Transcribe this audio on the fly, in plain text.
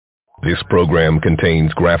This program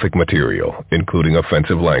contains graphic material, including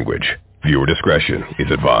offensive language. Viewer discretion is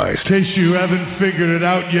advised. In case you haven't figured it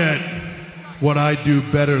out yet, what I do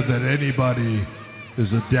better than anybody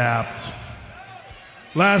is adapt.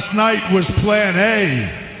 Last night was plan A.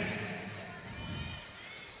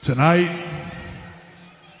 Tonight,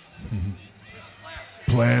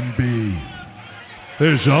 plan B.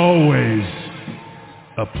 There's always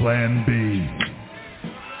a plan B.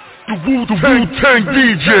 The Wu-Tang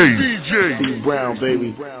DJ. C Brown,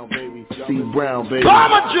 baby. C Brown, baby.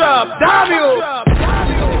 Bomber drop, Daniel.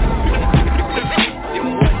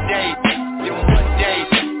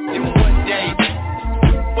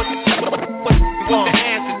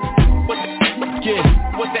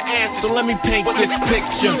 What's the answer? So let me paint this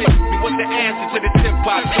picture. What's the answer to the hip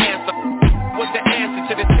hop cancer? What's the answer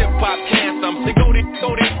to the hip hop cancer? They go to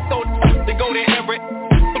Everett.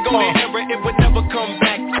 They go to Everett. It would never come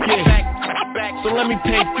back. Back. So let me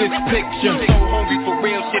paint this picture. So hungry for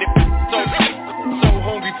real shit. So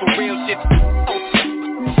hungry for real shit.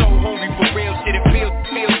 So hungry for real shit. It feels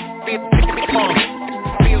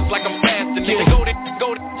like I'm fasting. Nigga, go to.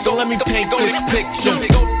 So let me paint this picture.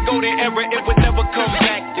 Go to Everett. It would never come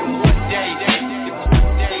back. One day.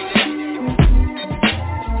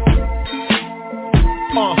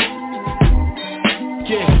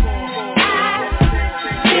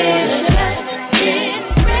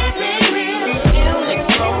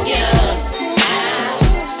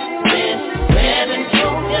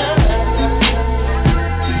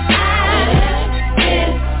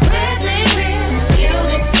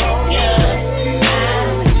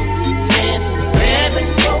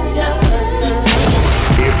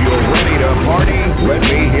 Let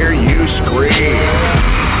me hear you scream.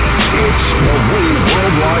 It's the WEE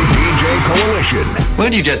Worldwide DJ Coalition.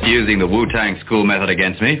 Weren't you just using the Wu-Tang school method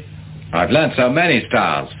against me? I've learned so many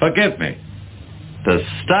styles. Forgive me. The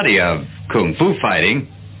study of kung fu fighting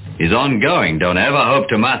is ongoing. Don't ever hope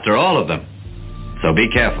to master all of them. So be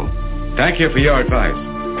careful. Thank you for your advice.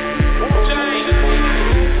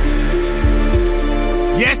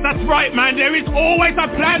 Yes, that's right, man. There is always a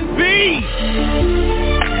plan B.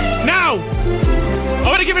 Now, I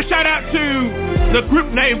want to give a shout out to the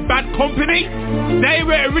group named Bad Company. They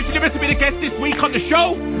were originally meant to be the guest this week on the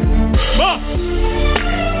show, but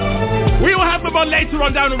we will have them on later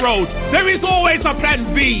on down the road. There is always a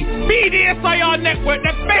plan B. BDSIR Network,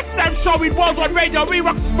 the best damn show in worldwide radio. We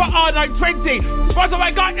rock spot R920. Sponsor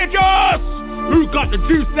I got the juice. Who got the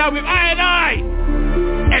juice now with I?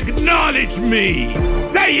 Acknowledge me.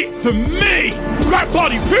 Say it to me. Scrap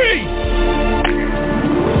Party P.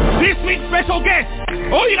 This week's special guest.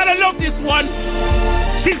 Oh, you're gonna love this one.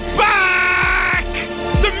 She's back.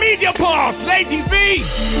 The media boss, Lady V.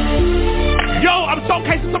 Yo, I'm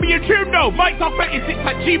showcasing some of your tune though.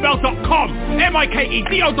 Mike36@gmail.com.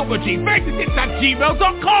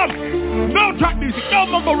 MikeDOGG36@gmail.com. No trap music, no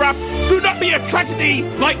mumble rap. Do not be a tragedy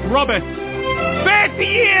like Robert. 30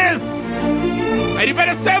 years. And you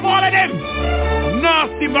better save all of them.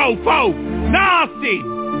 Nasty mofo. Nasty.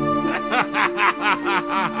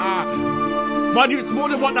 Mind you, it's more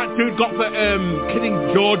than what that dude got for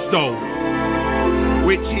killing George though.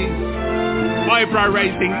 Which is eyebrow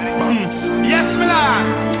raising. Yes, Milan!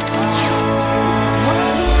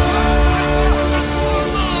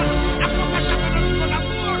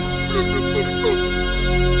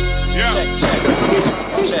 Check.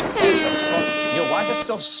 Yo, why is it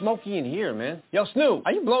so smoky in here, man? Yo, Snoop,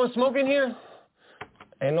 are you blowing smoke in here?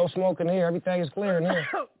 Ain't no smoke in here. Everything is clear in here.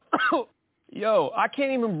 Yo, I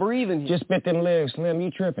can't even breathe in here. Just spit them legs, Slim.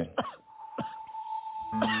 You tripping.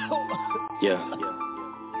 Yeah.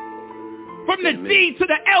 From the D to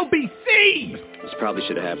the LBC! This probably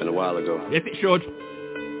should have happened a while ago. Yes, it should.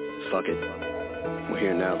 Fuck it. We're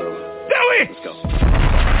here now, though. Do it! Let's go.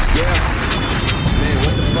 Yeah. Man,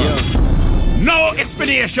 what the fuck? No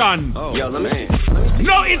explanation. Oh, yo, let me...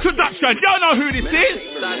 No introduction. Y'all know who this is.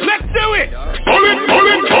 Let's do it. Pull it.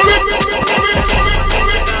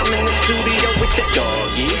 I'm in the studio with the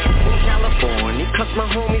doggy in California, cause my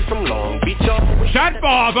homies from Long Beach. Shad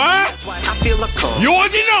Barber. I feel a call. You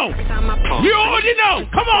already know.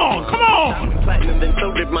 Come on. Platinum, then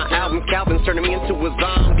so did my album. Calvin's turning me into a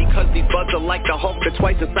zombie, cause these buds are like the Hulk, they're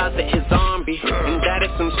twice the size of his zombie. And that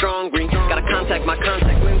is some strong green. Gotta contact my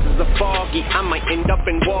contact lenses are foggy. I might end up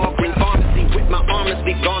in Walgreens pharmacy with my armor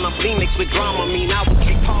sleeve gone. I'm Phoenix with drama. Mean I will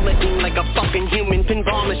keep Pauline like a fucking human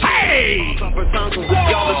pinball machine. Hey! Y'all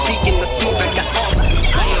are speaking the smoke. I got all.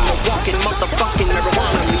 I am a walking motherfucking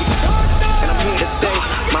marijuana leaf. And I'm here to stay.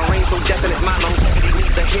 My reign so definite, my longevity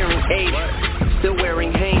needs a hearing aid. Still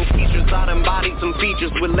wearing Hanes, features out embodied some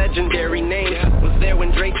features with legendary names. Was there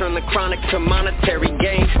when Dre turned the chronic to monetary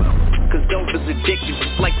gain.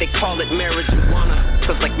 like they call it marijuana.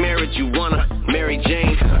 Cause like marriage you wanna, Mary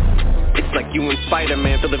Jane. It's like you and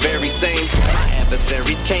Spider-Man feel the very same. My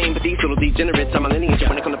adversaries came, but these little degenerates are my lineage.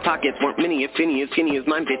 When it come to pockets, weren't many, if any, as skinny as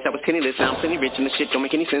mine bitch. I was penniless, now I'm plenty rich, and the shit don't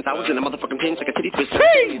make any sense. I was in a motherfucking pinch like a titty twist.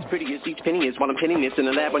 As pretty as each penny is, while I'm pinning this in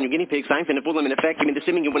the lab on your guinea pigs. I ain't finna fool them in effect, even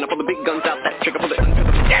deceiving you when I pull the big guns out. That trigger pull it.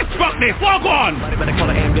 Yes, fuck this, walk on! Somebody better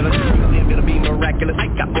call an ambulance. It'll be miraculous. I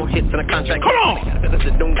got more hits than a contract. Come on!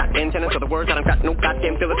 That don't got antennas, so the words I don't got no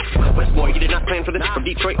goddamn feelings. Westmore, you did not plan for this. From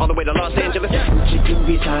Detroit all the way to Los Angeles. You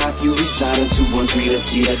reside into 1 3 to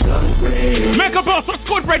see that gun red. Make a boss, what's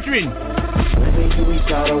good, brethren? Did you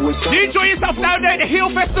enjoy yourself down there at the Hill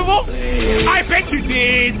Festival? I bet you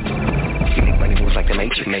did. Money moves like the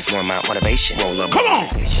Matrix, make more amount motivation. Roll up. Come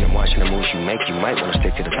on! Watching the moves you make, you might want to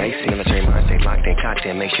stick to the basics. Military mind stay locked in, cocked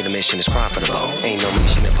in, make sure the mission is profitable. Ain't no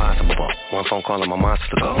mission impossible. One phone call and my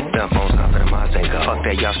monster go. Dumb phones stop and the minds ain't go. Fuck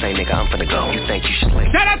that, y'all say nigga, I'm finna go. You think you should slay?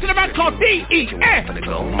 Shout out to the man called DES.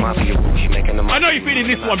 Mafia rules, you making them. I know you feeling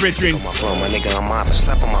this one, brethren. My flow, my nigga, I'm mopping,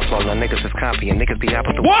 slap on my flow. Now niggas is copying, niggas be out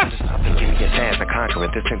with the what? Give me your ass, I conquer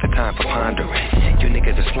it. This ain't the time for pondering. You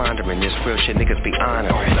niggas is floundering, this real shit niggas be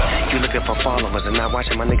honoring. You looking for followers and not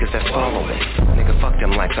watching my niggas that's following. Nigga, fuck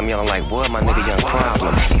them like some y'all like what? My nigga, young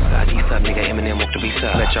problem. East side, nigga, EMINEM walk the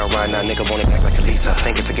B-side. Let y'all ride now, nigga, want it back like a Lisa.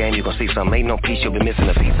 Think it's a game, you gon' see some. Ain't no peace, you'll be missing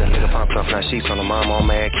a piece. Nigga popped off, now sheets on the mom, all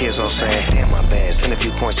mad. Kids all saying, damn, my bad. Send a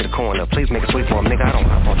few points to the corner. Please make a sweep for him, nigga. I don't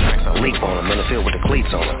hop on tracks, I leap on him. In the field with the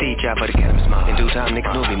cleats on him. Steve job, but the cat him smile. In due time,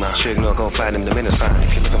 niggas will be mine. Sure, ignore, go fight him the minute sign.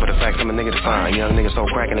 If you looking for the facts, I'm a nigga to find. Young niggas so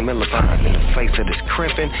crack in the middle of time. In the face of this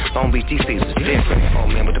crippin', Long Beach DC's is different. Oh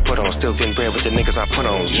man, with the put on, still getting bread with the niggas I put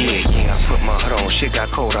on. Yeah, I put my hood on. Shit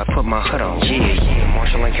got cold, I put my hood on. Yeah,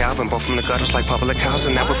 Marshall and Calvin, both from the gutters like public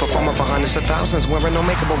housing. Now we're performing for hundreds of thousands. Wearing no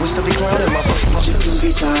makeup, but we still be clowning, motherfuckers. You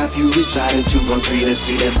reside, you reside into 1 3 to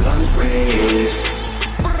see that gun red.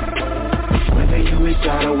 Whether you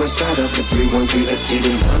reside or west side of the 313 to see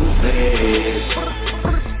them gun red.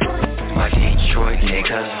 My Detroit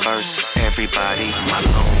niggas first, everybody. My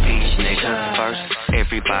Long Beach niggas first,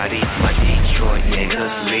 everybody. My Detroit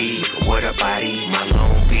niggas lead with a body. My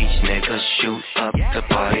Long Beach niggas shoot up the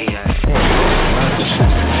party.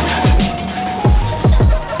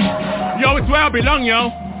 Yo, it's where I belong,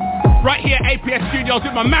 yo. Right here at APS Studios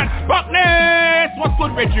with my man, Buckness. What's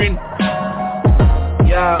good, brethren?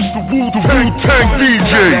 Yeah, the Wu-Tang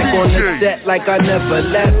DJ. Back on the set like I never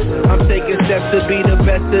left. I'm taking steps to be the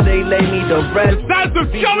best, so they lay me to rest. That's the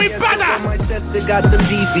Joey BADA. My chest, they got them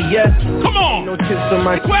DVS. Come on. No tips on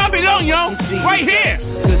my. It's where I belong, yo. Right here.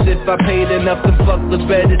 Cause if I paid enough, the fuckers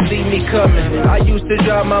better see me coming. I used to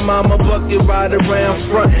drive my mama bucket right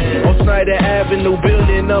around front on Snyder Avenue,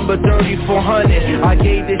 building number 3400. I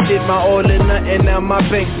gave this shit my all or nothing, now my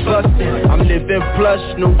bank's bustin'. I'm living plush,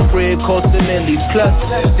 new crib costing nearly plus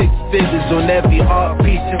 6 figures on every art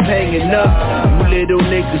piece is hanging up. You little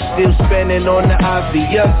niggas still spending on the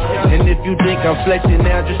obvious. And if you think I'm flexing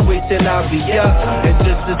now, just wait till I be up. And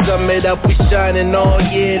just to sum it up, we shining all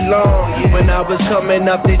year long. When I was coming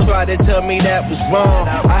up, they tried to tell me that was wrong.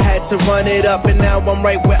 I had to run it up and now I'm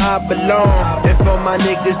right where I belong. And for my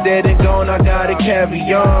niggas dead and gone, I gotta carry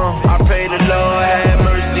on. I pray the Lord have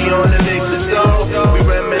mercy on the niggas soul. We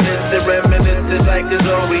reminiscing like it's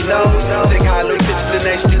all we know. Take hollow tips and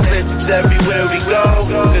extra clips everywhere we go.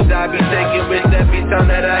 Cause I be taking risks every time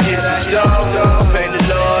that I hit the show. Pray the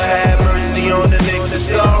Lord have mercy on the niggas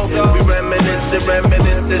soul. We reminiscing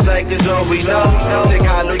like it's all we know. Take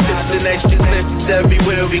hollow tips and extra clips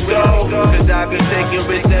everywhere we go. Cause I be taking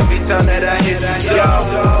risks every time that I hit the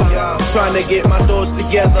show. Trying to get my thoughts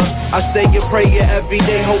together. I say and pray every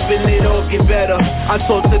day, hoping it all get better. I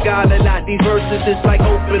talk to God a lot, these verses is like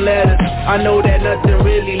open letters. I know that nothing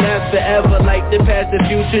really lasts forever, like the past and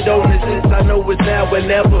future don't exist. I know it's now and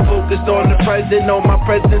never, focused on the present. Know my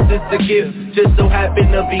presence is a gift. Just so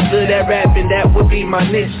happen to be good at rapping, that would be my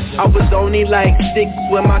niche. I was only like 6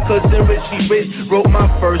 when my cousin Richie Rich wrote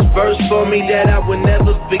my first verse for me that I would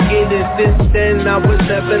never forget. And since then I was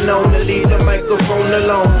never known to leave the microphone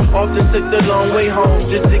alone. Often took the long way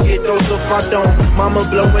home just to get those off my dome. Mama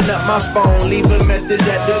blowing up my phone, leave a message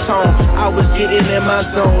at the tone. I was getting in my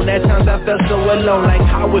zone, at times I felt so alone. Like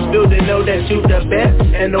how it feel to know that you the best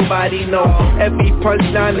and nobody know. Every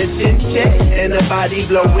punchline is in check and the body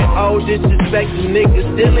blow. With all disrespect, you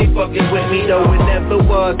niggas still ain't fucking with me though. It never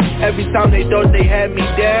was. Every time they thought they had me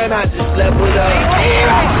down, I just leveled up.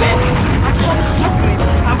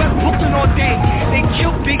 I'm at Brooklyn all day. They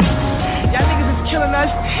kill Biggie. Y'all niggas is killing us,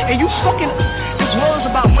 and you fucking. This world is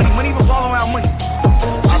about money. Money revolve around money.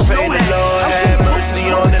 I pray the Lord have mercy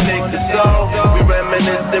on the niggas soul. We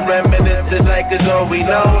reminiscing like is all we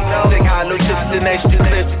know. They got no chips and extra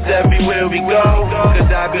clips everywhere we go.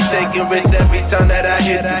 Cause I be taking risks every time that I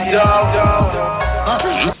hit the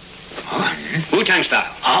door. Wu-Tang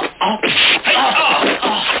style.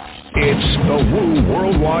 It's the Wu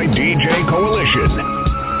Worldwide DJ Coalition.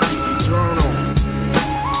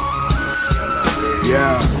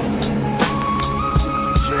 Yeah.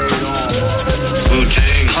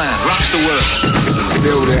 Wu-Tang rocks the world.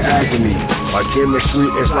 Feel the agony. My chemistry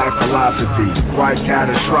is like philosophy. Quite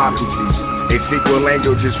catastrophic. A secret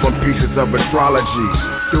languages from pieces of astrology.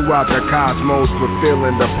 Throughout the cosmos,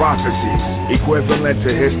 fulfilling the prophecies. Equivalent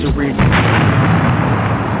to history.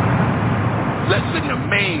 Listen to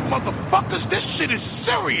me, motherfuckers. This shit is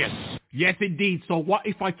serious. Yes, indeed. So what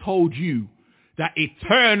if I told you that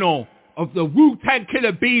Eternal of the Wu-Tang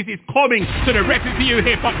Killer BEEZ is coming to the RePPin4U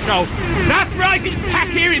hip-hop show? That's right, it's back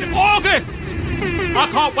here in August. I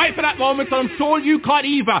can't wait for that moment, and I'm sure you can't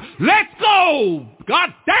either. Let's go! God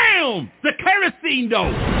damn! The Kerosene,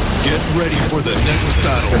 though. Get ready for the next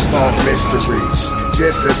battle. The soft mysteries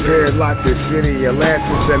disappeared like the city of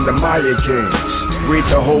Atlantis and the Maya kings. Read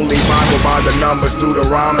the holy Bible by the numbers through the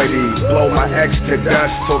remedies. Blow my ex to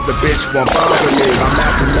dust so the bitch won't bother me. My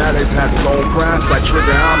mathematics has blown grass like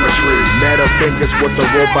trigonometry. Metal fingers with a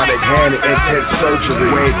robotic hand and intense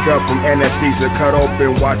surgery. Wake up from anesthesia, cut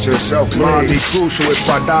open, watch yourself bleed. Be crucial if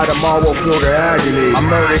I die tomorrow, feel the agony. I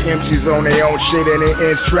murder MCs on their own shit and it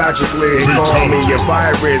ends tragically. They call me a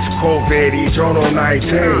virus, COVID, eternal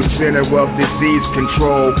 19. Center of disease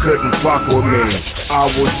control, couldn't fuck with me. I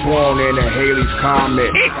was born in a Haley's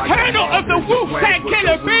Comet. Eternal of the Wu-Tang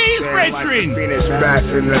Killer BEEZ, brethren. Venus fast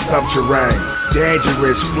in the subterranean.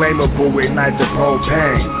 Dangerous, flammable, ignite the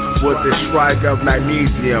propane. With the strike of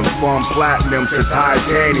magnesium, from platinum to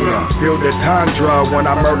titanium. Feel the tundra when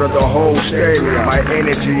I murder the whole stadium. My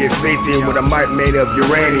energy is lithium with a mic made of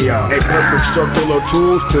uranium. A perfect circular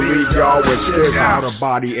tools to leave y'all with stiff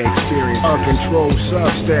out-of-body experience. Uncontrolled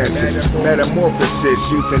substance, metamorphosis,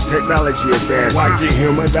 using technology advances. Like the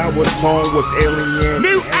human that was born with alien.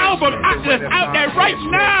 New album Atlas out there right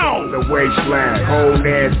now. The wasteland, cold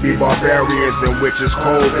lands be barbarians and witches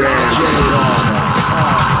cold bands.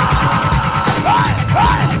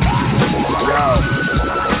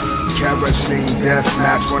 Kerosene death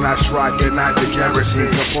match when I strike at night. The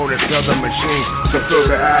kerosene components of the machine to feel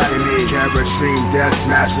the agony. Kerosene death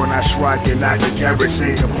match when I strike at night. The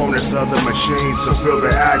kerosene components of the machine to feel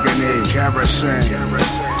the agony. Kerosene.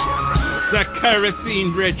 The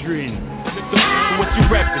Kerosene, brethren. What you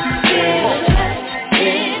reppin'?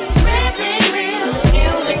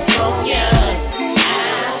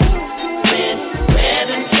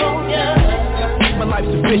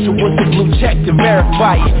 Official with the blue check to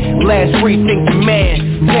verify it. Last precinct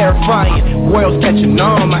command, terrifying. World's catching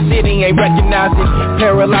on, my city ain't recognizing.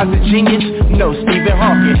 Paralyzed genius, no Stephen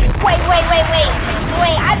Hawking. Wait,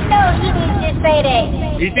 I know he didn't just say that.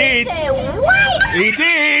 He did. He said, what? He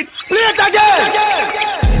did. Play it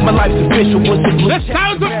again. My life's official with the blue check. The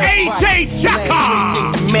sounds of AJ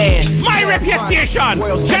CHAKA. Man, my reputation. Shout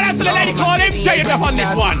out to the lady called MJ enough on this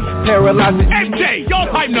one. Paralyzed MJ, your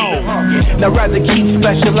time now. Now rather keep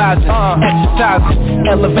specializing, exercising,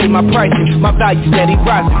 elevate my pricing, my value steady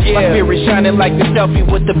rising. My spirit shining like a selfie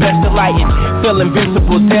with the best of lighting. Feel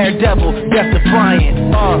invincible, daredevil, death defying.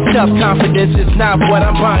 Self-confidence is not what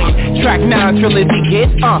I'm buying. Track 9 trilogy hit,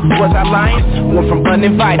 was I lying? Went from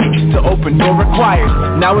uninvited to open door required.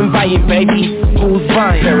 Now inviting, baby, who's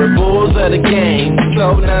buying? Parables of the game,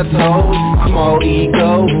 so not told. Small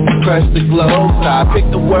ego, crush the globe. So I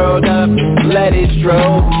picked the world up, let it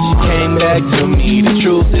stroll. She came back to me, the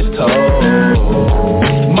truth is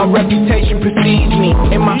told. My reputation precedes me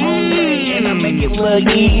in my own way, and I make it look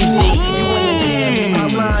easy. You in my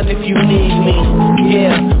mind if you need me.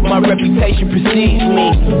 Yeah, my reputation precedes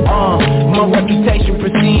me. My reputation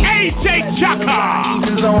precedes AJ CHAKA.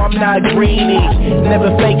 Even though I'm not greedy,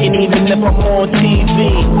 never faking even if I'm on TV.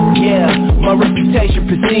 Yeah, my reputation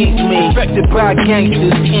precedes me. Respected by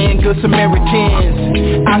gangsters and good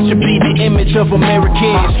Samaritans. I should be the image of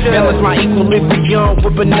Americans. Balance my equilibrium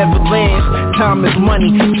with benevolence. Time is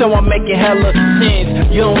money, so I'm making hella sense.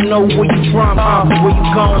 You don't know where you from, where you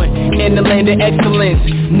going. In the land of excellence,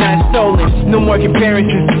 not stolen, no more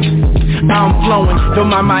comparisons. I'm flowing, don't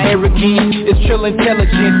mind my arrogance. It's trill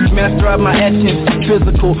intelligence, master of my essence.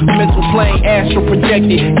 Physical, mental plane, astral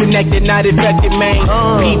projected, connected, not affected, man.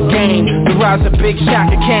 Peep game, the rise of big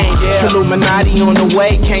CHAKA came. Illuminati on the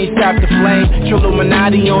way, can't stop the flame.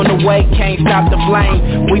 Illuminati on the way, can't stop the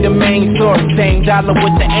flame. We the main source, same dollar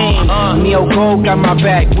with the aim. Neo Gold got my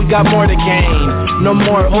back, we got more to gain. No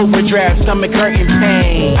more overdraft, stomach hurting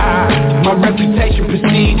pain. My reputation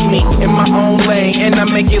precedes me in my own lane, and I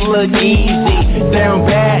make it look easy. Down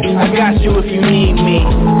bad, I got you if you need me.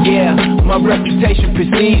 Yeah, my reputation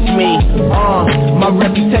precedes me. My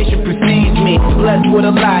reputation precedes me. Blessed with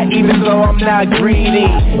a lot, even though I'm not greedy.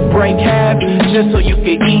 Break half, just so you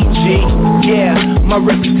can eat, G. Yeah, my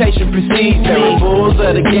reputation precedes me. Rules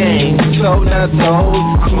of the game, so not told.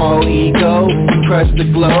 Small ego, crush the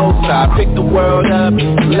globe. So I picked the world up,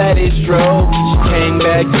 let it stroll. She came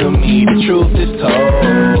back to me, the truth is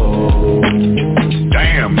told.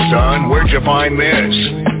 Damn, son, where'd you find this?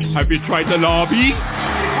 Have you tried the lobby?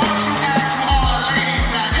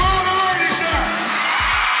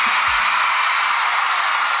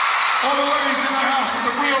 All the ladies in the house with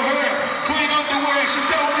the real hair, clean underwear, so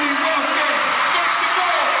don't be welcome. Let's go!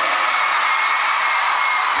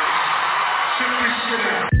 Simply sit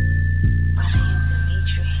down.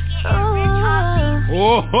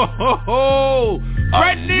 Oh, ho, ho, ho.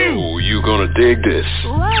 Brand new. I know you gonna dig this.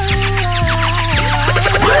 I'm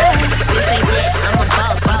a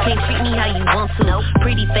boss, you can't treat me how you want to.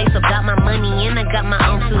 Pretty face, I've got my money and I got my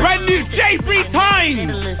own too. Brand new J3 time.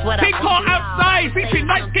 Big call outside featuring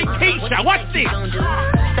LIGHTSKINKEISHA. Watch this.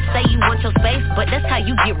 Say you want your space, but that's how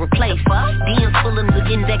you get replaced. DMs full of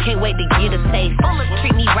niggas that can't wait to get a taste.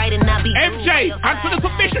 Treat me right and I'll be MJ, thanks for the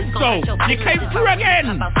submission zone. You came through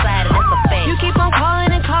again. You keep on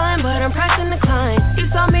calling and calling, but I'm pressing the climb. You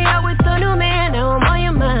saw me out with the new man, now I'm on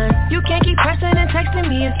your mind. You can't keep pressing and texting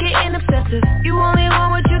me, it's getting obsessive. You only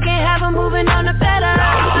want what you can't have, I'm moving on to better.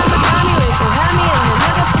 Summertime you wait, so have me on it,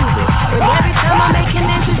 never choose it. But every time I'm making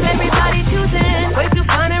interest, everybody choosing. Way too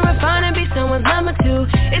fine and refined and be someone's number two.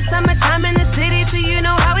 It's summertime in the city, so you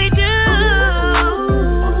know how we do.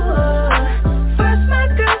 First my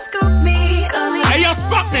girl scooped me early. Hey, yo,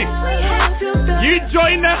 Sputnik. You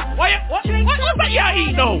join the... What's that you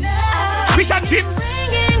eat though? Fish and chips?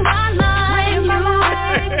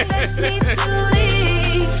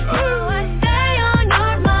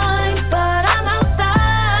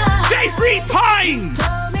 J3 time!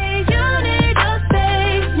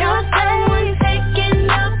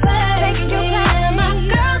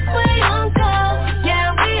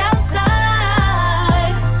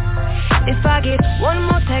 One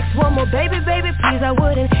more text, one more baby, please. I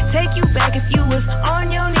wouldn't take you back if you was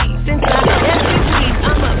on your knees. Since I left you, please,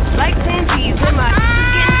 I'm up like 10 G's. And my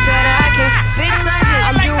shit's getting better, I can fix like this.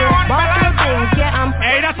 I'm doing multiple things, yeah, I'm...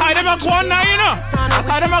 Hey, that's how them a go on now, you know. That's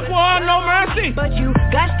how them a go on, no mercy. But you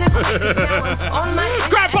got to on my...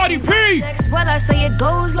 Grab body, P! Well, I say it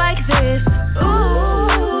goes like this. Ooh,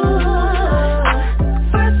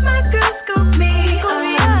 first my girl scooped me. Oh,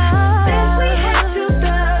 yeah. Then we head to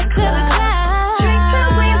the club.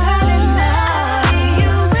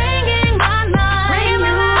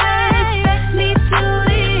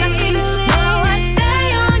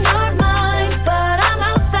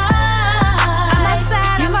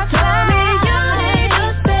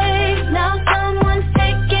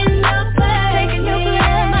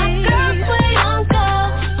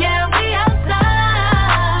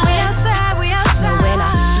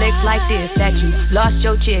 That you lost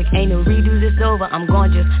your chick, ain't no redo this over. I'm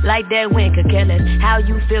gon' just like that win, could care less how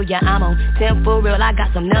you feel. Yeah, I'm on 10 for real. I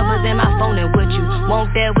got some numbers in my phone, and what you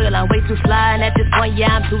want that will. I'm way too fly, and at this point,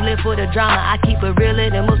 yeah, I'm too lit for the drama. I keep it realer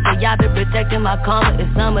than most of y'all been protecting my karma.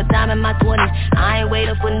 It's summertime in my 20s, I ain't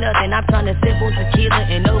waiting for nothing. I'm trying to sip on tequila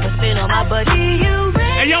and overspend on my budget.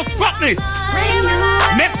 Hey, yo, Sputnik!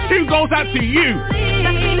 Next two goes out to you.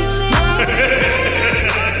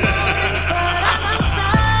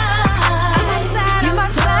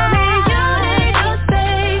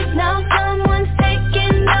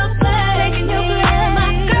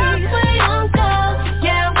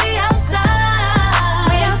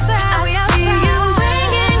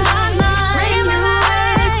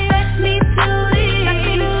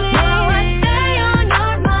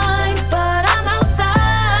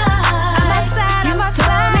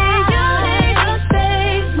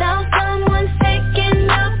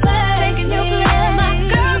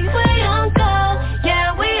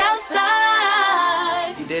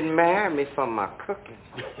 For my cooking.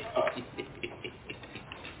 You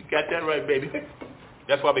got that right, baby.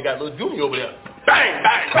 That's why we got little Junior over there. Bang,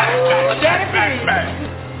 bang, bang, bang, bang, bang,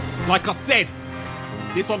 bang. Like I said,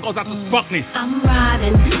 This one goes out to Spockness. I'm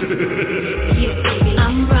riding. Yeah, baby,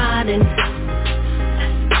 I'm riding.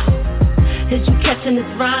 Is you catching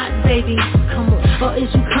this ride, baby? Come on. Or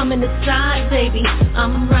is you coming inside, baby?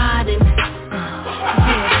 I'm riding. Yeah,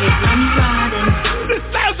 baby, I'm riding. The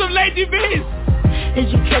sounds of Lady BEEZ.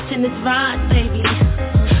 Is you catching this ride, baby?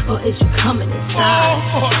 Or is you coming inside?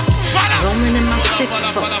 Rolling in my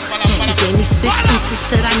 6-4. He gave me 6 inches,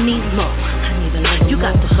 said I need more. You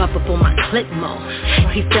got the rub up on my click more.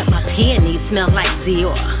 He said my peonies smell like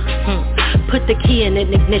Dior. Put the key in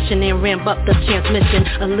ignition and ramp up the transmission.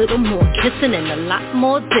 A little more kissing and a lot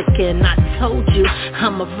more dicking. I told you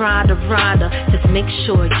I'm a rider. Just make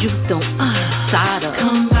sure you don't side up.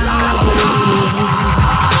 Come ride with me.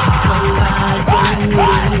 Come ride with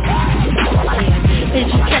me. Is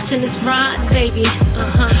you catching this ride, baby?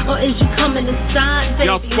 Or is you coming inside, baby?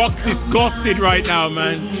 Yo, Fox is disgusted right now,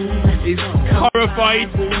 man. He's horrified,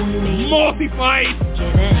 mortified.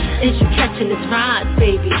 Is you catching this ride,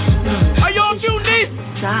 baby? Are y'all doing this?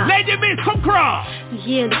 Lady BEEZ, come cross.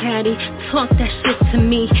 Yeah, daddy, talk that shit to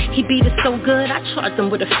me. He beat it so good, I charged him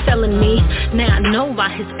with a felony. Now I know why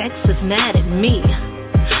his ex is mad at me.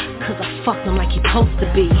 Cause I fucked him like he supposed to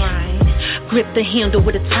be. Grip the handle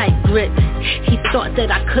with a tight grip. He thought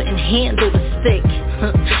that I couldn't handle the stick.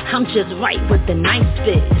 I'm just right with the nice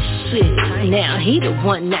fit. Shit, now he the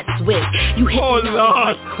one that's with. You hit me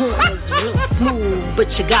like corners real smooth,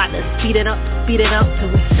 but you gotta speed it up.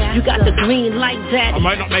 You got the green light, daddy. I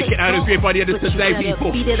might not make it out of here by the end of today,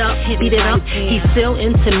 people. Speed it up. He's still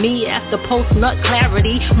into me after post-nut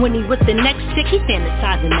clarity. When he with the next chick, he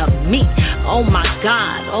fantasizing of me. Oh my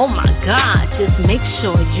God, just make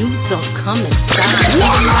sure you don't come inside.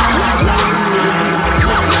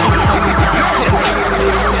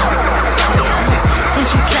 Is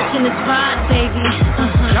you catching this ride, baby?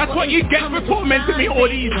 That's what you get for tormenting me all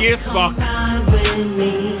these years, fuck. Come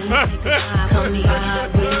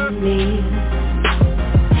ride with me.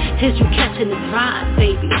 Is you catching this ride,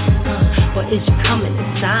 baby? Or is you coming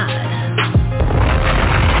inside?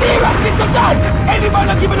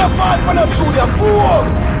 Anybody giving a fight for the food?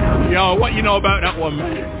 Yo, what you know about that one,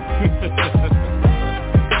 man?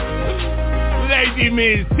 Lady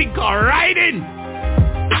BEEZ, think of Ridin.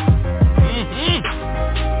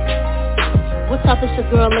 What's up, it's your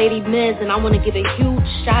girl Lady BEEZ, and I want to give a huge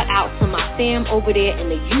shout out to my fam over there in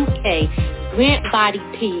the UK, Grant Body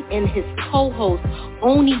P and his co-host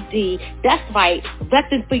Oni D. That's right,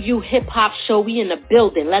 RePPiN4U hip hop show. We in the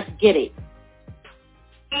building. Let's get it.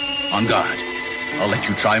 On guard. I'll let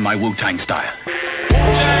you try my Wu-Tang style.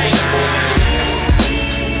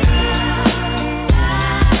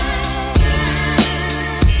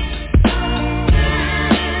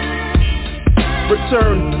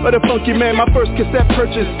 Return of the funky man, my first cassette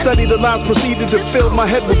purchase. Studied the lines, proceeded to fill my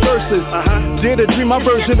head with verses. Did a dream my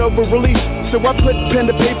version of a release, so I put pen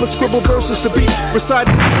to paper, scribble verses to be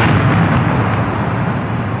recited.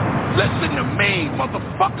 Listen to me,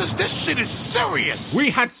 motherfuckers, this shit is serious. We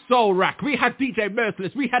had SOULRAC, we had DJ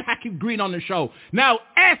MERCILLESS, we had HAKIM Green on the show. Now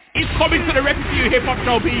S is coming to the RePPiN4U hip hop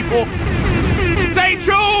show, people. Stay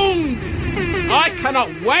tuned. I cannot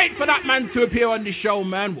wait for that man to appear on the show,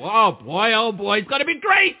 man. Oh boy, it's gonna be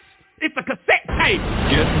great. It's a cassette tape.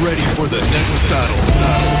 Get ready for the next battle.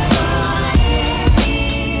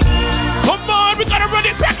 Come on, we gotta run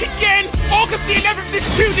it back again. August the 11th, this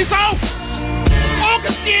tune is out.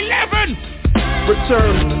 August the 11th.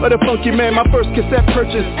 Return of the funky man, my first cassette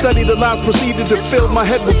purchase. Studied the lines, proceeded to fill my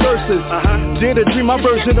head with verses. Did a dream my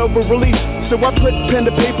version of a release, so I put pen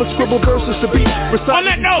to paper, scribble verses to be recited. On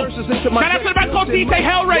that note, shout out to the man called DJ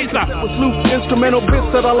Hellraiser. Instrumental bits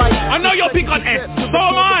that I like. I know you're big on S, so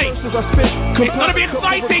am I. It's gonna be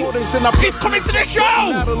exciting. He's coming to the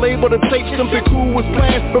show. Not a label to tape, something cool was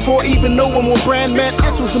planned before even knowing what brand meant.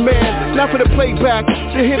 S was a man. Now for the playback,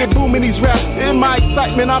 to hear it boom in these raps. In my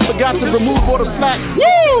excitement, I forgot to remove all the slack.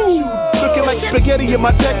 Woo! Looking like spaghetti in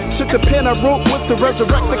my deck. Took the pen I wrote with to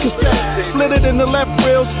resurrect the cassette. Slid it in the left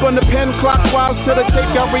rail, spun the pen clockwise to the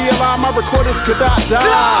tape. I realized my recordings could not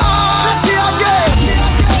die.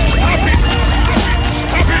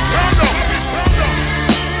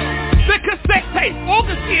 The cassette tape,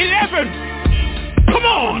 August the 11th. Come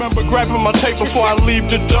on! I remember grabbing my tape before I leave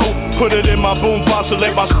the door. Put it in my boombox and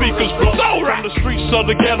let my speakers blow. From the streets of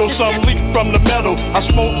the ghetto, some leak from the metal. I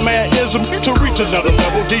smoke mad-ism to reach another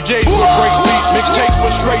level. DJs with great beat, mixtapes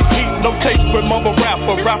with straight heat. No tapes with mumble rap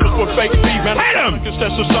or rappers with fake beat. Man, I'm that's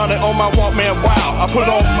the sonic on my Walkman. Wow, I put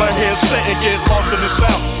on my headset and get lost in the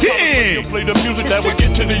sound. Damn! Play the music that would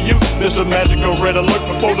get to the youth. There's a magical red alert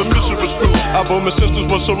before the mission was through. Our booming sisters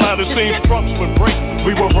were so loud it seems trunks would break.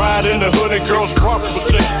 We would ride in the hood and girls cross the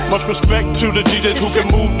stick. Much respect to the DJs who can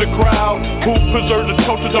move the crowd, who preserve the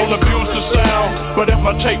culture, don't abuse the sound. But if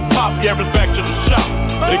my tape pop, yeah, it's back to the shop.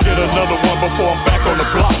 They get another one before I'm back on the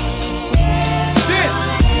block. This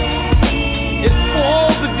is for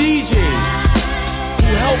all the DJs who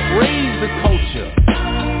help raise the culture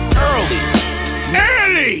early.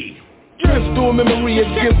 Gifts to a memory, a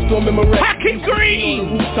gift to a memory. Hacking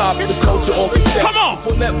green! Rooftop, the culture on cassette. Come on!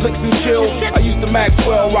 For Netflix and chill, I used to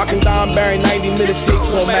Maxwell, rockin' Don Barry, 90-minute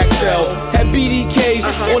takes on Maxwell. Had BDKs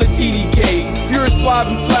on the TDK, Pure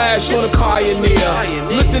Suave and Flash on the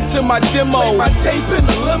Pioneer. Listen to my demo, my tape in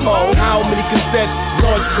the limo. How many cassettes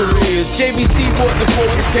launched careers? JBC bought the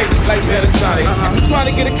focus tapes like Panasonic. Trying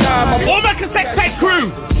to get a car, my all my cassette tape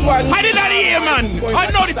crew! I did that here, man! I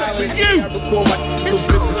know this is you!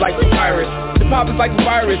 Like the virus, the pop is like a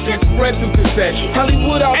virus, it spreads through cassette.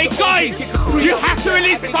 Hollywood out. Hey guys, you have to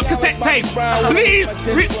release this on cassette tape. Please,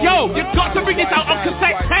 yo, you've got to bring this out on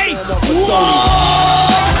cassette tape. Whoa!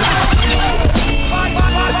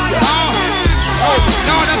 Oh,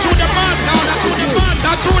 no, that's who the man. No, that's who the man.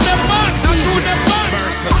 That's who the man. That's who the man.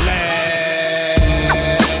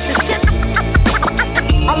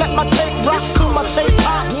 I let my tape rock to my tape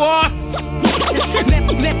pop. What?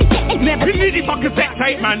 We need this on cassette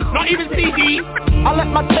tape, man. Not even CD. I let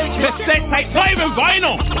my tape cassette tape. Not even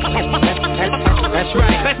vinyl. That's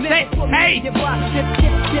right. Cassette tape.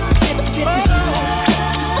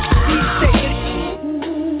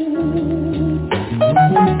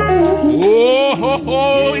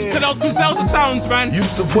 Oh, into those Griselda sounds, man.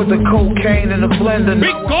 Used to put the cocaine in the blender.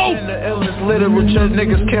 Big gold. In the illness literature,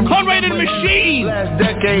 niggas can Conway and the Machine. Last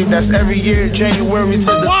decade, that's every year, January to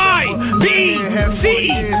the Y.B.C.M.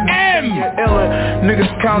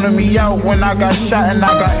 Niggas counted me out when I got shot and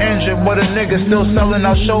I got injured, but a nigga still selling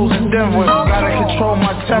out shows in Denver. Gotta control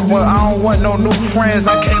my temper, I don't want no new friends.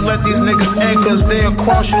 I can't let these niggas in cause they'll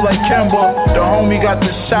cross you like Kimber. The homie got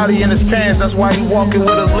the shotty in his pants, that's why he walking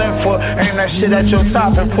with a limp foot. Aim that shit at your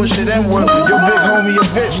top and push it inward. Your big homie a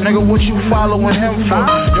bitch, nigga, what you following him for?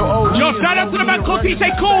 Yo, shout out to the man called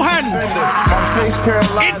DJ Coolhand.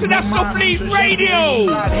 International Fleet Radio.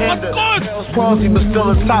 Of course. Palsy, but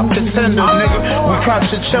still a top contender, nigga. We cop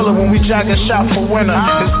Chilla when we jack a shot for winter.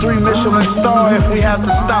 It's 3 Michelin star if we have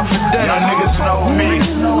to stop for dinner. Y'all niggas know me.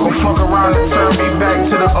 Gon' fuck around and turn me back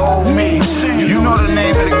to the old me. You know the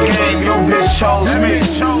name of the game, your bitch chose me.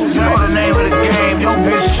 You know the name of the game, your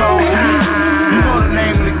bitch chose me. You know the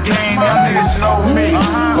name of the game, y'all niggas know me.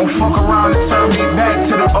 Gon' fuck around and turn me back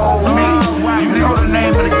to the old me. You know the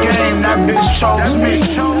name of the game, that bitch chose me.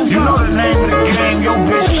 You know the name of the game, your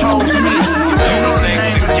bitch chose me. You know the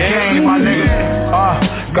name of the game, my nigga.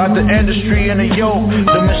 Got the industry in a yoke.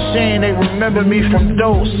 The machine, they remember me from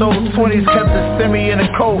dope. Sold 20s, kept the semi in a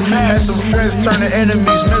coat. Had some friends turn to enemies.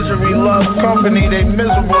 Misery, love, company, they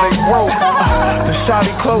miserable, they broke. The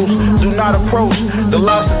shotty close, do not approach. The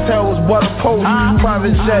lobster tail was but a post.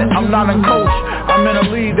 Private jet, I'm not a coach. I'm in a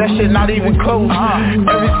league, that shit not even close.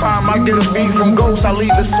 Every time I get a beat from ghosts, I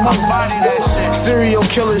leave a smoke. Body that shit. Serial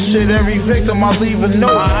killer shit, every victim I leave a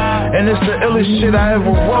note. And it's the illest shit I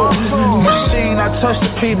ever wrote. Machine, I touch the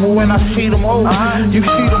people when I feed them hope. You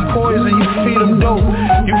feed them poison, you feed them dope.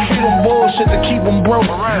 You feed them bullshit to keep them broke.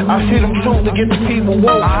 I feed them truth to get the people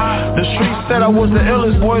woke. The streets said I was the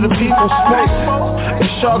illest, boy, the people spoke. The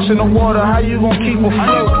sharks in the water, how you gon' keep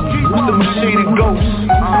afloat? With the machine and ghosts.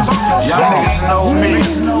 Y'all niggas know me.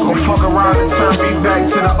 Gon' fuck around and turn me back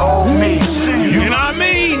to the old me. You know what I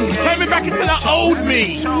mean? Turn me back into the old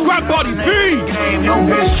me. Grab body B. Your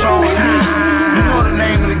bitch chose me. You know the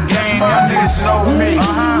name of the game, y'all niggas know me.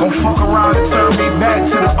 Gon' fuck around and turn me back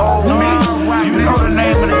to the old me. You know the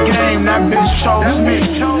name of the game, that bitch chose me.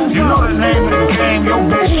 You know the name of the game, your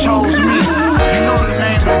bitch chose me. You know the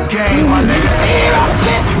name of the game, my nigga.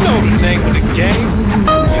 You know the name of the game.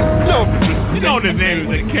 You know the name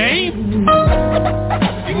of the game.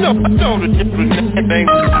 You know the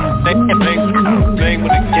name of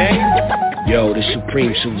the game. Yo, the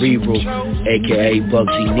Supreme Cerebral, aka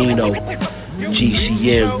Bugsy Nino,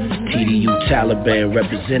 GCM, TDU Taliban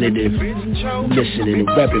representative, listening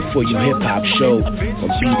to RePPiN4U Hip Hop Show on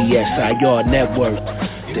BDSIR Network,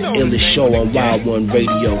 the illest show on Wild One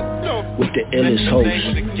Radio, with the illest host,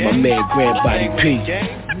 my man Grand Body P.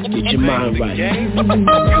 Get your mind right.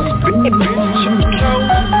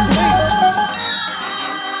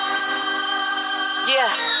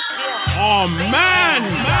 Oh man!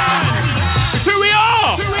 It's who we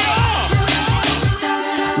are!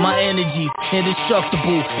 My energy,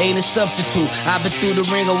 indestructible, ain't a substitute. I've been through the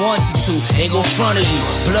ring, I wanted to. Ain't gon' front of you,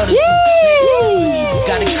 blood of you.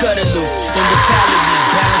 Gotta cut it loose, in the calories,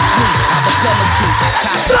 balance loose. I've been become a truth.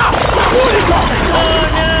 Stop! Oh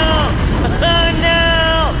no! Oh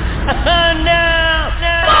no! Oh no!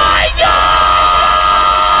 My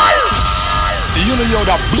God! You know you're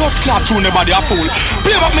that blood clot through nobody a fool.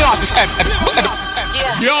 Play about me artist.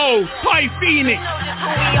 Yo, TIYE Phoenix,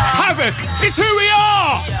 HAVOC, it's who we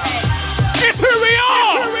are! It's who we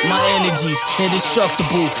are! My energy,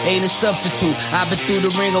 indestructible, ain't a substitute. I've been through the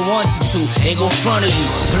ring, I wanted to. Ain't gon' front of you,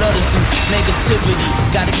 blood is loose, negativity,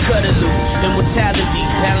 gotta cut it loose. Immortality,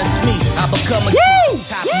 balance me, I become a top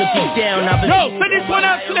looking down. I've been send this one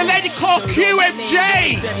out to the lady called QMJ.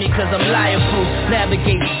 Cause I'm liar-proof,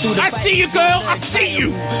 navigate through the I see you, girl, I see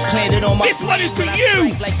you. Planted on my this one is for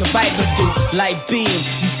you. Like the Bible do, light beam.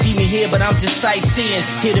 You see me here, but I'm just sightseeing.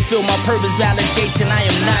 Here to feel my purpose, validation, I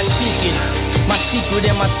am not seeking. My secret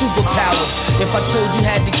and my superpower. If I told you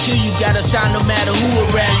had to kill you, gotta shine no matter who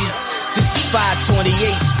around you. This is 528,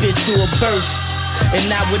 spit to a burst, and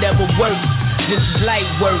not whatever works. This is light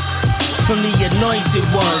work from the anointed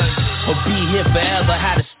ones. Or be here forever,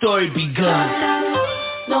 how the story begun.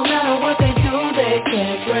 No matter what they do, they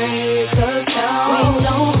can't break us down. We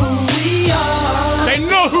know who we are. They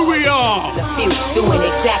know who we are. The few doing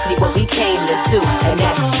exactly what we came to do, and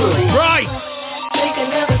that's true. Right. They can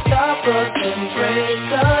never stop us and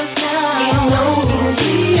break us down. We know who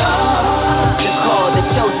we are. The call, the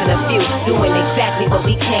chosen, a few doing exactly what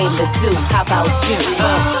we came to do. How about you?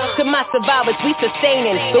 To my survivors, we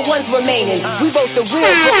sustaining the ones remaining. We wrote the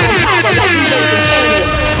real book of power like we raised in Canaan.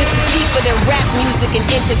 This is deeper than rap music and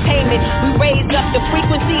entertainment. We raised up the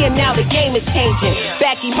frequency and now the game is changing.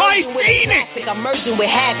 Back emerging with classic, I'm merging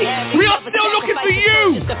with havoc. We are still looking for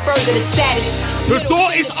you. Just to further the status. The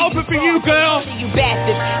door is open for you, girl. You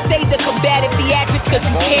bastards, say the combative theatrics cause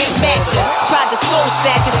you can't match us. Tried to soul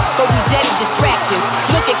snatch us, but we dead in distractions.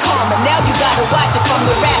 Look at karma, now you gotta watch it from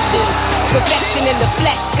the rafters. Perfection in the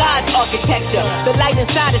flesh, God's architecture. The light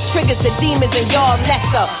inside us triggers the demons and y'all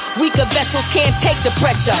lesser. Weaker vessels can't take the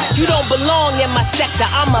pressure. You don't belong in my sector,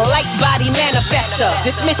 I'm a light body manifester.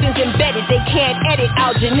 This mission's embedded, they can't edit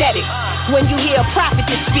our genetics. When you hear a prophet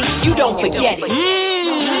to speak, you don't forget it.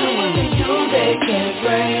 They can't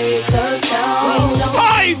break us down.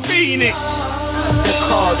 TIYE Phoenix. The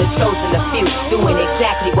call, the chosen, the few doing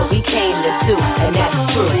exactly what we came to do, and that's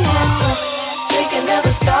true. They can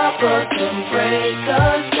never stop us and break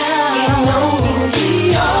us down. We know who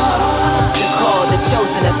we are. The call, the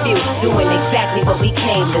chosen, the few doing exactly what we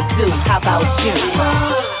came to do. How about you?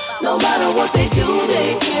 No matter what they do,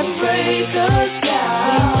 they can't break us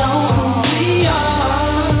down. We know who we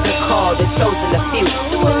are. The call, the chosen, the few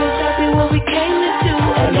doing exactly what we came to do,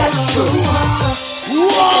 and that's true.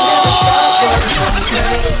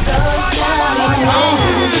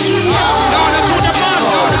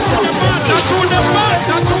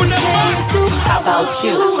 How about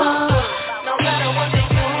you?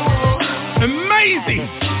 Amazing!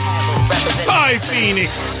 TIYE Phoenix,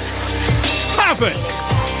 HAVOC,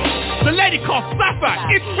 the lady called SAFA,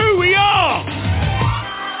 it's who we are!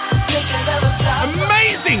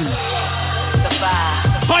 Amazing!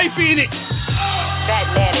 TIYE Phoenix,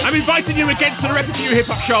 I'm inviting you again to the RePPiN4U Hip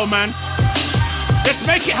Hop Show, man. Let's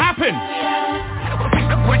make it happen.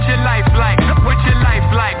 What's your life like? What's your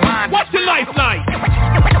life like? Mine. What's your life like?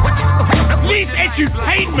 LEEDS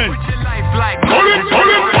Edutainment. What's your life like? Hold it. What's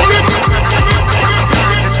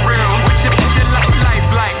your life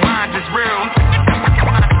like? Mine is real.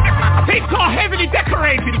 People are heavily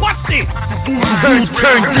decorated. What's this? I'm a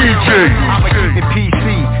keep it PC.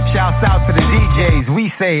 Shouts out to the DJs.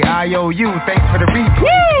 We say IOU. Thanks for the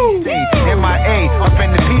replay. MIA up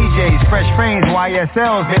in the PJs. Fresh frames,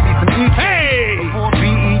 YSLs. Maybe some ET. Hey. Before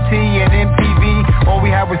BET and MTV, all we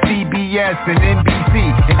had was CBS and NBC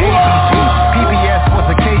and ABC. PBS was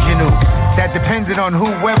occasional. That depended on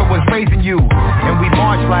whoever was raising you. And we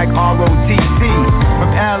marched like ROTC.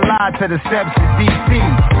 From LI to the steps to DC.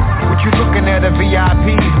 What you looking at the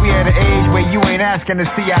VIPs? We at an age where you ain't asking the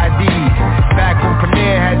CIDs. Back when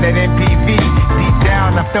Premier had that MPV. Deep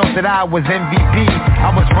down I felt that I was MVP.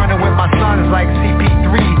 I was running with my sons like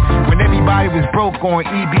CP3. When everybody was broke on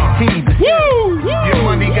EBT. Your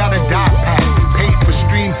money got a dot pack. Paid for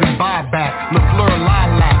streams and buyback. LaFleur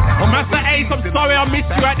Lilac. Master Ace, I'm sorry I missed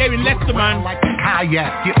you out there in Leicester, man. Like a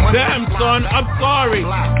kayak. Get money. Damn, son, I'm sorry.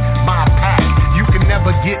 My pack. You can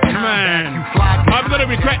never get man. You fly. I'm gonna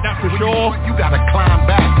regret that for sure. You gotta climb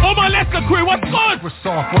back. Oh, my Leicester crew, what's good? We're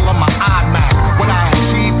soft, full of my iMac. What I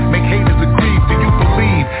achieve, make haters aggrieve. Do you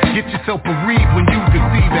believe? Get yourself bereaved when you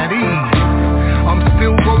deceive at ease. I'm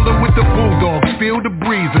still rolling with the bulldogs. Feel the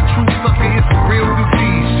breeze. A true sucker is a real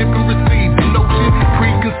disease. Ship and receive. The notion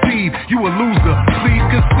preconceived. you a loser, please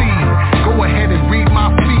concede. Go ahead and read my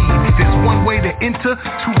feed. There's one way to enter,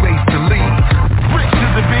 two ways to leave. Bricks to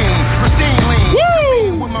the beam, pristine lean.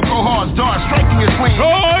 Woo! With my cohorts, dart striking is clean.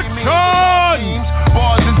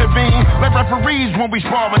 Bars intervene, let referees when we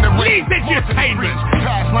spar in the ring. EDUTAINMENT.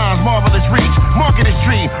 Pass lines, marvelous reach, market is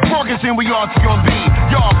dream. Morganson, we RT on B.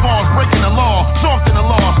 Y'all balls breaking the law, soft in the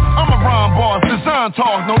loss. I'm a rhyme boss, design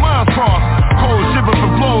talk, no lines crossed. Cold shiver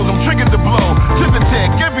for blows, I'm triggered to blow. Tip and tick,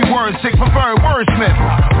 every word sick, preferred wordsmith.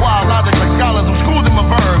 Wild logic like scholars, I'm schooled in my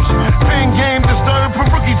verbs. Pen game disturbed for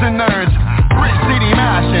rookies and nerds. Rich city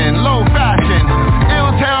mashing, low fashion.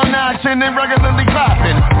 Ill town action and regularly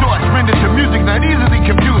clapping. Thoughts rendered to music not easily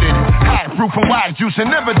computed. Hack proof and whack juice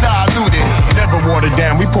and never diluted. Never watered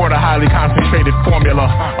down, we poured a highly concentrated formula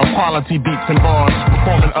of quality beats and bars.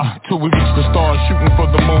 Performing till we reach the stars, shooting for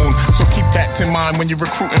the moon. So keep that in mind when you're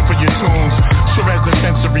recruiting for your tunes. Sure as the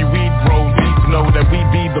sensory weed grows, leads know that we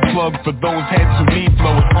be the plug for those heads who need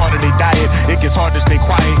flow. It's part of their diet, it gets hard to stay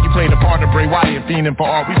quiet. You play the part of Bray Wyatt, fiending for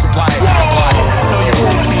art, we supply it. Tell your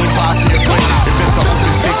whole team, posse your play. If it's a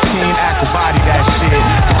open 16, act the body that shit.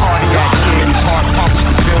 The cardiac kid, his heart pumps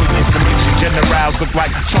the billions. The mission generals look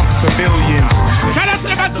like Trump civilians. Shout out to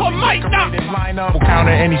the man called Mike now. We'll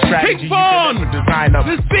counter any strategy. Design up.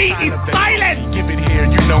 This beat is silent. Give it here,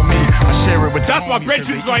 you know me. I share it with. That's my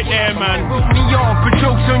brethren right there, man. Wrote me on for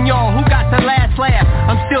jokes on y'all. Who got the last laugh?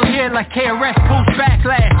 I'm still here like KRS post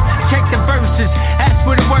backlash. Check the verses. Ask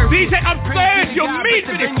for the words. DJ upstairs, you're me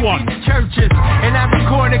for this one. Churches and I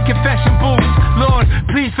recorded confession booths. Lord,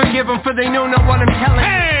 please forgive them for they know not what I'm telling.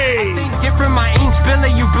 Hey! I think different, my ink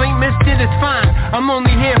spilling. You blink, missed it, it's fine. I'm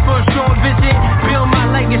only here for a short visit. Build my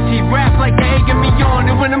legacy, rap like the egg me on.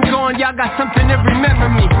 And when I'm gone, y'all got something to remember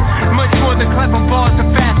me. Much more than clever bars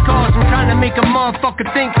and fast cars. I'm trying to make a motherfucker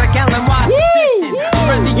think like Alan Watts. I'm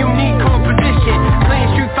rather unique composition. Playing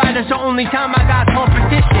Street Fighter's the only time I got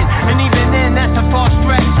competition. And even then, that's a far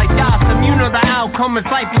stretch. Like Gotham, you know the outcome is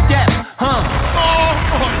life and death, huh?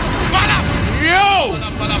 Yo!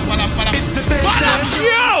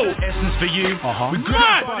 Essence for you. We good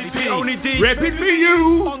What? only D.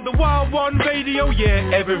 RePPiN4U On the Wild One Radio,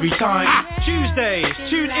 yeah, every time. Tuesdays,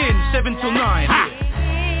 tune in 7 till 9.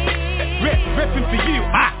 Reppin' for you.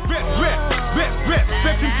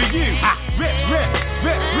 Reppin' for you.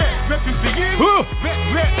 Reppin' for you.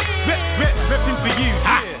 Reppin' for you.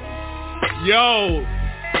 Yo,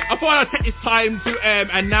 I thought I'd take this time to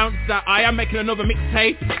announce that I am making another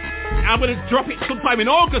mixtape. I'm gonna drop it sometime in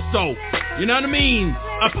August though. You know what I mean?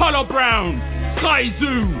 Apollo Brown,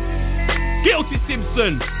 Skyzoo, Guilty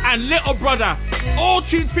Simpson, and Little Brother. All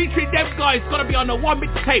tunes featuring them guys gonna be on the one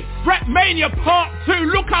mixtape. Rap Mania Part 2.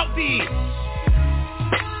 Look out these.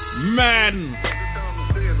 Man.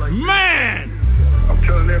 I'm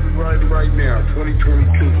telling everybody right now,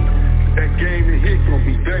 2022, that game and hit gonna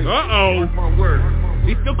be dangerous. Uh-oh. My word.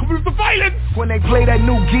 He's still coming with the violence. When they play that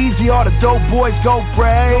new Geezy, all the dope boys go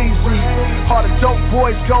crazy. All the dope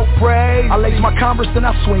boys go crazy. I lace my Converse, then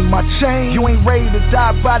I swing my chain. You ain't ready to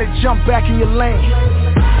die, body jump back in your lane.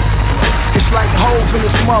 It's like Hove in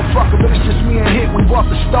this motherfucker, but it's just me and Hit. We bought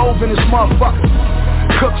the stove in this motherfucker.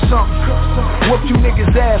 Cook something, whoop you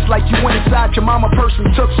niggas ass like you went inside your mama purse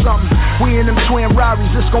and took something. We in them twin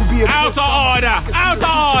Rarries, it's gon' be a out of order.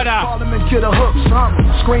 Call them and get a hook, something.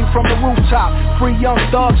 Scream from the rooftop, free Young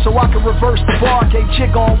Thug so I can reverse the bar. Gave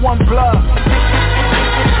chick on one blood.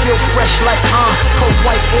 Still fresh like cold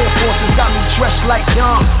white Air Forces got me dressed like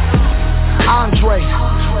young Andre,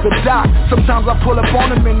 the Doc. Sometimes I pull up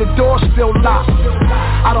on him and the door's still locked.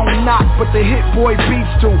 I don't knock, but the hit boy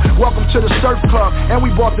beats too. Welcome to the surf club, and we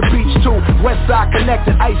bought the beach too. Westside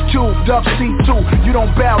connected, Ice Cube, Dub C2. You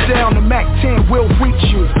don't bow down, the Mac 10 will reach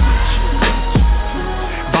you.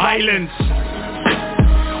 Violence.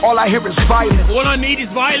 All I hear is violence. All I need is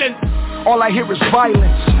violence. All I hear is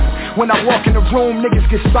violence. When I walk in the room, niggas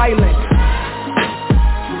get silent.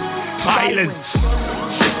 Violence.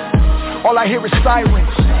 All I hear is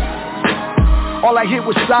sirens. All I hear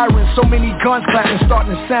was sirens. So many guns clapping,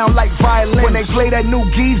 starting to sound like violence. When they play that new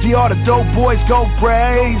Geezy, all the dope boys go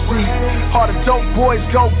crazy. All the dope boys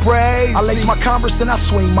go crazy. I lace my Converse, then I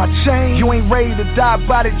swing my chain. You ain't ready to die,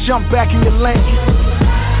 body jump back in your lane.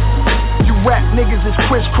 You rap niggas is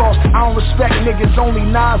crisscross. I don't respect niggas, only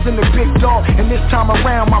Nas and the big dog. And this time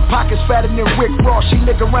around, my pocket's fatter than Rick Ross. She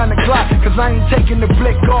lick around the Glock, cause I ain't taking the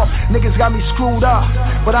blick off. Niggas got me screwed up,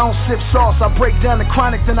 but I don't sip sauce. I break down the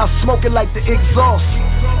chronic, then I smoke it like the exhaust.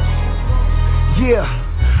 Yeah,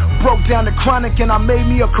 broke down the chronic and I made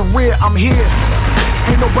me a career. I'm here,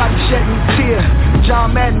 ain't nobody shedding a tear.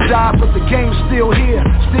 John Madden died, but the game's still here,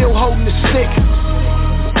 still holding the stick.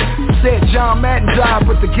 Said John Madden die,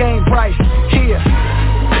 but the game right here.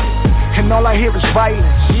 And all I hear is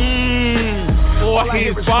violence. All I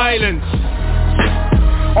hear is violence.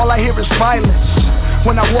 All I hear is violence.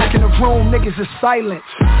 When I walk in the room, niggas is silent.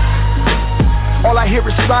 All I hear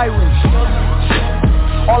is sirens.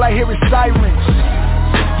 All I hear is sirens.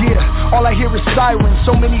 Yeah, all I hear is sirens.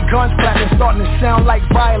 So many guns clapping, starting to sound like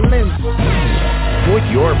violins. Put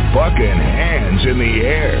your fucking hands in the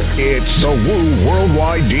air. It's the Woo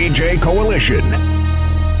Worldwide DJ Coalition.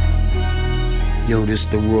 Yo, this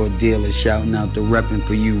the Raw Dealer shouting out the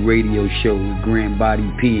RePPiN4U radio show with Grand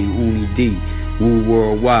Body P and Uni D. Woo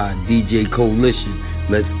Worldwide DJ Coalition.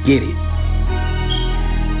 Let's get it.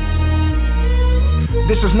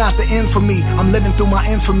 This is not the end for me, I'm living through my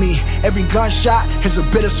infamy. Every gunshot is a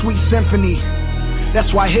bittersweet symphony.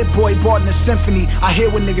 That's why Hit Boy bought in the symphony. I hear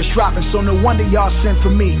when niggas dropping, so no wonder y'all sent for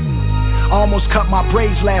me. I almost cut my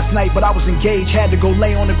braids last night, but I was engaged. Had to go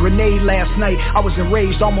lay on a grenade last night. I was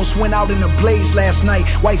enraged, almost went out in a blaze last night.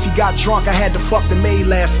 Wifey got drunk, I had to fuck the maid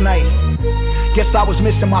last night. Guess I was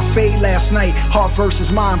missing my fade last night. Heart versus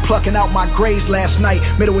mind, plucking out my grays last night.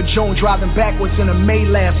 Middle of June, driving backwards in a May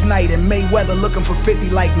last night. And Mayweather looking for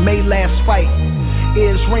 50 like May last fight.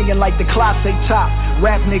 Ears ringing like the Classe top.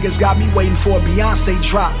 Rap niggas got me waiting for a Beyonce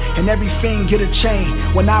drop. And every fiend get a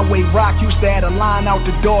chain. When I weigh rock, used to add a line out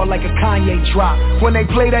the door like a Kanye drop. When they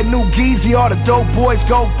play that new Geezy, all the dope boys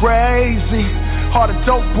go crazy. All the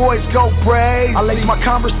dope boys go crazy. I lace my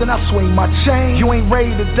Converse, then I swing my chain. You ain't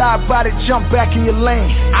ready to die about it, jump back in your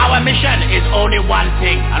lane. Our mission is only one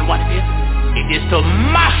thing, and what it is? It is to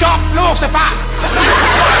mash up Lucifer. Mash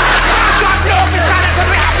up Lucifer, that's what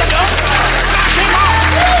we have to do. Mash him up.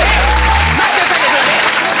 Mash him up a little bit.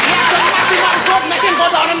 We have to mash him up good, make him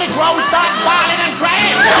go down on the ground, start bawling and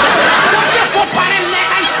crying. Put your foot on his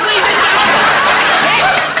neck and squeeze it down.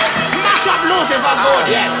 Mash up Lucifer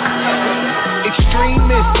good, yes.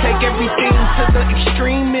 Extremists, take everything to the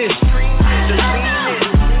extremists.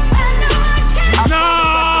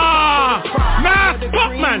 Nah,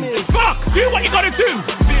 fuck man, fuck. Do what you gotta do.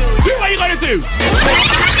 Do what you gotta do.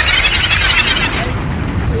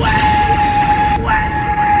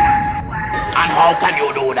 And how can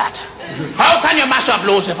you do that? How can you mash up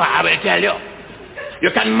Lucifer? I will tell you. You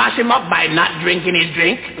can mash him up by not drinking his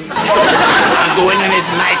drink and going in his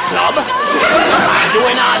nightclub and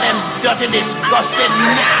doing all them dirty, disgusting,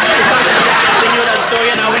 nasty things you don't do,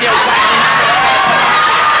 you know, when you're fighting.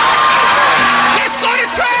 Let's go to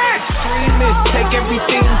church! Extremists, take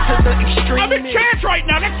everything to the extreme. I'm in church right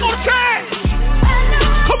now, let's go to church!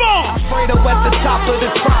 Come on! Fredo at the top of the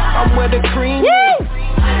crop, I'm where the cream is.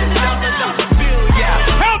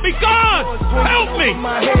 Help me, God! Help me!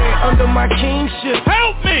 My head under my kingship.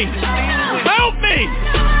 Help me! Help me!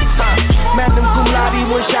 Madam Cum Laude,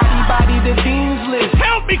 one shotty body, the dean's list.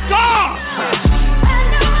 Help me, God!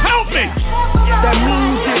 Help me! That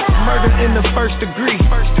means it's murder in the first degree.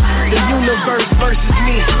 The universe versus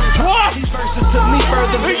me. What? These verses took me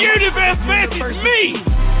further. The universe versus me!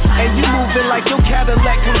 And you moving like your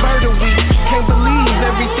Cadillac converter week. Can't believe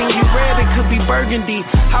everything you read, it could be burgundy.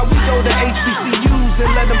 How we go to HBCUs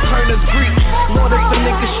and let them turn us Greek. Lord, if a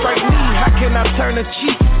nigga strike me, how can I turn a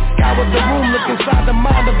cheek? Scour the room, look inside the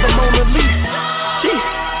mind of the Mona Lisa.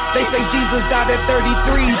 They say Jesus died at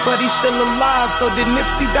 33, but he's still alive, so did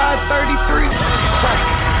Nipsey die at 33?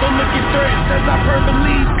 Don't look at threats as I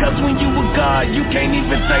believe, cause when you a God, you can't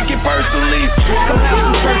even take it personally. Come have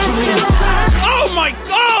some church with me. Oh my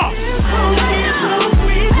God!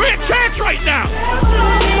 We're at church right now!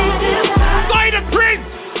 Guy the Prince!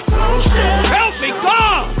 Help me,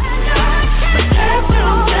 God!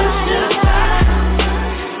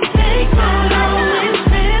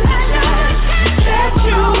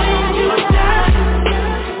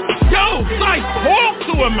 Yo, guys, talk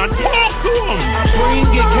to him, man, talk to him! I bring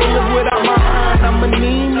it, can't live without my iron, I'm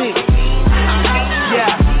anemic.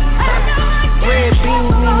 Yeah. Red bean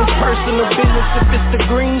meaning personal business if it's the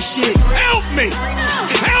green shit. Help me!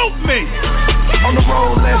 Help me! On the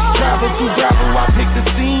road, let's travel through gravel, I pick the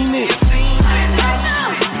scenic.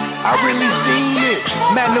 I really seen it.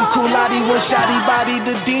 Madam Cum Laude, one shotty body,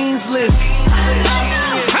 the dean's list.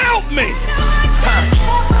 Help me!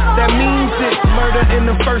 That means it's murder in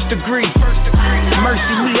the first degree.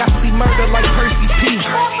 Mercy me, I see murder like Percy P.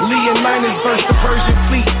 Leonidas versus the Persian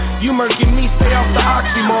fleet. You murking me, stay off the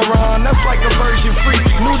oxymoron. That's like a version free.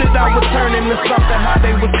 Knew that I would turn into something, how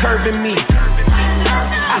they was curving me.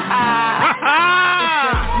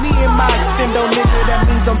 Me and my extendo nigga, that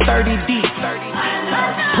means I'm 30 deep.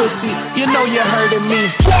 Pussy, you know you heard of me.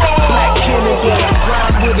 Black Kennedy,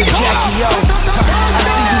 rhyme with a Jackie O. I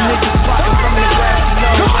see you niggas plotting from the grassy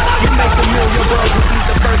knoll. You make $1 million, but be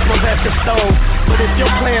the first one at the stove.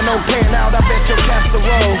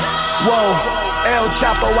 Whoa, El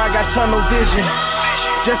Chapo, I got tunnel vision.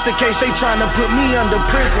 Just in case they tryna put me under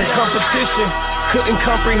prison. Competition, couldn't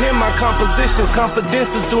comprehend my composition. Confidence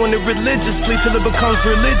is doing it religiously till it becomes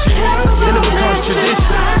religion. Then it becomes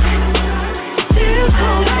tradition.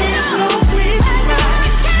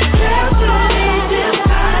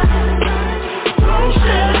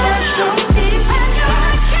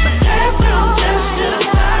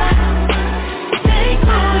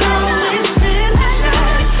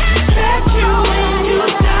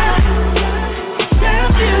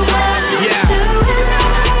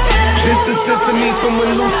 From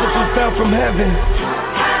when Lucifer fell from heaven,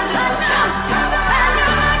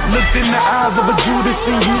 looked in the eyes of a Judas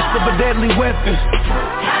and use of a deadly weapon.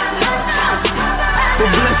 But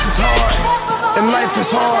bliss is hard, and life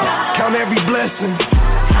is hard. Count every blessing.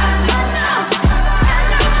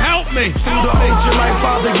 Help me! Through the nature like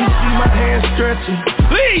Father, you see my hands stretching.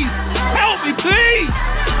 Please! Help me, please!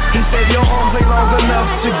 He said your arms ain't long enough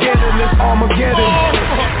to get in this Armageddon.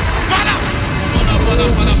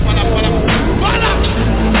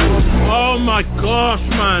 Oh my gosh,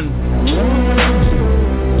 man.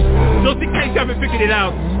 Just in case you haven't figured it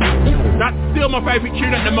out, that's still my favorite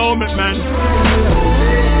tune at the moment, man.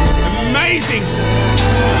 Amazing.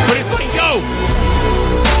 But it's like, yo,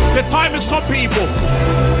 the time has come, people.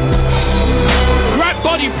 Grab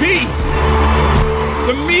Body B,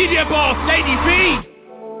 the media boss, Lady B.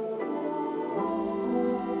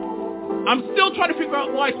 I'm still trying to figure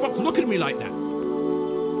out why Spock's looking at me like that.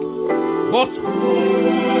 But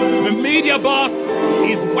the media boss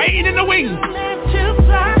is waiting in the wings.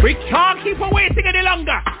 We can't keep her waiting any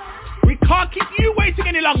longer. We can't keep you waiting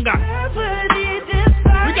any longer.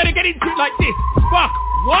 We're gonna get into it like this. Fuck,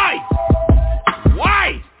 why?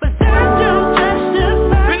 Why?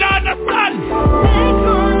 We don't understand.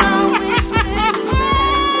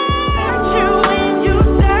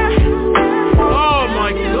 Oh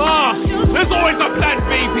my gosh. There's always a plan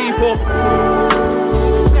B, people.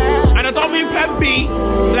 I don't mean plan B,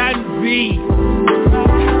 plan V.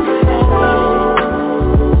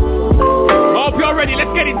 Hope you're ready,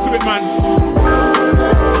 let's get into it, man.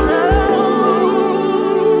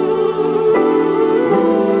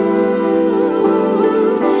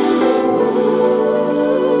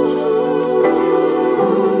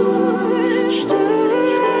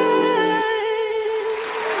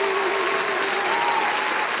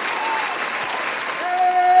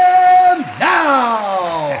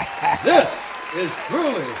 This is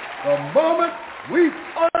truly the moment we've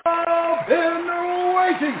all been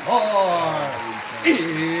waiting for.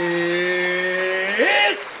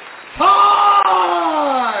 It's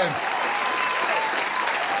time!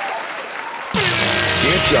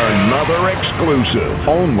 It's another exclusive,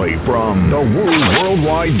 only from the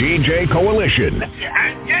Worldwide DJ Coalition.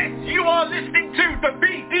 And yes, you are listening to the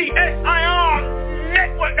BDSIR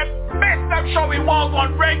Network, the best damn show in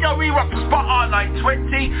worldwide radio. We rock the spot on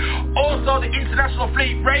 920. Also the International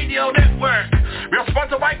Fleet Radio Network. We are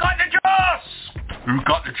sponsored by Got the Juice. Who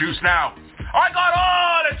got the juice now? I got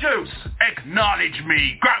all the juice. Acknowledge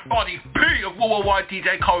me. Grab Body P of Worldwide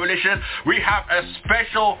DJ Coalition. We have a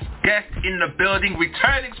special guest in the building,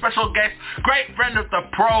 returning special guest, great friend of the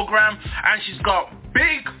program, and she's got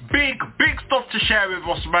big stuff to share with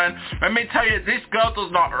us, man. Let me tell you, this girl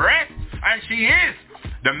does not rest, and she is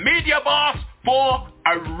the media boss for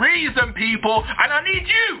a reason, people, and I need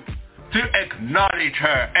you to acknowledge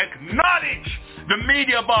her. Acknowledge the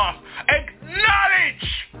media boss. Acknowledge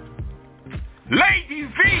Lady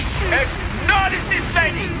V. Acknowledge this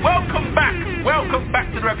lady. Welcome back. Welcome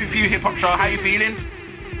back to the RePPiN4U Hip Hop Show. How you feeling?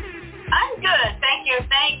 I'm good. Thank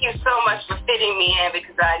you so much for fitting me in,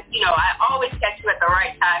 because I always catch you at the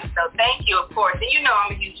right time. So thank you, of course. And you know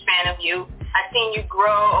I'm a huge fan of you. I've seen you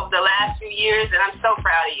grow over the last few years, and I'm so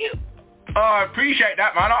proud of you. Oh, I appreciate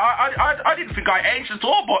that, man. I didn't think I aged at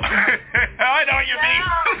all, but I know what you mean.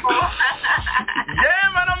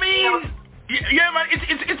 Yeah, man. I mean, yeah, man.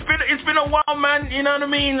 It's been a while, man. You know what I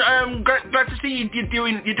mean? Glad to see you're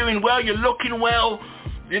doing well. You're looking well.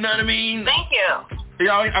 You know what I mean? Thank you. You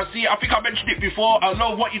know, I think I mentioned it before. I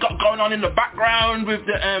love what you got going on in the background with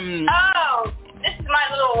the Oh, this is my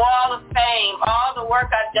little wall of fame. All the work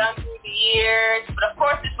I've done through the years, but of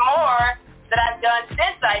course, it's more that I've done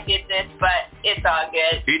since I did this, but it's all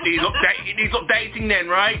good. It needs updating then,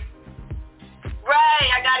 right? Right,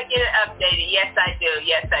 I gotta get it updated. Yes, I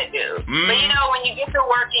do. But you know, when you get to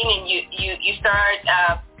working and you start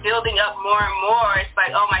building up more and more, it's like,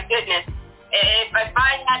 oh my goodness, if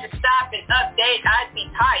I had to stop and update, I'd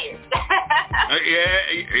be tired.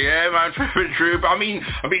 Yeah, man, true. But I mean,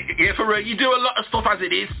 yeah, for real, you do a lot of stuff as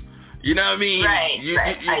it is. You know what I mean? Right.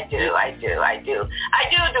 I do a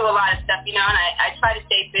lot of stuff, you know, and I try to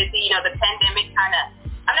stay busy. You know, the pandemic kind of,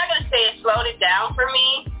 I'm not going to say it slowed it down for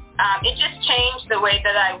me. It just changed the way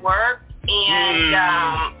that I work, and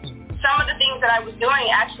some of the things that I was doing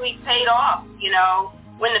actually paid off, you know,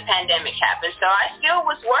 when the pandemic happened. So I still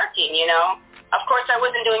was working, you know. Of course, I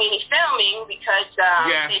wasn't doing any filming because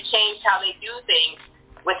they changed how they do things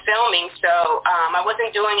with filming. So I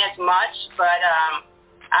wasn't doing as much, but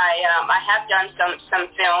I have done some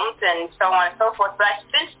films and so on and so forth. But I've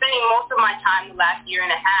been spending most of my time the last year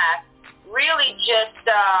and a half really just,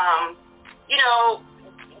 you know,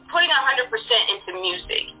 putting 100% into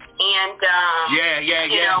music. And,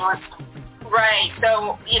 you know, right.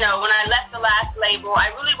 So, you know, when I left the last label,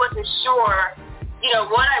 I really wasn't sure, you know,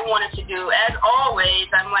 what I wanted to do. As always,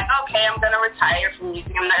 I'm like, okay, I'm going to retire from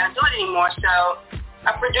music. I'm not going to do it anymore. So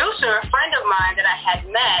a producer, a friend of mine that I had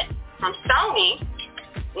met from Sony,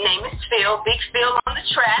 name is Phil, Big Phil on the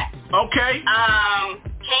track. Okay.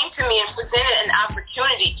 Came to me and presented an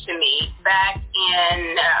opportunity to me back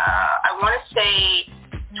in, I want to say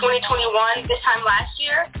 2021, this time last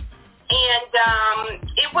year. And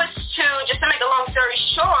it was just to make a long story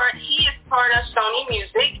short, he is part of Sony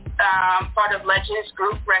Music, part of Legends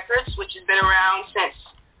Group Records, which has been around since,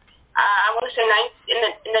 I want to say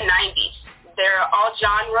in the 90s. They're all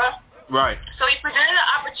genre. Right. So he presented an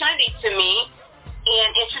opportunity to me and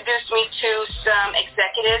introduced me to some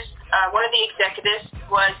executives. One of the executives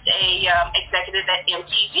was a executive at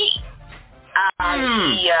MTV.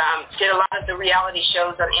 He did a lot of the reality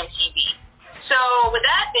shows on MTV. So with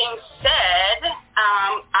that being said,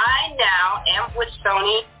 I now am with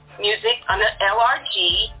Sony Music under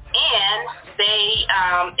LRG, and they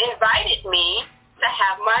invited me to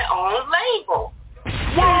have my own label.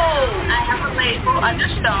 Whoa! I have a label under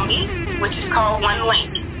Sony, which is called One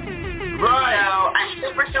Link. Right. So I'm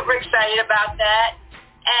super, super excited about that.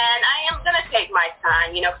 And I am going to take my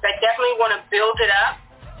time, you know, because I definitely want to build it up.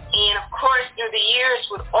 And, of course, through the years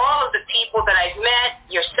with all of the people that I've met,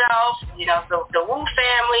 yourself, you know, the Wu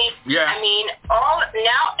family. Yeah. I mean,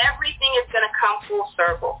 now everything is going to come full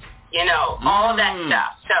circle, you know, all that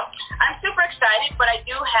stuff. So I'm super excited, but I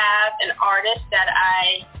do have an artist that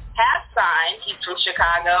I have signed. He's from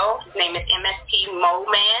Chicago. His name is MST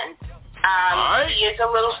Moman. He is a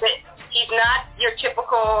little bit, he's not your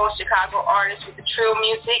typical Chicago artist with the trill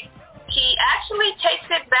music. He actually takes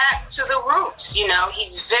it back to the roots, you know.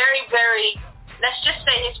 He's very, very, let's just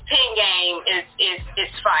say his pen game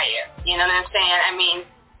is fire. You know what I'm saying? I mean,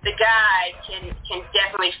 the guy can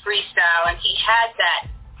definitely freestyle, and he has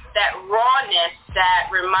that rawness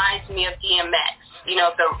that reminds me of DMX. You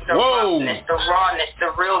know, the roughness, the rawness,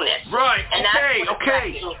 the realness. Right, and that's what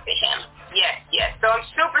attracted me to him. Yes. So I'm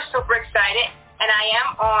super, super excited, and I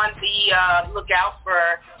am on the lookout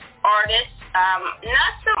for artists. I'm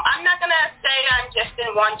not going to say I'm just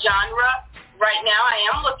in one genre. Right now, I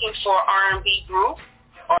am looking for R&B group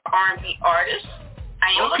or R&B artists.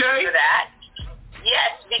 I am looking for that.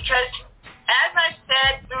 Yes, because as I've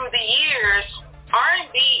said through the years,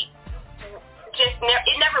 R&B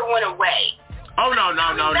it never went away. Oh, no.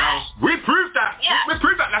 We proved that. Yeah. We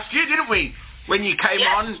proved that last year, didn't we? When you came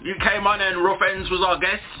on, and Rough Ends was our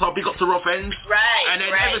guest, so big up to Rough Ends. Right, and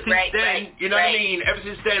then ever since then, you know what I mean? Ever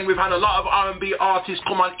since then, we've had a lot of R&B artists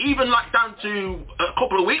come on, even like down to a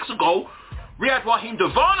couple of weeks ago, we had Raheem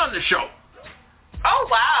Devon on the show. Oh,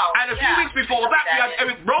 wow. And a few weeks before that, we had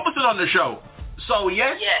Eric Robertson on the show. So,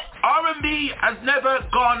 yes. R&B has never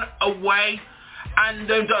gone away, and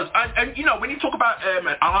does. And you know, when you talk about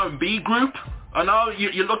an R&B group, I know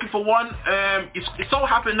you're looking for one. It so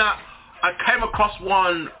happened that I came across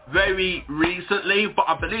one very recently, but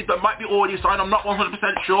I believe they might be already signed. I'm not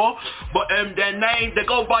 100% sure. But their name, they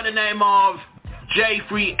go by the name of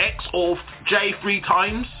J3X or J3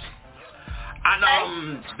 Times.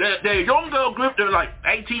 And they're a young girl group. They're like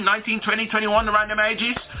 18, 19, 20, 21, around them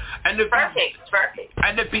ages. And perfect.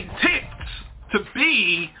 And they've been tipped to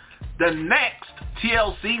be the next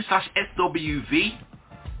TLC/SWV.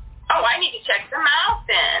 Oh, I need to check them out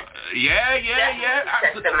then.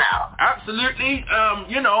 Check them out. Absolutely.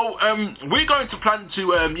 We're going to plan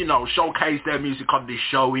to, showcase their music on this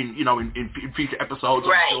show in future episodes.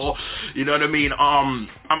 Right. I'm sure. You know what I mean? I'm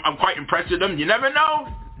quite impressed with them. You never know.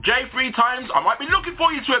 J3 Times, I might be looking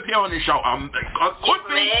for you to appear on this show. I could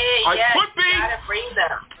be. You gotta bring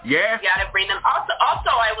them. Yeah. You gotta bring them. Also,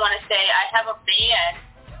 I want to say I have a band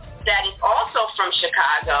that is also from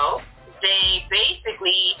Chicago. They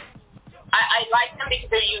basically, I like them because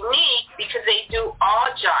they're unique because they do all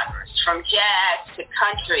genres, from jazz to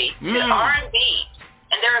country to R&B,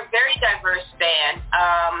 and they're a very diverse band.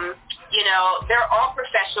 they're all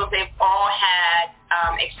professionals. They've all had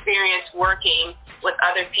experience working with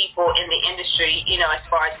other people in the industry, as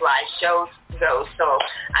far as live shows go. So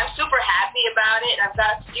I'm super happy about it. I've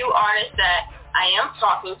got a few artists that I am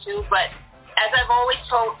talking to, but as I've always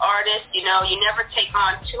told artists, you never take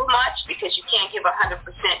on too much because you can't give 100%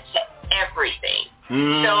 to everything.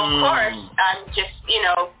 So of course, I'm just,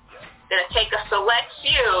 gonna take a select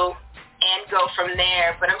few and go from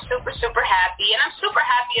there. But I'm super, super happy, and I'm super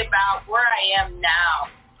happy about where I am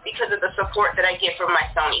now because of the support that I get from my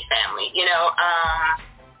Sony family.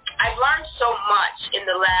 I've learned so much in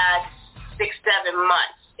the last 6-7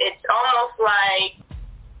 months. It's almost like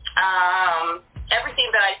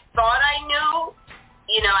everything that I thought I knew,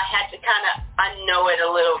 I had to kind of unknow it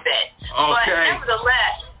a little bit. Okay. But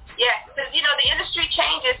nevertheless, because, the industry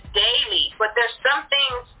changes daily, but there's some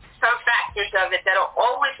things, some factors of it that'll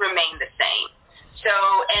always remain the same. So,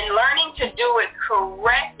 and learning to do it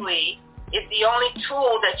correctly is the only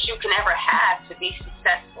tool that you can ever have to be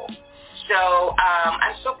successful. So,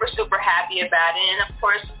 I'm super, super happy about it. And of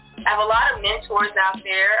course, I have a lot of mentors out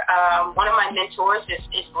there. One of my mentors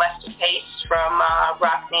is Lester Pace from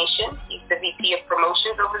Rock Nation. He's the VP of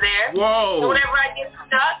promotions over there. Whoa. So whenever I get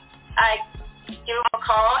stuck, I give him a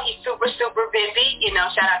call. He's super, super busy.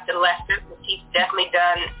 Shout out to Lester because he's definitely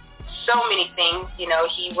done so many things. He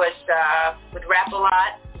was with Rap A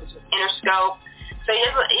Lot. He was with Interscope. So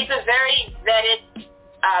he's a very vetted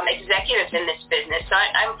executive in this business. So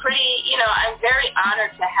I'm pretty, I'm very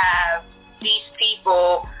honored to have these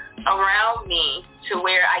people around me to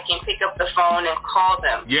where I can pick up the phone and call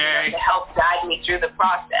them to help guide me through the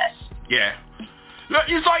process. Yeah. Look,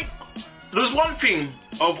 it's like, there's one thing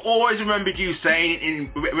I've always remembered you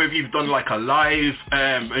saying, whether you've done like a live,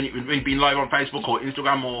 when you've been live on Facebook or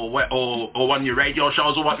Instagram or one of your radio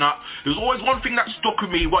shows or whatnot, there's always one thing that stuck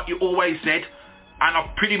with me, what you always said, and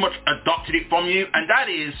I've pretty much adopted it from you, and that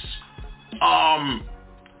is,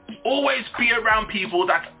 always be around people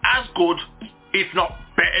that's as good, if not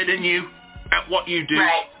better than you, at what you do.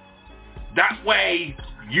 Right. That way,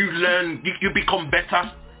 you learn, you become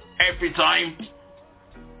better every time.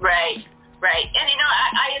 Right. And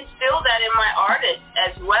I instill that in my artists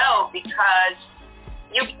as well, because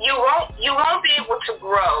you won't be able to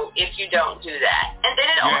grow if you don't do that. And then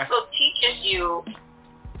it also teaches you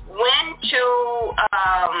when to,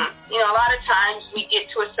 a lot of times we get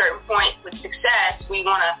to a certain point with success, we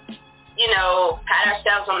want to, pat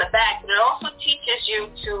ourselves on the back, but it also teaches you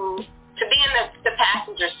to be in the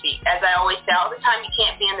passenger seat. As I always say all the time, you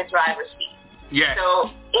can't be in the driver's seat. Yeah. So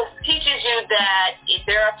it teaches you that if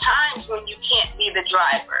there are times when you can't be the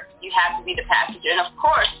driver, you have to be the passenger. And of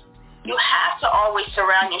course, you have to always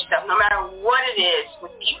surround yourself, no matter what it is,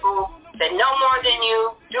 with people that know more than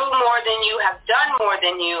you, do more than you, have done more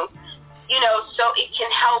than you, so it can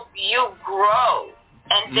help you grow.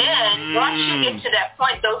 And then once you get to that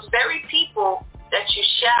point, those very people that you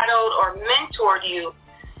shadowed or mentored you,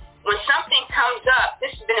 when something comes up,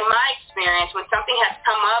 this has been in my experience, when something has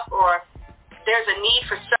come up or there's a need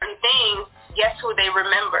for certain things, guess who they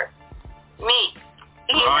remember? Me.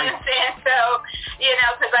 You know what I'm saying? So,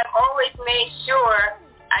 because I've always made sure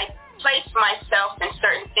I place myself in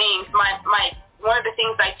certain things. One of the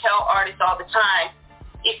things I tell artists all the time,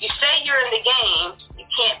 if you say you're in the game, you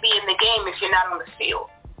can't be in the game if you're not on the field.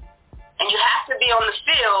 And you have to be on the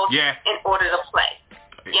field in order to play.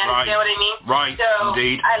 You understand what I mean? Right, so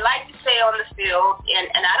indeed. I like to stay on the field,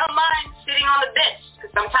 and I don't mind sitting on the bench,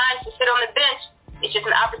 because sometimes to sit on the bench, it's just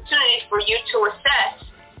an opportunity for you to assess,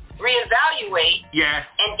 reevaluate,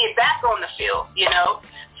 and get back on the field,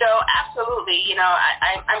 So absolutely,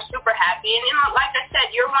 I'm super happy. And, like I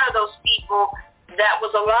said, you're one of those people that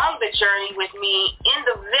was along the journey with me in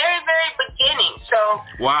the very, very beginning. So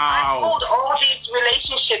I hold all these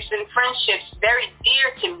relationships and friendships very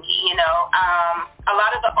dear to me, A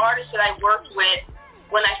lot of the artists that I worked with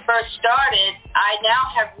when I first started, I now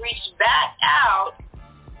have reached back out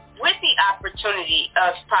with the opportunity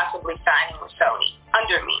of possibly signing with Sony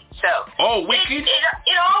under me. So wicked.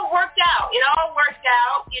 It all worked out.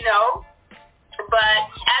 But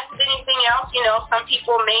as with anything else, some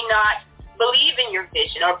people may not believe in your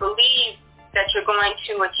vision or believe that you're going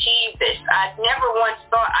to achieve this. I never once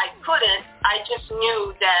thought I couldn't. I just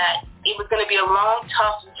knew that it was going to be a long,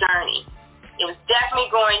 tough journey. It was definitely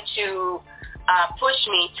going to push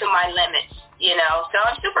me to my limits, So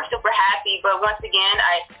I'm super, super happy. But once again,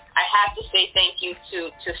 I have to say thank you to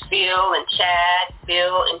Phil and Chad,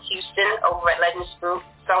 Phil in Houston over at Legends Group,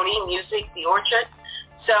 Sony Music, The Orchard.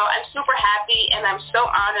 So I'm super happy, and I'm so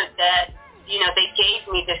honored that they gave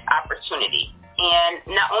me this opportunity, and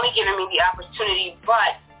not only giving me the opportunity,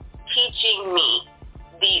 but teaching me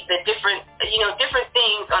the different, different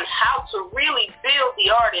things on how to really build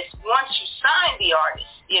the artist once you sign the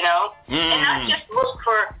artist, and not just look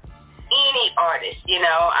for any artist,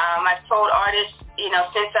 I've told artists,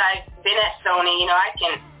 since I've been at Sony, I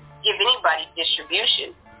can give anybody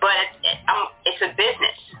distribution, but it's a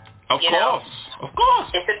business. Of course.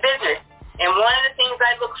 It's a business. And one of the things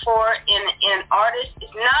I look for in an artist is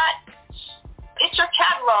it's your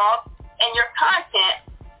catalog and your content,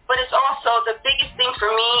 but it's also the biggest thing for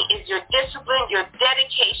me is your discipline, your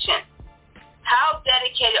dedication. How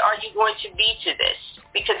dedicated are you going to be to this?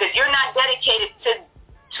 Because if you're not dedicated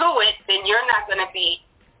to it, then you're not going to be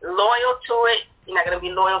loyal to it. You're not going to be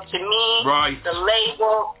loyal to me, the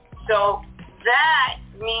label. So that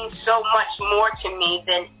means so much more to me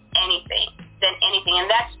than anything. And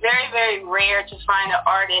that's very, very rare to find an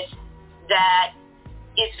artist that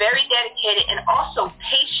is very dedicated and also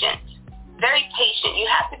patient. Very patient. You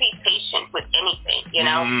have to be patient with anything,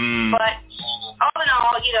 But all in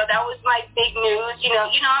all, that was my big news.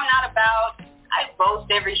 I'm not about, I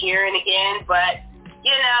boast every here and again, but,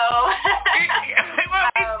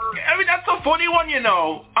 I mean, that's a funny one,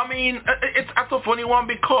 I mean, that's a funny one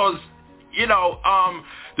because,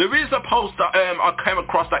 there is a post that I came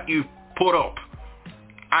across that you put up,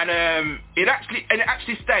 and it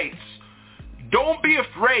actually states, don't be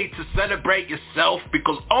afraid to celebrate yourself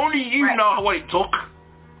because only you know what it took.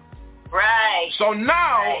 Right. So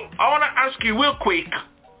now, I want to ask you real quick,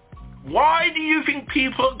 why do you think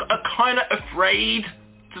people are kind of afraid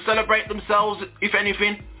to celebrate themselves, if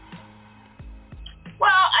anything? Well,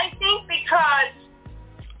 I think because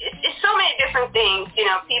it's so many different things.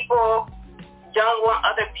 People don't want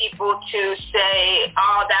other people to say,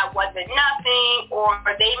 oh, that wasn't nothing, or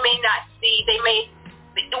they may not see,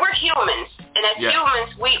 we're humans, and as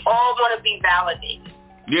humans, we all want to be validated.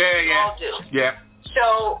 We all do. Yeah.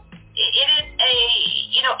 So it is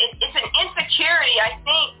it's an insecurity I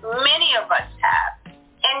think many of us have,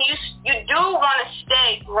 and you do want to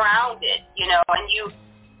stay grounded, and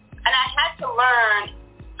I had to learn.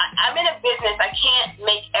 I'm in a business. I can't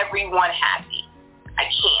make everyone happy. I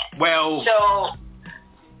can't. Well. So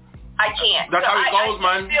I can't. That's how it goes,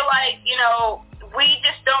 man. I feel like we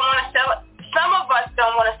just don't want to celebrate. Some of us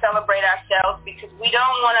don't want to celebrate ourselves because we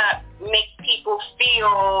don't want to make people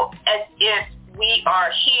feel as if we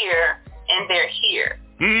are here and they're here.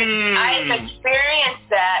 I've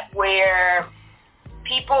experienced that where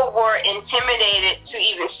people were intimidated to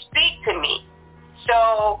even speak to me.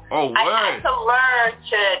 So I had to learn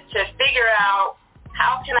to figure out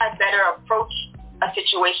how can I better approach a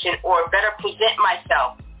situation or better present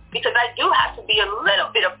myself, because I do have to be a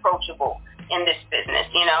little bit approachable in this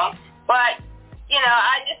business, But,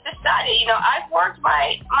 I just decided, I've worked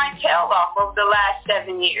my tail off over the last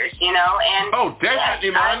 7 years, and... Oh,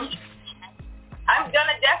 definitely, man. I'm going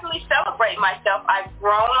to definitely celebrate myself. I've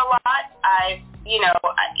grown a lot.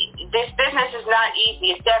 This business is not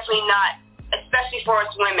easy. It's definitely not, especially for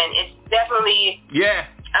us women. It's definitely...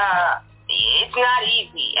 it's not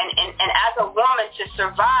easy. And as a woman, to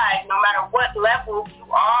survive, no matter what level you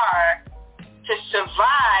are, to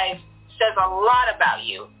survive says a lot about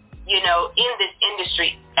you, in this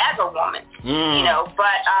industry as a woman,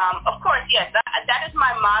 But, of course, yes, that is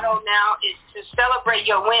my motto now, is to celebrate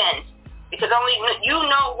your wins, because only you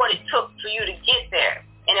know what it took for you to get there.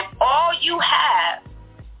 And if all you have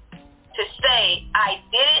to say, I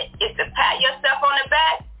did it, is to pat yourself on the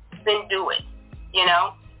back, then do it,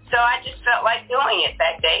 So I just felt like doing it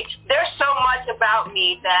that day. There's so much about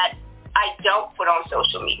me that I don't put on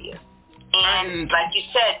social media. And like you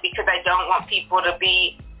said, because I don't want people to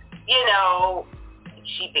be,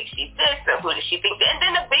 she thinks she's this, or who does she think that? And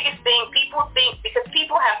then the biggest thing, people think, because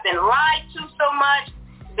people have been lied to so much,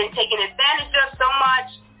 been taken advantage of so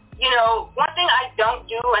much, one thing I don't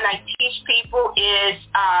do and I teach people is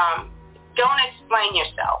don't explain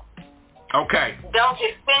yourself. Okay. Don't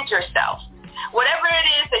defend yourself. Whatever it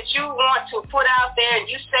is that you want to put out there and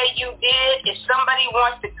you say you did, if somebody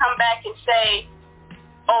wants to come back and say,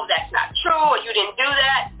 oh, that's not true, or you didn't do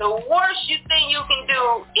that, the worst thing you can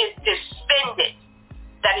do is defend it.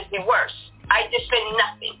 That is the worst. I defend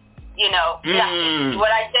nothing, nothing.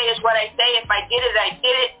 What I say is what I say. If I did it, I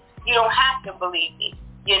did it. You don't have to believe me.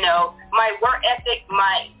 My work ethic,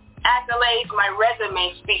 my accolades, my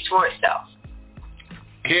resume speaks for itself.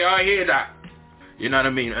 Yeah, I hear that. You know what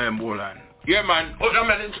I mean, Warline? Yeah, man.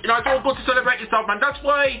 It's all good to celebrate yourself, man. That's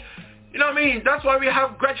why, That's why we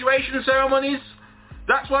have graduation ceremonies.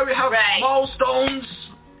 That's why we have milestones.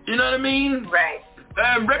 You know what I mean? Right.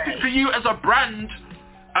 RePPiN4U as a brand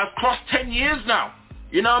has crossed 10 years now.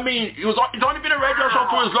 You know what I mean? It's only been a radio show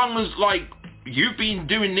for as long as, you've been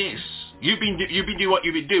doing this. you've been doing what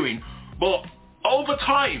you've been doing, but over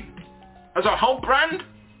time, as a whole brand,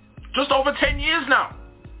 just over 10 years now.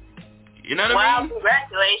 You know what I mean? Wow,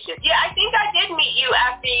 congratulations. Yeah, I think I did meet you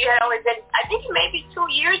after you had only been, I think maybe 2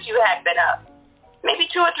 years you had been up. Maybe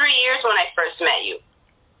 2 or 3 years when I first met you.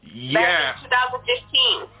 Yeah. Back in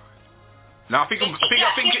 2015. No, I think it was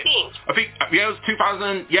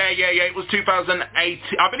 2000. Yeah. It was 2018.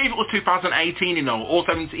 I believe it was 2018. You know, or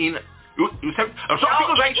 17. It was 18.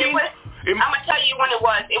 I'm gonna tell you when it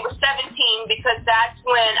was. It was 17 because that's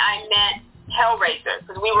when I met Hellraiser,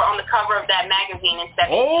 because we were on the cover of that magazine in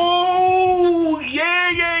 17. Oh,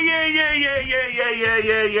 yeah.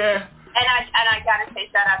 And I gotta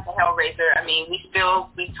say shout out to Hellraiser. I mean, we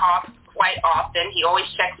talk quite often. He always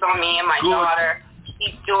checks on me and my daughter.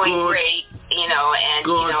 He's doing great, you know, and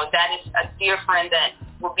you know that is a dear friend that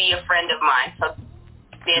will be a friend of mine. So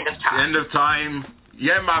the end of time. The end of time.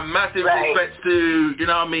 Yeah, my massive respects to, you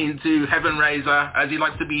know what I mean, to Heaven Raiser, as he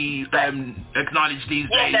likes to be acknowledged these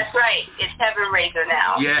days. Yeah, that's right. It's Heaven Raiser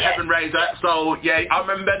now. Yeah, yes. Heaven Raiser. Yes. So, yeah, I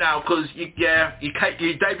remember now, because, you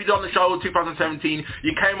debuted on the show in 2017.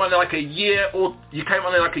 You came on like a year or 2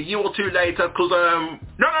 later, because,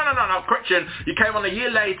 no, correction. You came on a year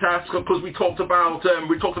later, because we talked about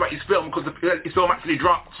his film, because his film actually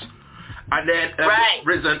dropped. And then,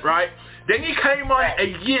 Risen, right? Then you came on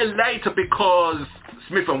a year later because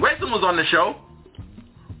Smith & Wesson was on the show,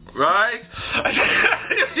 right? Then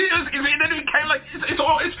it became like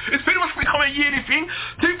it's pretty much become a yearly thing.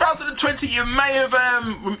 2020, you may have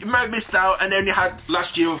missed out, and then you had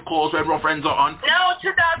last year, of course, when Rough Friends are on. No,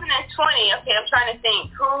 2020. Okay, I'm trying to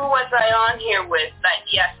think. Who was I on here with? Like,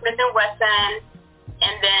 yeah, Smith & Wesson,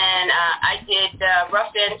 and then I did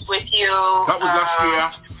Rough Ends with you. That was last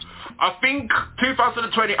year. I think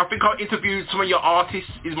 2020, I think I interviewed some of your artists,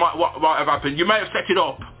 what might have happened. You may have set it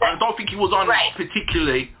up. I don't think he was on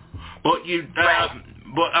particularly, but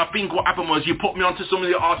but I think what happened was you put me onto some of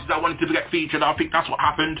the artists that wanted to get featured. I think that's what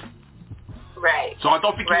happened. Right. So I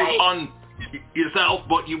don't think you was on yourself,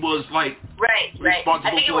 but you was like responsible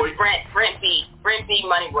I think it was Brent B.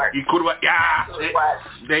 Moneywork. You could have, That's what it was.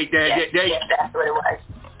 Yes, that's what it was.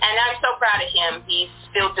 And I'm so proud of him. He's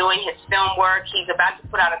still doing his film work. He's about to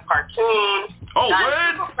put out a cartoon. Oh,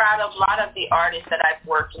 I'm super proud of a lot of the artists that I've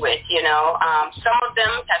worked with, you know. Some of them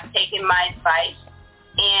have taken my advice.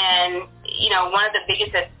 And, you know, one of the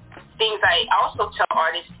biggest things I also tell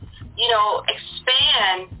artists, you know,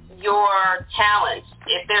 expand your talents.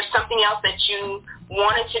 If there's something else that you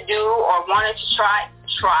wanted to do or wanted to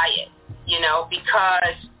try it, you know,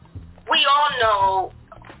 because we all know,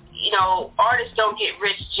 you know, artists don't get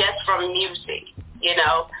rich just from music, you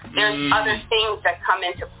know. There's other things that come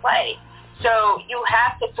into play. So you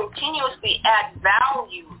have to continuously add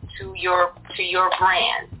value to your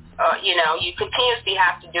brand. You know, you continuously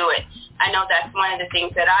have to do it. I know that's one of the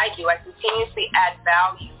things that I do. I continuously add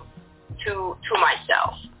value to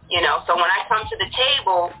myself, you know. So when I come to the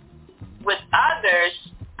table with others,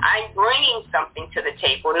 I'm bringing something to the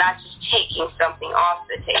table, not just taking something off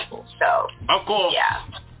the table. So, of course. Yeah.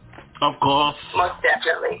 Of course. Most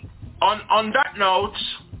definitely. On that note,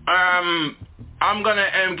 I'm going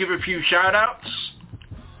to give a few shout-outs.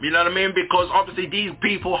 You know what I mean? Because obviously these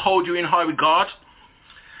people hold you in high regard.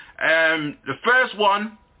 The first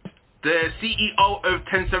one, the CEO of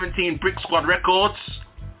 1017 Brick Squad Records.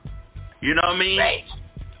 You know what I mean? Right.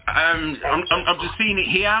 I'm just seeing it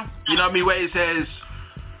here. You know what I mean? Where it says,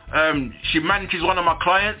 she manages one of my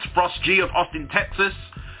clients, Frost G of Austin, Texas.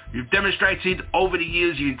 You've demonstrated over the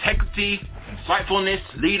years your integrity, insightfulness,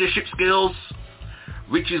 leadership skills,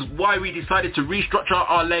 which is why we decided to restructure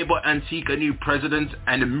our label and seek a new president,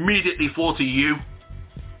 and immediately thought of you.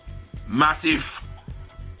 Massive.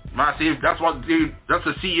 That's what, dude. That's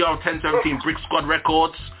the CEO of 1017 Brick Squad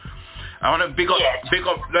Records. I want to big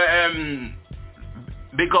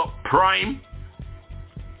up Prime,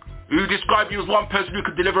 who described you as one person who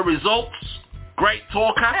could deliver results, great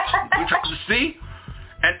talker, which I can see.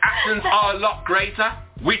 And actions are a lot greater,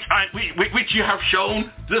 which you have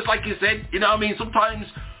shown, just like you said. You know what I mean? Sometimes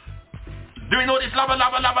doing all this labba,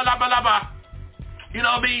 you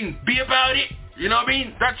know what I mean? Be about it. You know what I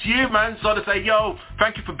mean? That's you, man. So to say, yo,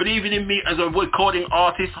 thank you for believing in me as a recording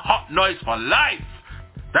artist. Hot noise for life.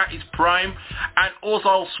 That is Prime. And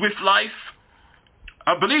also Swift Life.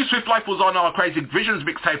 I believe Swift Life was on our Crazy Visions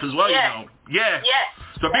mixtape as well, you know. Yeah.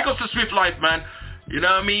 So big up to Swift Life, man. You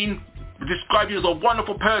know what I mean? Describe you as a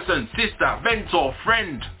wonderful person, sister, mentor,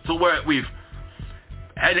 friend to work with.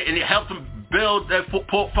 And it helped them build their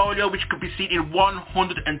portfolio, which could be seen in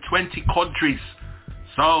 120 countries.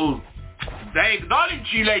 So, they acknowledge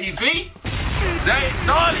you, Lady V. They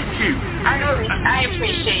acknowledge you. I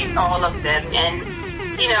appreciate all of them,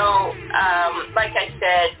 and you know, like I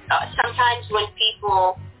said, sometimes when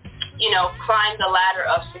people, you know, climb the ladder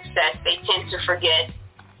of success, they tend to forget,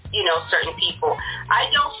 you know, certain people. I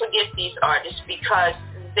don't forget these artists because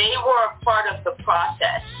they were a part of the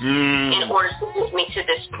process in order to get me to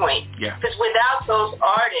this point. Yeah. Because without those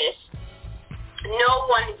artists, no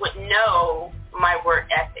one would know my work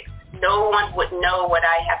ethic. No one would know what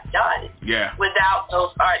I have done without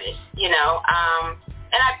those artists, you know.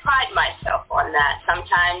 And I pride myself on that.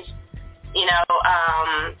 Sometimes, you know,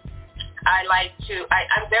 I like to,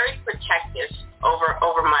 I'm very protective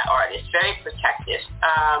over my artists, very protective.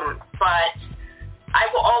 But I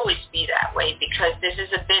will always be that way because this is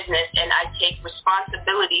a business and I take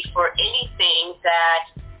responsibility for anything that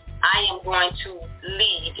I am going to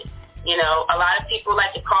lead. You know, a lot of people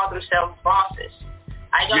like to call themselves bosses.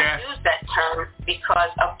 I don't use that term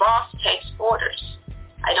because a boss takes orders.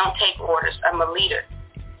 I don't take orders. I'm a leader.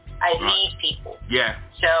 I lead people. Yeah.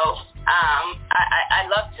 So I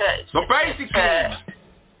love to... So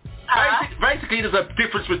basically there's a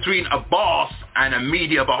difference between a boss and a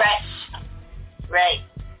media boss. Right.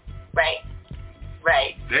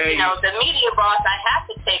 You know, the media boss, I have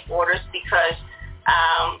to take orders because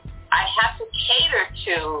I have to cater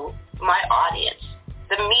to my audience,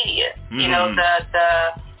 the media. You know,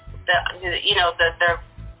 the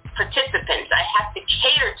participants. I have to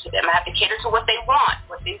cater to them. I have to cater to what they want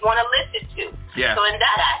to listen to. Yeah. So in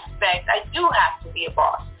that aspect, I do have to be a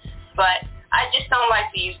boss. But I just don't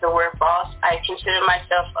like to use the word boss. I consider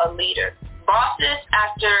myself a leader. Bosses,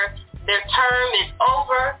 after their term is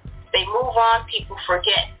over, they move on, people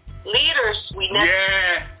forget. Leaders, we never...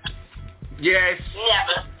 Yes.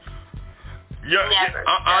 Never. Never.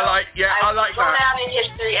 I like that. Go down in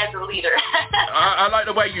history as a leader. I like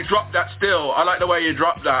the way you dropped that still. I like the way you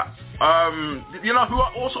dropped that. You know who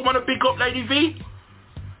I also want to pick up, Lady V?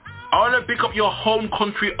 I want to pick up your home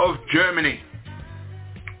country of Germany.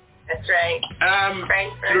 That's right.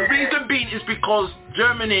 The reason being is because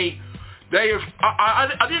Germany,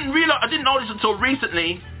 I didn't know this until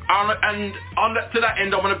recently, and to that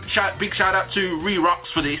end, I want to big shout out to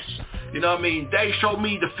ReRocks for this. You know what I mean? They showed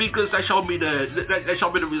me the figures, they showed me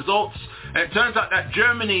the results, and it turns out that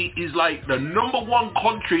Germany is like the #1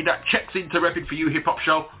 country that checks into RePPin4U hip hop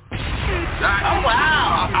show.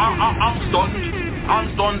 Wow!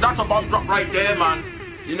 I'm stunned. That's a bomb drop right there, man.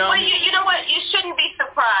 You know. Well, you know what? You shouldn't be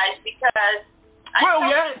surprised because I tell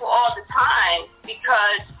people all the time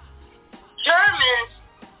because Germans,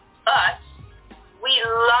 us, we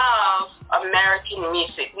love American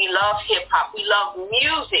music. We love hip-hop. We love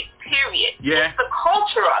music, period. Yeah. It's the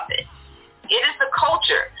culture of it. It is the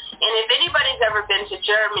culture. And if anybody's ever been to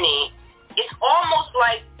Germany, it's almost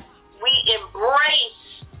like we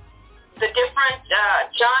embrace the different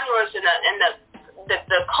genres and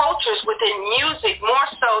the cultures within music more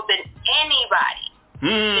so than anybody.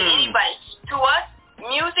 To us,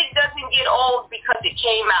 music doesn't get old because it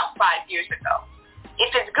came out 5 years ago.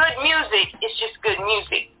 If it's good music, it's just good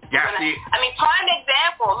music. Yeah, I mean, prime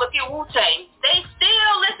example, look at Wu-Tang. They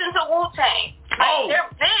still listen to Wu-Tang. Like,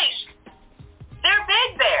 they're big. They're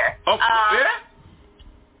big there.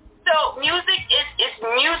 So music is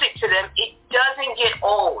music to them. It doesn't get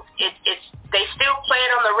old. They still play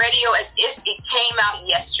it on the radio as if it came out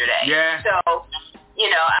yesterday. Yeah. So, you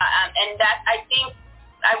know, and that, I think,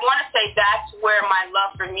 I want to say that's where my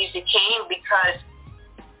love for music came because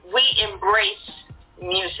we embrace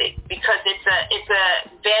music because it's a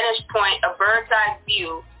vantage point, a bird's eye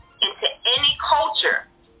view into any culture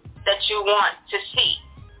that you want to see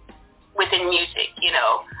within music, you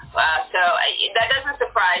know. So that doesn't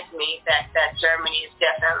surprise me that Germany is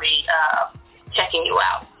definitely checking you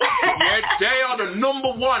out. Yeah, they are the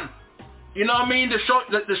 #1. You know what I mean? The show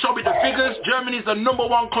me the figures. Germany's the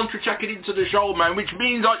 #1 country checking into the show, man. Which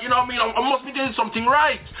means, you know what I mean? I must be doing something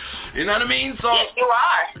right. You know what I mean? So yes, you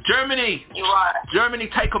are. Germany. You are. Germany,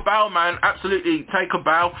 take a bow, man. Absolutely, take a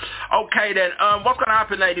bow. Okay, then. What's gonna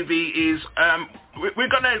happen, Lady V, is we're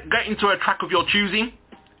gonna get into a track of your choosing.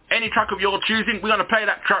 Any track of your choosing. We're gonna play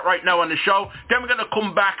that track right now on the show. Then we're gonna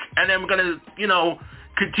come back and then we're gonna, you know,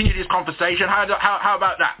 continue this conversation. How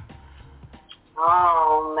about that?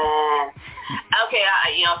 Oh, man. Okay,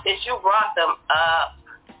 you know, since you brought them up,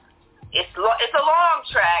 it's a long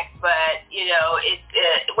track, but, you know,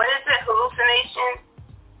 what is it, Hellucination?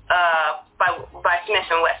 By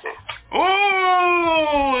Smith and Wesson.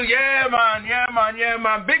 Ooh, yeah,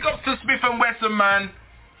 man. Big ups to Smith and Wesson, man.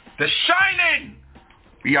 The Shining.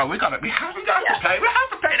 Yeah, we have to play. We have to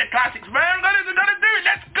play the classics, man. We gotta do it.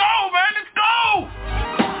 Let's go, man. Let's go.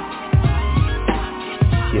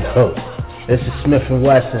 Yo, This is SMIF and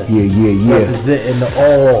WESSUN. Yeah. Representing the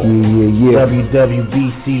all. Yeah.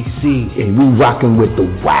 WWBCC. And we rocking with the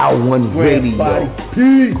Wild One Radio.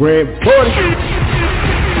 Grand Party.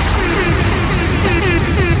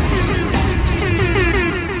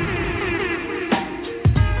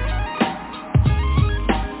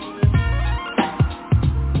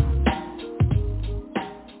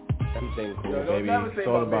 It's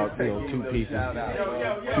all about, two pieces.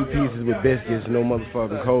 Two pieces with biscuits, no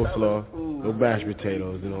motherfucking coleslaw, no mashed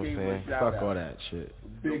potatoes, you know what I'm saying? Fuck all that shit.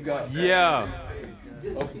 Big up. Yeah.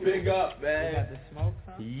 Big up, man.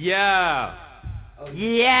 Yeah.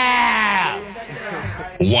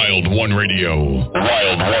 Wild One Radio.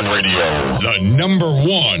 The number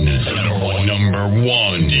one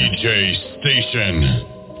DJ station.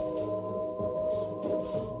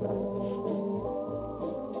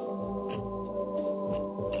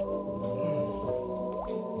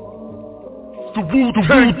 The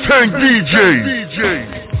Wu-Tang DJ.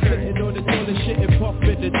 Sitting on the toilet, shit and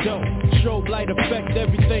puffin' the dough. Strobe light effect,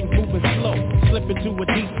 everything moving slow. Slip into a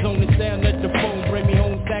deep zone and sound at the phone. Bring me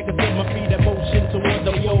home, staggers in my feet, emotion toward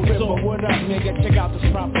the old soul. What up, nigga? Check out this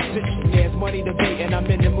proposition. There's money to pay and I'm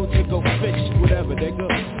in the mood to go fish. Whatever, nigga.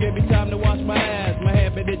 Give me time to wash my ass. My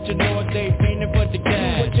habit is you know all day, fiending for the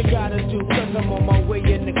gas. What you gotta do, cause I'm on my way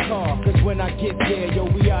in the car. Cause when I get there, yo,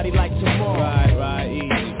 we oughty like tomorrow. Right,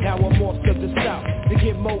 easy. Now I'm off to the south to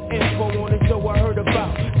get more info on the dough I heard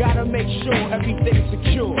about. Gotta make sure everything's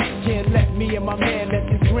secure. Can't let me and my man let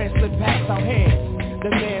this grand slip past our hands. The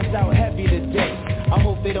man's out heavy today. I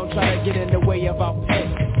hope they don't try to get in the way of our pay.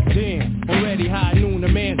 Damn, already high noon, the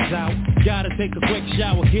man's out. Gotta take a quick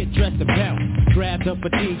shower, get dressed and bounce. Grabbed up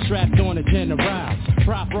fatigue, strapped on a general.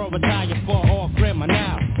 Proper retire for all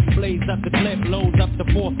criminals. Blaze up the clip, loads up the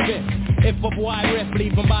 4/5. If a boy rip,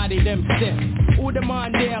 leave him body them stiff. Who the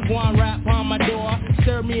man there, go and rap on my door.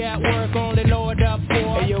 Serve me at work, only load up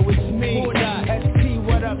for. Hey yo, it's me, who that? ST,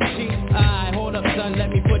 what up, G? Alright, hold up son, let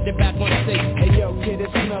me put it back on stage. Hey yo, kid, it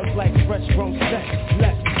smells like fresh from sex.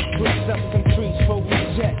 Let's twist up some trees before we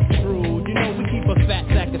jet. True, you know we keep a fat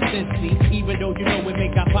sack of Cincy. Even though you know we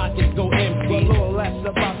make our pockets go empty. Well, little less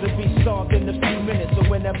about to be solved in a few minutes. So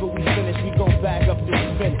whenever we finish, we go back up to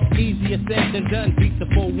spin it. Easier said than done, beat the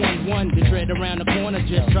 411. The dread around the corner,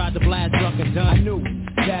 just tried to blast truck and done. I knew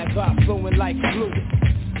that vibe flowing like fluid.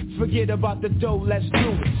 Forget about the dough, let's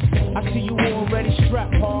do it. I see you already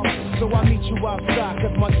strapped hard, so I meet you outside,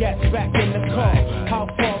 cause my gat's back in the car. How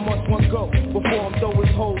far must one go before I'm throw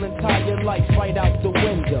his whole entire life right out the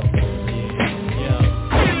window?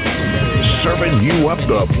 Serving you up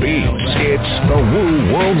the beats, it's the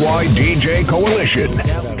Woo Worldwide DJ Coalition.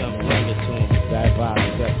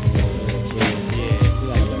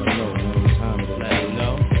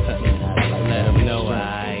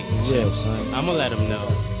 I'ma let him know.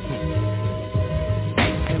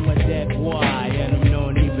 And my dad boy, and him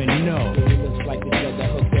don't even know. It looks like the judge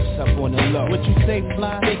that hooked us up on the low. What you say,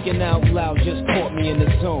 fly? Thinking out loud just caught me in the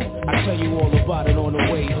zone. I tell you all about it on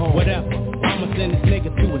the way home. Whatever, I'ma send this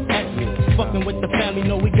nigga to his exit. Fucking with the family,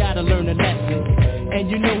 know we gotta learn a lesson.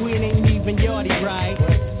 And you know it ain't even yardy, right?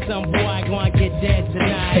 Some boy gonna get dead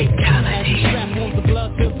tonight. As the strap on the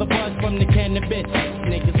blood, feels the buzz from the cannabis.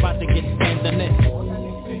 Niggas about to get scandalous.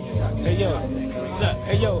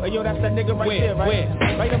 Hey yo, that's that nigga right there, right?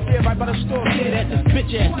 Where? Right up there, right by the store. Yeah, that's this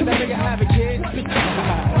bitch ass. Get that nigga have it, kid.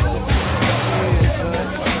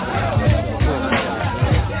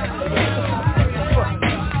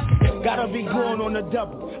 Gotta be going on the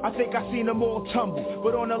double. I think I seen them all tumble,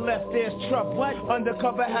 but on the left there's trouble. What?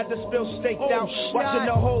 Undercover had the spill staked out. Watching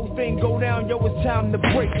the whole thing go down, yo, it's time to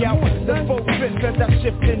break out. The 4/5 as I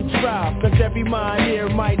shift and drive, cause every mind here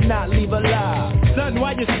might not leave alive. Son,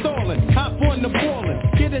 why you stalling? Hop on the ballin'.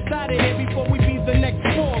 Get us out of here before we be the next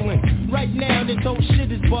falling. Right now this whole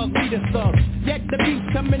shit is bug, we the thugs. Yet the beat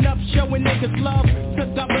coming up, showing niggas love.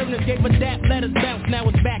 Took our burners, gave a dap, let us bounce. Now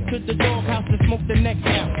it's back to the doghouse to smoke the next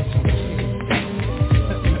ounce.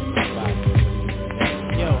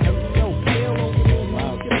 Yo, Bill over there,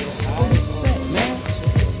 man. Get on the set, man.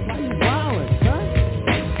 Why you wildin', son?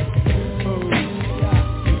 Oh,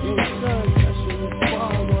 yo, son, that shit was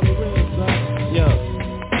wild on the rim, son. Yo,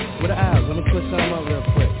 with the eyes, let me put something up real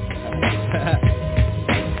quick.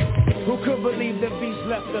 Who could believe that BEEZ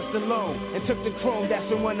left us alone and took the chrome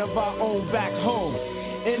that's in one of our own back home?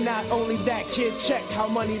 And not only that, kid, check how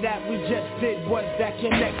money that we just did was that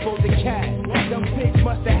connect for the cash. Them pigs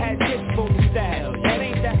must have had this for the style. That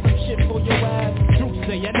ain't that some shit for your ass? Truth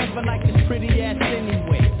say, I never liked this pretty ass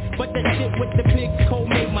anyway. But that shit with the pigs cold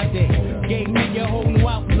made my day. Gave me a whole new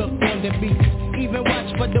outlook on the beat. Even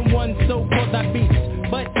watch for the ones so-called I beat.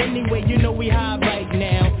 But anyway, you know we high right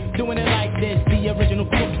now. Doing it like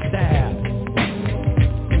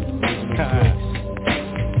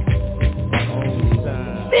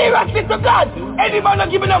That's it to God. Any man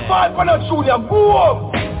not giving a fight for no Junior. Go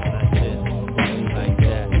home.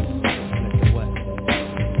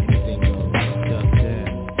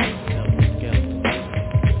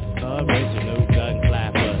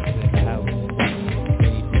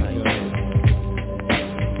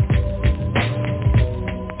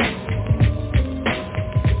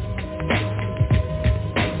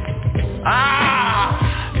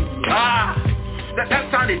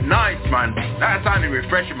 That sounded nice, man. That sounded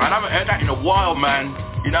refreshing, man. I haven't heard that in a while, man.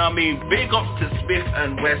 You know what I mean? Big ups to SMIF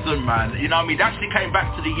and WESSUN, man. You know what I mean? They actually came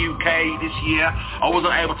back to the UK this year. I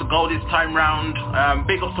wasn't able to go this time round.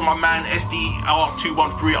 Big ups to my man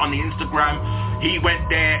SDR213 on the Instagram. He went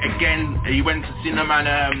there again. He went to cinema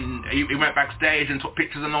and he went backstage and took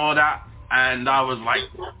pictures and all that. And I was like,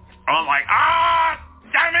 damn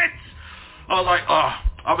it! I was like,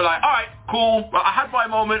 I'll be like, alright, cool. But I had my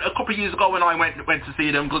moment a couple of years ago when I went to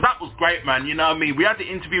see them, because that was great, man. You know what I mean? We had the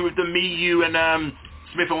interview with them, me, you, and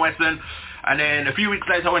SMIF and WESSUN. And then a few weeks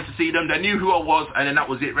later I went to see them. They knew who I was, and then that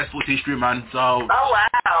was it. Rest was history, man. So. Oh,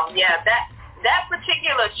 wow. Yeah, that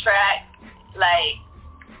particular track, like,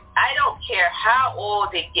 I don't care how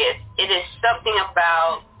old it gets. It is something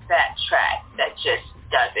about that track that just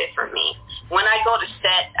does it for me. When I go to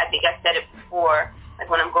set, I think I said it before, like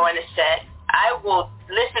when I'm going to set, I will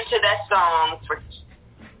listen to that song for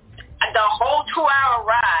the whole 2-hour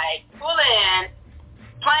ride, pull in,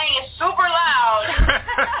 playing it super loud.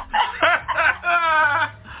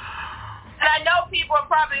 And I know people are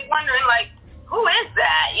probably wondering, like, who is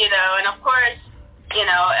that, you know? And of course, you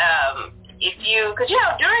know, because, you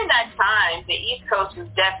know, during that time, the East Coast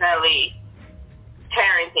was definitely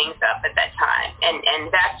tearing things up at that time.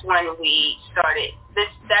 And that's when we started.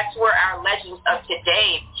 That's where our Legends of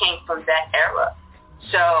Today came from, that era.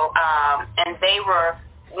 So, and they were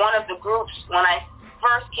one of the groups when I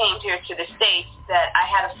first came here to the States that I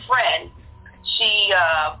had a friend. She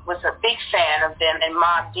was a big fan of them and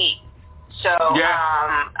Mobb Deep. So,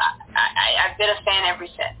 yeah. I've been a fan ever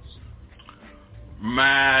since.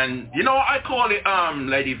 Man, you know what I call it,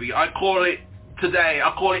 Lady V? I call it today, I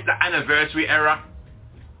call it the anniversary era.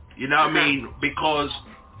 You know what I mean? Because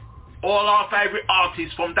all our favorite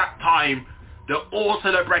artists from that time, they're all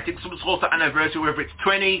celebrating some sort of anniversary, whether it's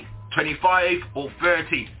 20, 25, or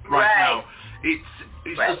 30 right now. It's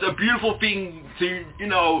just a beautiful thing to, you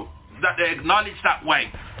know, that they acknowledge that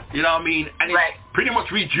way. You know what I mean? And it's pretty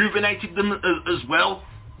much rejuvenated them as well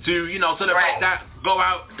to, you know, celebrate that, go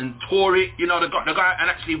out and tour it. You know, they go out and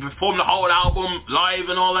actually perform the whole album live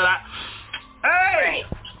and all of that. Hey!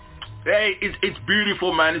 Hey, it's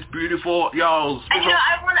beautiful, man. It's beautiful, yo. And you know,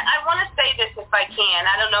 I want to say this if I can.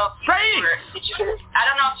 I don't know if I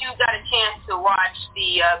don't know if you got a chance to watch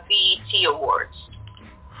the BET Awards.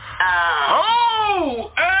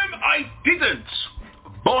 I didn't,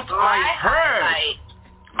 but I heard.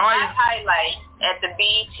 My highlight at the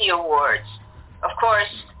BET Awards, of course,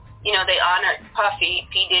 you know, they honored Puffy,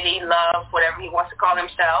 P. Diddy, Love, whatever he wants to call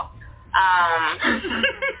himself.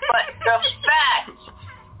 But the fact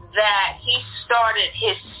that he started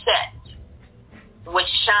his set with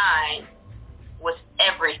SHYNE was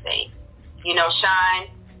everything. You know,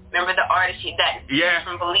 SHYNE, remember the artist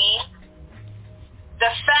from Believe?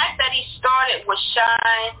 The fact that he started with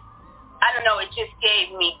SHYNE, I don't know, it just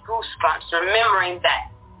gave me goosebumps remembering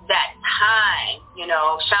that time. You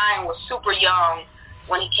know, SHYNE was super young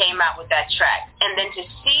when he came out with that track. And then to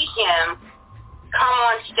see him come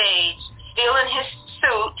on stage, still in his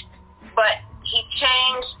suit, but he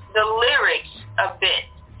changed the lyrics a bit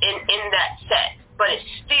in that set, but it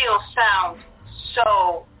still sounds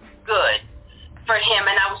so good for him.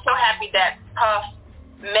 And I was so happy that Puff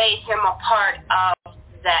made him a part of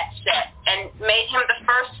that set and made him the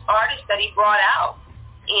first artist that he brought out.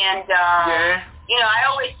 And, you know, I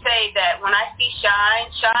always say that when I see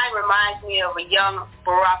SHYNE reminds me of a young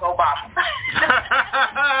Barack Obama.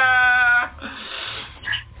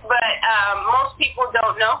 But most people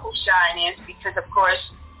don't know who SHYNE is because, of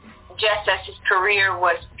course, just as his career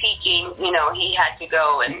was peaking, you know, he had to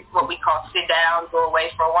go and what we call sit down, go away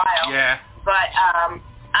for a while. Yeah. But I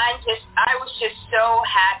was just so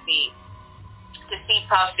happy to see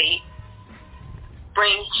Puffy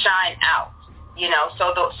bring SHYNE out, you know,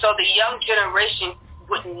 so the young generation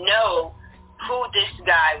would know who this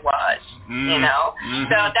guy was, you know.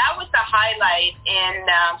 So that was the highlight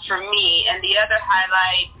for me. And the other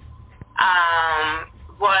highlight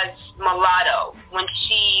was Mulatto, when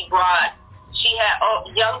she had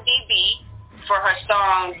Young DB for her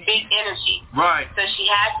song Big Energy. Right. So she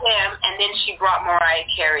had him, and then she brought Mariah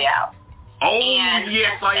Carey out. Oh, and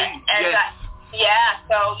yes. Yeah,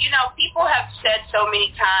 so, people have said so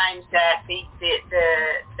many times that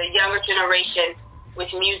the younger generation with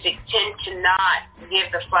music tend to not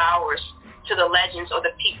give the flowers to the legends or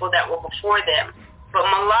the people that were before them. But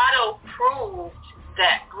Mulatto proved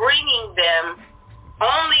that bringing them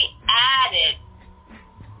only added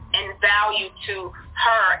in value to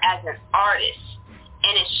her as an artist.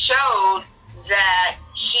 And it showed that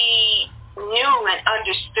she knew and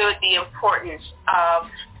understood the importance of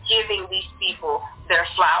giving these people their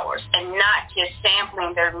flowers and not just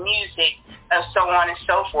sampling their music and so on and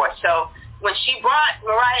so forth. So when she brought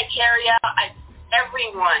Mariah Carey out,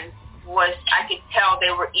 everyone was, I could tell they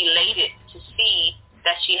were elated to see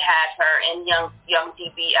that she had her and young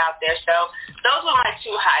DB out there. So those were my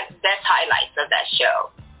two best highlights of that show.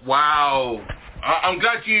 Wow. I'm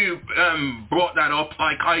glad you brought that up.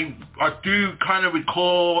 Like, I do kind of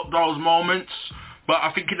recall those moments. But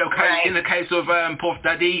I think in the case of Puff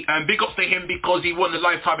Daddy, big ups to him because he won the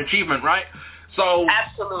Lifetime Achievement, right? So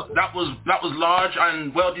absolutely, that was large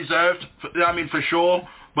and well deserved. For sure.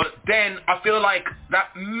 But then I feel like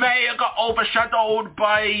that may have got overshadowed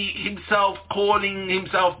by himself calling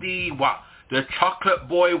himself the Chocolate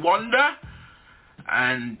Boy Wonder,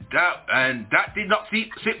 and that did not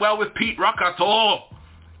sit well with Pete Rock at all.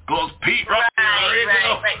 Because Pete Rock is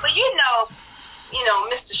original. Right. But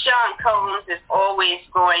Mr. Sean Combs is always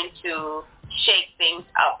going to shake things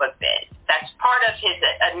up a bit. That's part of his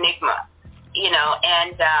enigma,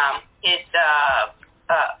 and his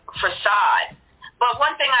facade. But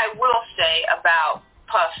one thing I will say about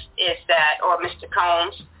Puff is that, or Mr.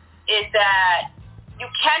 Combs, is that you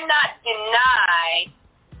cannot deny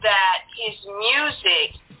that his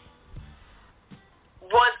music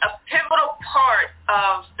was a pivotal part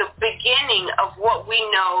of the beginning of what we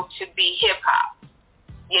know to be hip-hop.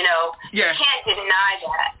 You can't deny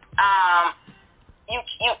that. You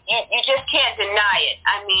just can't deny it.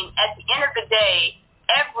 I mean, at the end of the day,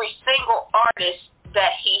 every single artist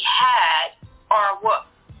that he had are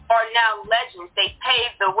now legends. They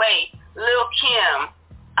paved the way. Lil' Kim,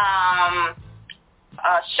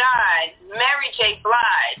 SHYNE, Mary J.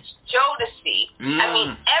 Blige, Jodeci. I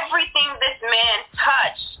mean, everything this man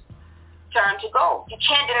touched turned to gold. You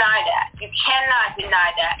can't deny that. You cannot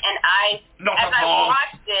deny that. And as I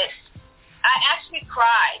watched it, I actually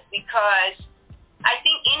cried because I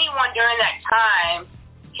think anyone during that time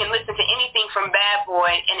can listen to anything from Bad Boy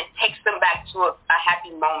and it takes them back to a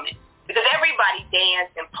happy moment. Because everybody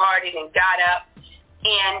danced and partied and got up.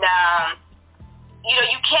 And, you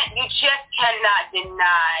just cannot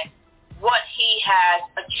deny what he has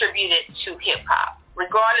attributed to hip-hop.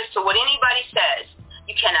 Regardless of what anybody says,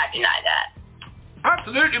 you cannot deny that.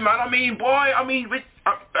 Absolutely, man.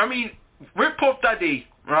 With Puff Daddy,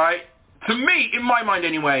 right? To me, in my mind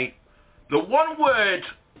anyway, the one word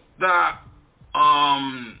that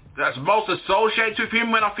that's most associated with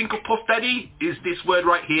him when I think of Puff Daddy is this word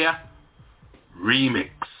right here,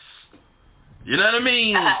 remix. You know what I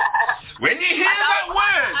mean? When you hear that word,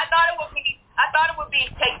 I thought it would be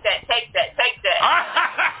take that.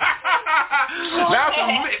 Now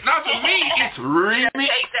for me, it's remix.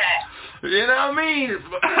 Take that. You know what I mean?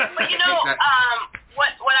 But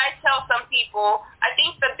what I tell some people, I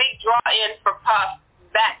think the big draw-in for Puff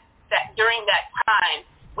that during that time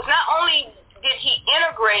was not only did he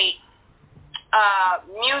integrate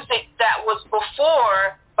music that was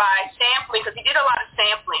before by sampling, because he did a lot of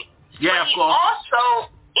sampling. Yeah, but he also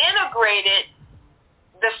integrated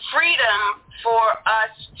the freedom for us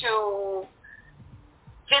to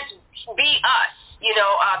just be us,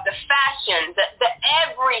 the fashion, the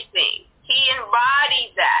everything. He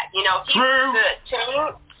embodied that,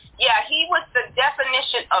 he was the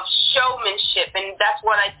definition of showmanship, and that's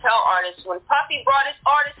what I tell artists. When Puffy brought his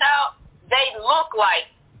artists out, they look like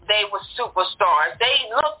they were superstars. They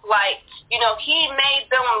looked like, he made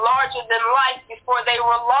them larger than life before they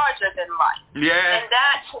were larger than life. Yeah. And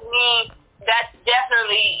that, to me, that's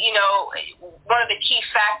definitely, one of the key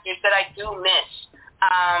factors that I do miss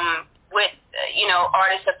with,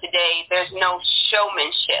 artists of today. There's no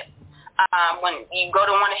showmanship. When you go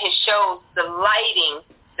to one of his shows, the lighting,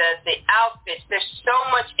 the outfits, there's so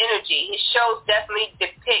much energy. His shows definitely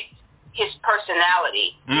depict his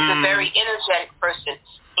personality. He's a very energetic person.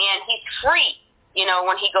 And he's free,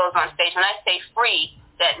 when he goes on stage. When I say free,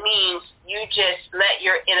 that means you just let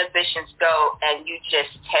your inhibitions go and you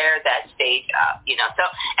just tear that stage up, So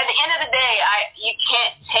at the end of the day, you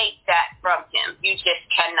can't take that from him. You just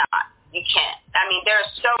cannot. You can't. I mean, there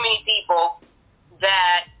are so many people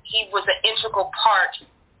that he was an integral part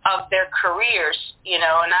of their careers, and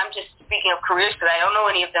I'm just speaking of careers because I don't know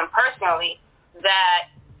any of them personally, that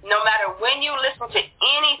no matter when you listen to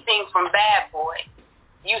anything from Bad Boy,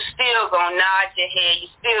 you still gonna nod your head, you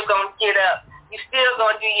still gonna get up, you still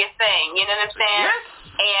gonna do your thing, you know what I'm saying? Yes.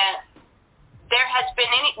 And there has been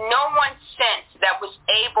no one since that was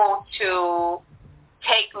able to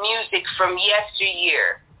take music from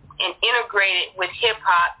yesteryear and integrate it with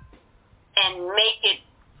hip-hop and make it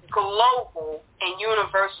global and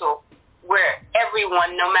universal where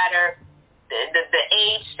everyone, no matter the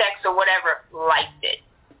age, sex, or whatever, liked it,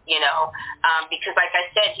 you know? Because like I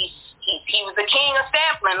said, he was the king of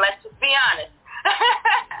sampling, let's just be honest.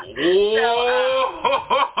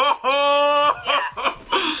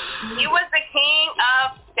 He was the king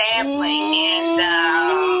of sampling, and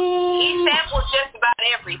he sampled just about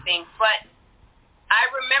everything. But I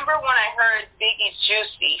remember when I heard Biggie's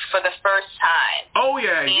Juicy for the first time. Oh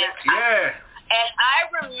yeah, yeah. And I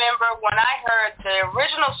remember when I heard the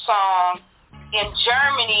original song in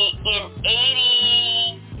Germany in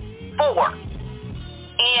 '84.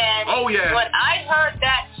 And when I heard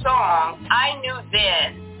that song, I knew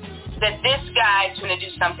then that this guy's going to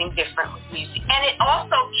do something different with music. And it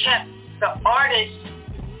also kept the artists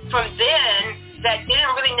from then that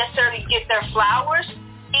didn't really necessarily get their flowers,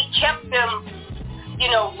 it kept them, you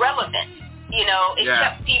know, relevant. You know, it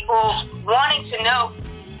kept people wanting to know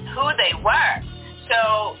who they were.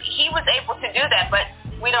 So he was able to do that, but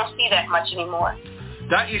we don't see that much anymore.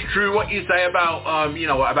 That is true what you say about, you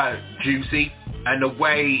know, about Juicy and the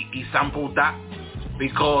way he sampled that,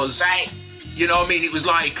 because, you know what I mean, it was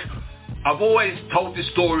like, I've always told this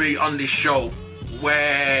story on this show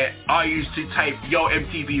where I used to tape Yo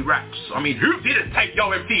MTV Raps. I mean, who didn't tape Yo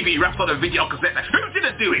MTV Raps on a video cassette? Who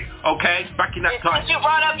didn't do it, okay, back in that time? Since you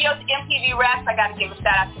brought up Yo MTV Raps, I got to give a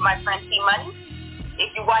shout out to my friend T-Money. If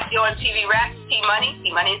you watch Yo MTV Raps, T-Money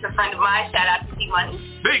is a friend of mine. Shout out to T-Money.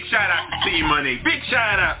 Big shout out to T-Money. Big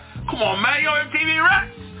shout out. Come on, man, Yo MTV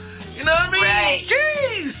Raps. You know what I mean? Right.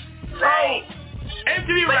 Jeez. Right.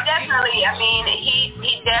 MTV but Raps. definitely, I mean,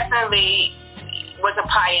 he definitely was a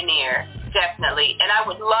pioneer, definitely. And I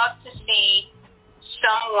would love to see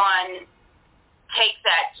someone take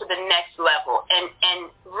that to the next level and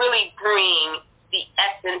really bring the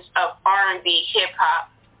essence of R&B, hip-hop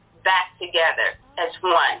back together as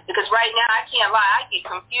one. Because right now, I can't lie, I get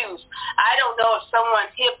confused. I don't know if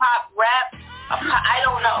someone's hip-hop, rap, I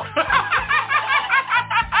don't know.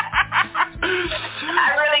 I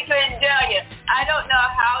really couldn't tell you. I don't know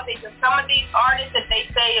how some of these artists that they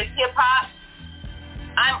say is hip-hop,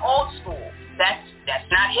 I'm old school. That's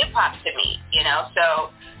not hip-hop to me, you know.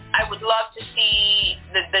 So I would love to see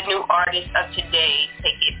the new artists of today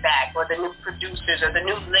take it back, or the new producers or the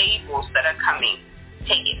new labels that are coming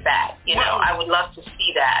take it back. You know, I would love to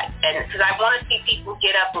see that, and because I want to see people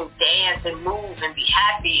get up and dance and move and be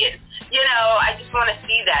happy, and you know, I just want to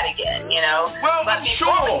see that again. You know, but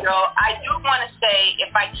before we go, I do want to say,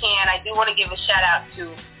 if I can, I do want to give a shout out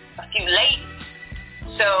to a few ladies.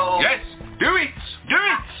 So yes, do it.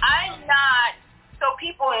 I'm not. So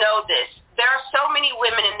people know this. There are so many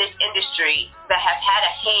women in this industry that have had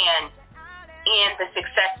a hand in the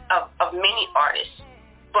success of many artists.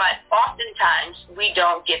 But oftentimes, we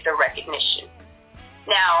don't get the recognition.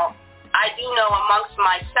 Now, I do know amongst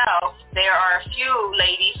myself, there are a few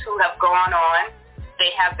ladies who have gone on.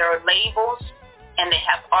 They have their labels, and they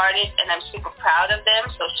have artists, and I'm super proud of them.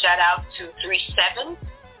 So shout out to 37,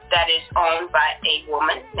 that is owned by a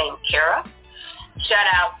woman named Kara. Shout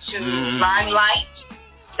out to Limelight,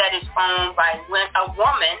 that is owned by a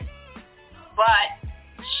woman, but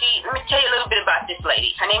let me tell you a little bit about this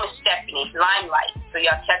lady. Her name is Stephanie, Limelight, so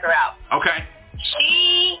y'all check her out. Okay.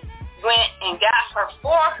 She went and got her 3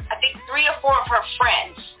 or 4 of her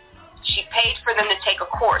friends. She paid for them to take a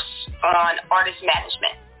course on artist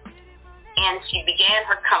management. And she began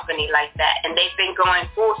her company like that. And they've been going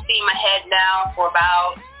full steam ahead now for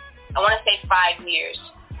about, I want to say 5 years.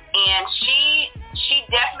 And she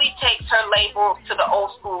definitely takes her label to the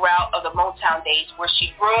old school route of the Motown days, where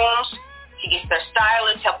she grooms, she gets their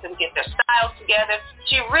stylists, helps them get their styles together.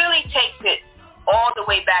 She really takes it all the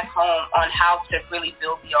way back home on how to really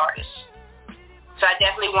build the artist. So I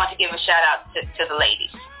definitely want to give a shout out to the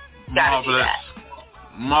ladies. Gotta do that.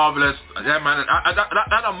 Marvelous. Yeah, man.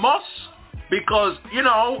 That's a must, because, you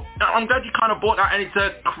know, I'm glad you kind of brought that, and it's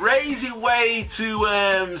a crazy way to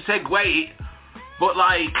segue it. But,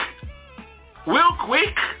 like, real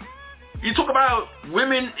quick, you talk about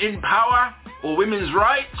women in power or women's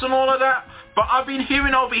rights and all of that, but I've been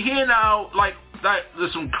hearing over here now, like, that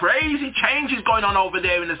there's some crazy changes going on over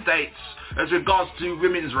there in the States as regards to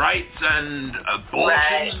women's rights and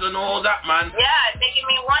abortions and all that, man. Yeah, it's making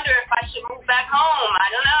me wonder if I should move back home. I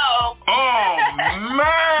don't know. Oh,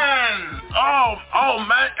 man! Oh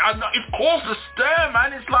man, it's caused a stir,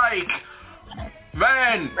 man. It's like,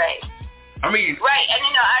 man. Right. I mean. Right, and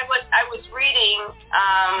I was reading.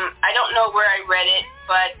 I don't know where I read it,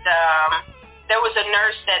 but there was a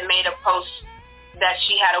nurse that made a post that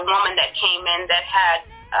she had a woman that came in that had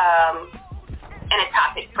an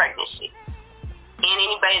ectopic pregnancy. And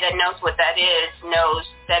anybody that knows what that is knows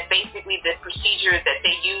that basically the procedure that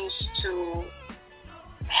they use to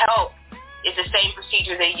help is the same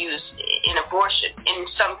procedure they use in abortion in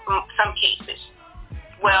some cases.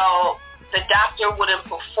 Well, the doctor wouldn't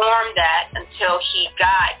perform that until he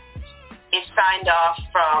got it signed off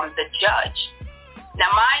from the judge.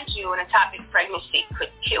 Now, mind you, an ectopic pregnancy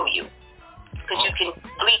could kill you because you can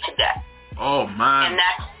bleed to death. Oh, man. And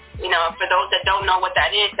that's, for those that don't know what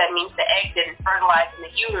that is, that means the egg didn't fertilize in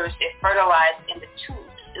the uterus, it fertilized in the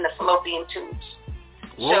tubes, in the fallopian tubes.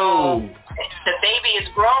 Whoa. So the baby is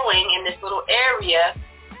growing in this little area,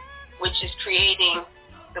 which is creating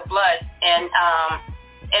the blood. And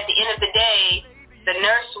at the end of the day, the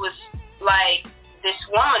nurse was like, this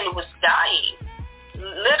woman was dying,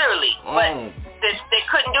 literally. But they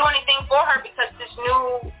couldn't do anything for her because this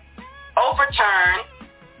new overturned,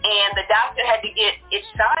 and the doctor had to get it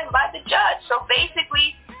signed by the judge. So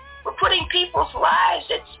basically, we're putting people's lives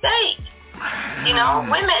at stake.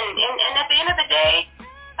 Women. And at the end of the day,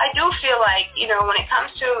 I do feel like, when it comes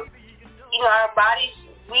to, our bodies,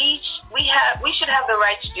 we should have the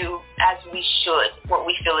right to do as we should, what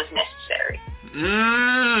we feel is necessary.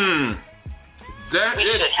 We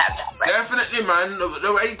should have that right. Definitely, man.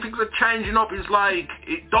 The way things are changing up is like,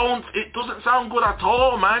 it doesn't sound good at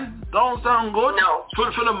all, man. Don't sound good. No.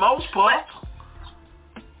 For the most part.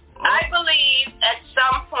 I believe at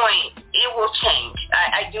some point it will change.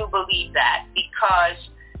 I do believe that, because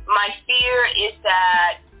my fear is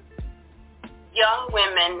that young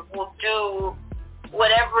women will do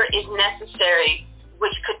whatever is necessary,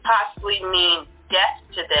 which could possibly mean death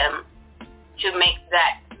to them, to make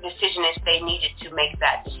that decision if they needed to make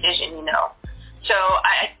that decision, So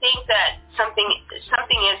I think that something is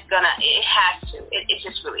it has to. It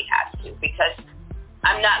just really has to, because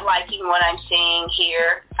I'm not liking what I'm seeing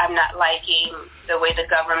here. I'm not liking the way the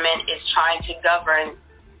government is trying to govern,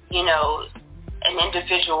 an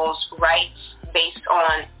individual's rights based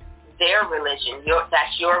on their religion.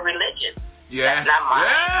 That's your religion. Yeah. That's not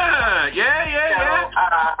mine. Yeah.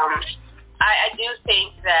 I do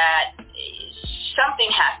think that something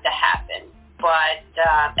has to happen. But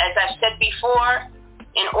as I've said before,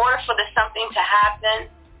 in order for something to happen,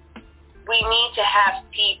 we need to have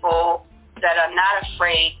people that are not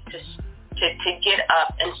afraid to get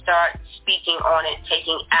up and start speaking on it,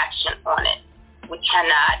 taking action on it. We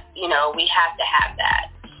cannot, we have to have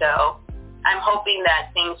that. So I'm hoping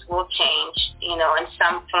that things will change, in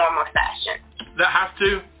some form or fashion. That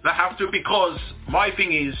have to, because my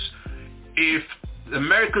thing is, if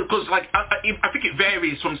America, because I think it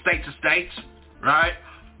varies from state to state, right?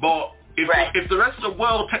 But if the rest of the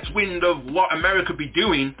world takes wind of what America be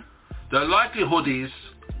doing, the likelihood is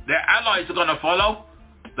their allies are going to follow.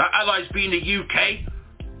 Their allies being the UK,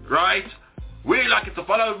 right? We like it to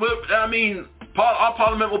follow. Our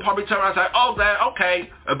parliament will probably turn around and say, okay,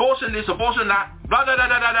 abortion this, abortion that, blah, blah, blah,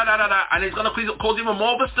 blah, blah, blah, blah, blah, and it's going to cause even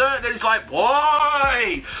more of a stir. Then it's like,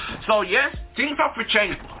 why? So yes, things have to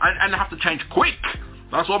change, and they have to change quick.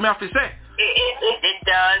 That's what we have to say. It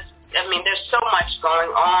does. There's so much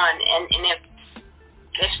going on, and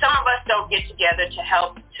if some of us don't get together to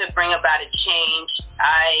help to bring about a change,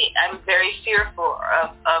 I'm very fearful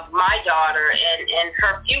of my daughter and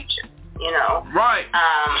her future, Right.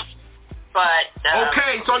 But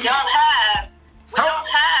okay, so we don't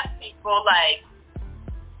have people like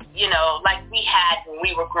we had when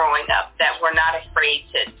we were growing up, that were not afraid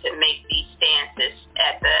to make these stances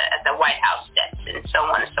at the White House steps and so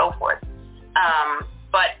on and so forth.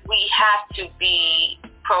 But we have to be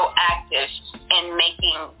proactive in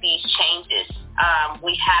making these changes.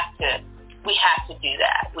 We have to do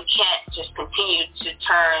that. We can't just continue to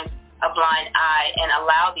turn a blind eye and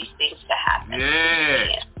allow these things to happen.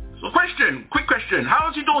 Yeah. So quick question. How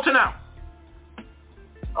old's your daughter now?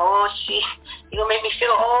 Oh, you gonna make me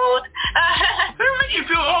feel old. Make you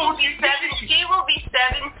feel old? She will be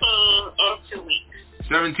 17 in 2 weeks.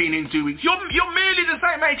 17 in 2 weeks. You're merely the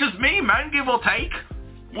same age as me, man, give or take.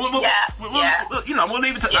 We'll leave it at that. You know what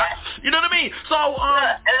I mean? So,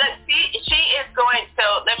 look, she is going.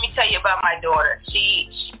 So let me tell you about my daughter. She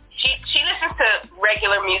listens to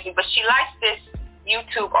regular music, but she likes this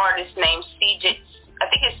YouTube artist named CJ. I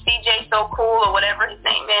think it's CJ So Cool or whatever his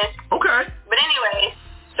name is. Okay. But anyway,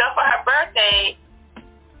 so for her birthday,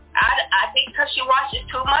 I think because she watches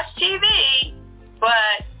too much TV,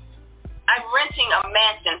 but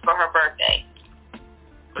mansion for her birthday.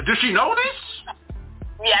 Does she know this?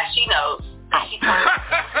 Yeah, she knows. She told me.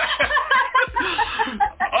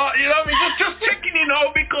 You know what I mean? Just checking,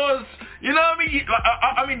 because, you know what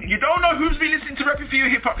I mean? You don't know who's been listening to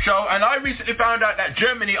RePPiN4U Hip Hop Show, and I recently found out that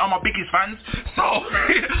Germany are my biggest fans. So,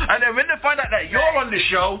 and then when they find out that you're on the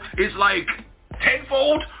show, it's like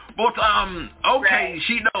tenfold. But okay,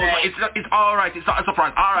 she knows. Right. It's all right. It's not a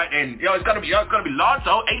surprise. All right then. It's gonna be large.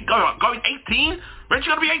 So going 18. When's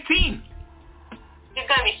she gonna be 18? She's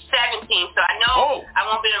gonna be 17. So I know I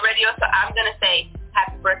won't be on the radio. So I'm gonna say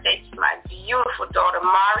happy birthday to my beautiful daughter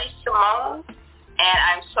Mari Simone. And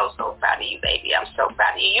I'm so proud of you, baby. I'm so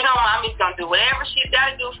proud of you. You know, mommy's gonna do whatever she's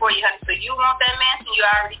gotta do for you, honey. So you want that mansion? You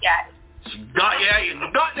already got it.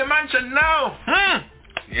 You got the mansion now.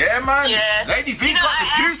 Yeah, man. Yes. Lady V got the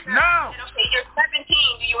juice now. Said, okay, you're 17.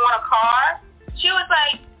 Do you want a car? She was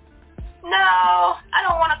like, no, I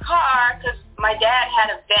don't want a car because my dad had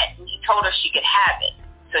a vet and he told her she could have it.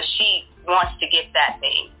 So she wants to get that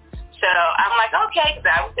thing. So I'm like, okay, because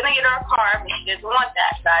I was going to get her a car, but she doesn't want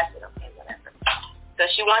that. So I said, okay, whatever. So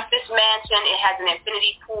she wants this mansion. It has an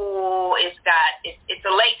infinity pool. It's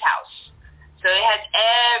a lake house. So it has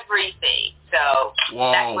everything. So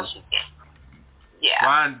that's what she's getting. Yeah.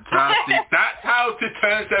 Fantastic. That's how to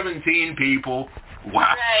turn 17, people.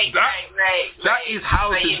 Wow. Right. That is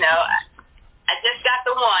how to... I just got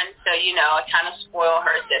the one, so, I kind of spoil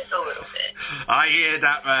her just a little bit. I hear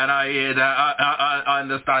that, man. I hear that. I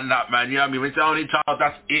understand that, man. You know what I mean? It's the only child.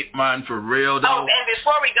 That's it, man, for real, though. Oh, and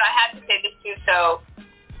before we go, I have to say this, too. So,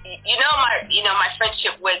 my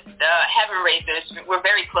friendship with Heaven Raisers, we're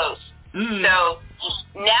very close. Mm. So,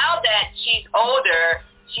 now that she's older...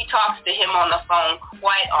 She talks to him on the phone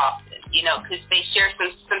quite often, because they share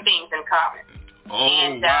some things in common.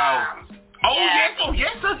 Wow.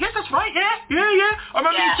 Yes, that's right. Yeah. I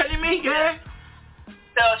remember you telling me,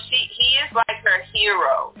 So he is like her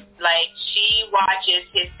hero. Like, she watches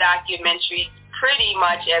his documentaries pretty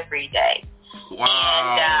much every day.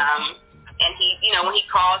 Wow. And he, when he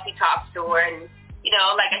calls, he talks to her, and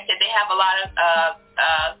like I said, they have a lot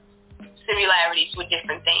of similarities with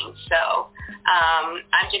different things. So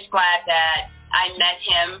I'm just glad that I met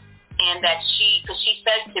him, and that because she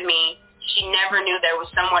said to me she never knew there was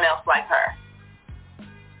someone else like her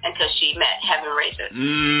until she met Heaven Raisers.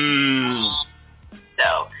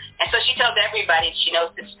 So she tells everybody she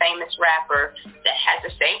knows this famous rapper that has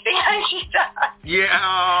the same thing as she does.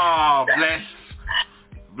 Yeah,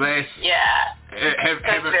 bless. Yeah.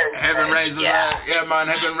 Heaven Raisers man.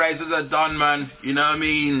 Heaven Raisers are done, man. You know what I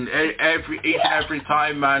mean? Each and every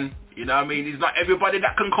time, man. You know what I mean? It's not everybody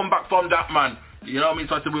that can come back from that, man. You know what I mean?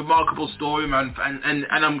 So it's a remarkable story, man. And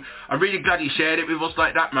I'm really glad he shared it with us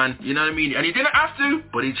like that, man. You know what I mean? And he didn't have to,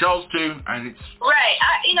 but he chose to, and it's... Right.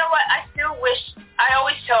 You know what? I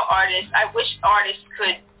always tell artists, I wish artists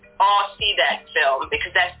could all see that film,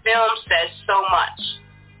 because that film says so much.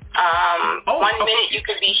 1 minute you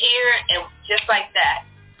could be here, and just like that.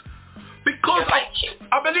 Because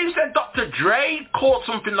I believe that Dr. Dre caught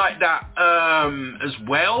something like that as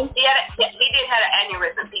well. He did have an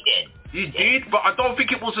aneurysm. He did, but I don't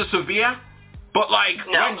think it was as severe. But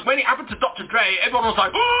when it happened to Dr. Dre, everyone was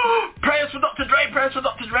like, prayers for Dr.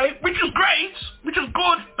 Dre, which is great, which is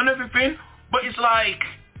good and everything. But it's like,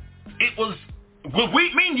 it was,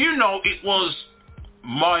 me and it was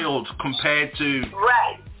mild compared to...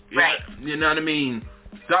 Right. You know what I mean?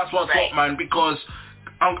 That's what's up, man, because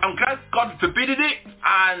I'm glad God forbidden it,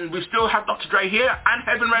 and we still have Dr. Dre here, and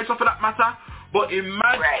Heaven Raisers for that matter. But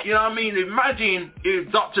imagine, you know what I mean? Imagine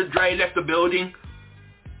if Dr. Dre left the building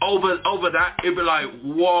over that, it'd be like,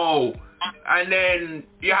 whoa. And then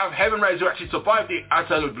you have Heaven Raisers who actually survived it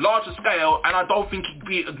at a larger scale, and I don't think it'd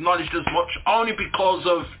be acknowledged as much, only because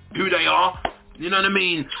of who they are. You know what I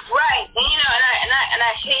mean? Right. And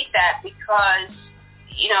I hate that, because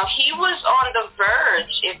he was on the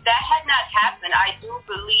verge. If that had not happened, I do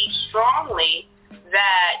believe strongly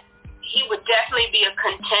that he would definitely be a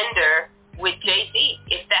contender with Jay-Z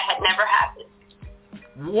if that had never happened.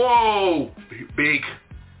 Whoa, big.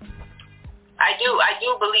 I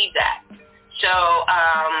do believe that. So,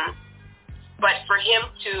 but for him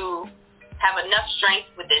to have enough strength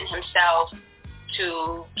within himself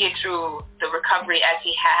to get through the recovery as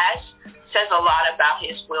he has says a lot about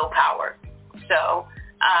his willpower. So,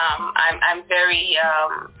 I'm very,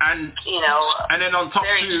 and then on top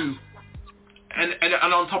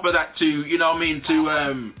and on top of that too, you know what I mean,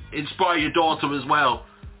 to inspire your daughter as well.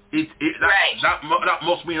 That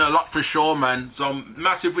must mean a lot for sure, man. So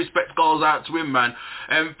massive respect goes out to him, man.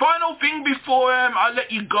 And final thing before I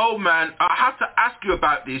let you go, man, I have to ask you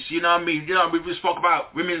about this. You know what I mean? You know, we spoke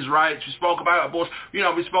about women's rights, we spoke about abortion, you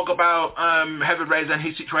know, we spoke about Heather Reyes and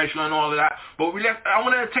his situation and all of that. But I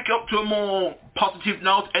want to take it up to a more positive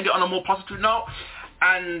note, end it on a more positive note,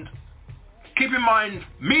 and keep in mind,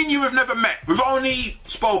 me and you have never met. We've only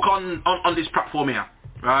spoke on this platform here,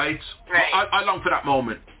 right? I long for that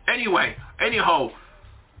moment. Anyhow,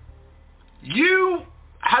 you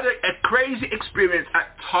had a crazy experience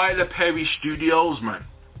at Tyler Perry Studios, man.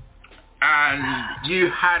 And you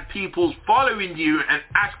had people following you and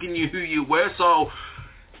asking you who you were. So,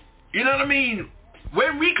 you know what I mean?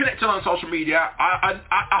 When we connected on social media,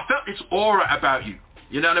 I felt this aura about you.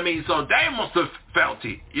 You know what I mean? So they must have felt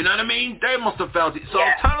it. You know what I mean? They must have felt it. So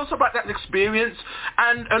tell us about that experience.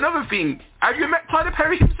 And another thing, have you met Tyler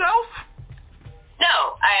Perry himself?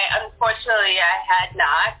 No, unfortunately I had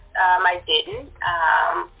not. I didn't.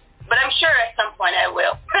 But I'm sure at some point I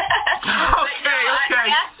will. Okay.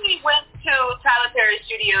 I actually went to Tyler Perry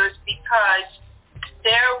Studios because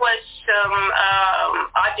there was some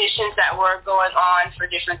auditions that were going on for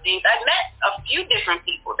different things. I met a few different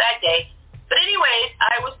people that day. But anyways,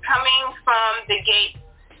 I was coming from the gate,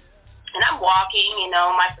 and I'm walking, you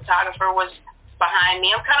know, my photographer was behind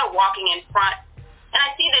me. I'm kind of walking in front, and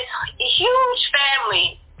I see this huge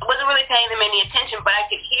family. I wasn't really paying them any attention, but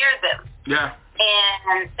I could hear them. Yeah.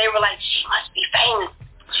 And they were like, she must be famous.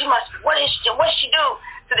 What she do?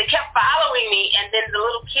 So they kept following me, and then the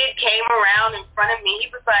little kid came around in front of me.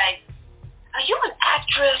 He was like, are you an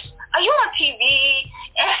actress? Are you on TV?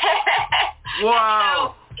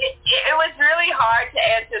 Wow. And, you know, it was really hard to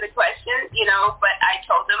answer the question, you know, but I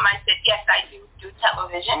told them, I said, yes, I do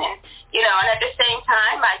television. And, you know, and at the same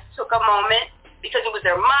time, I took a moment because it was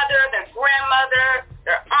their mother, their grandmother,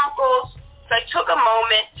 their uncles. So I took a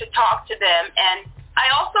moment to talk to them. And I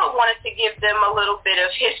also wanted to give them a little bit of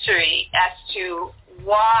history as to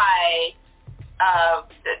why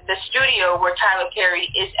the studio where Tyler Perry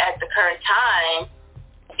is at the current time,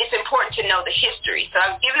 it's important to know the history. So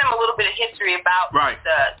I was giving them a little bit of history about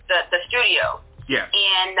the studio. Yeah.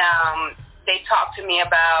 And they talked to me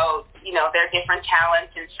about, you know, their different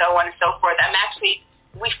talents and so on and so forth.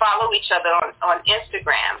 We follow each other on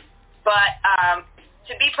Instagram. But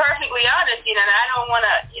to be perfectly honest, you know, and I don't want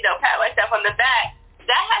to, you know, pat myself on the back,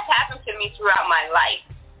 that has happened to me throughout my life.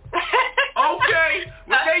 Okay,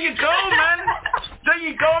 well there you go, man. There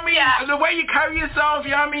you go. I mean, the way you carry yourself,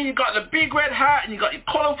 you know what I mean. You got the big red hat, and you got your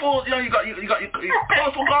colorful, you know, you got your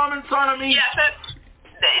colorful garments on. I mean, yeah, so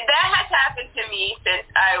that has happened to me since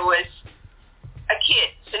I was a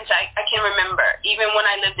kid, since I can remember. Even when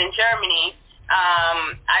I lived in Germany,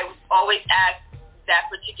 I always asked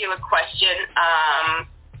that particular question.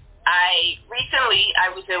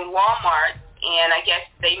 I was in Walmart, and I guess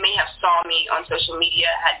they may have saw me on social media,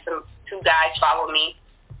 had two guys follow me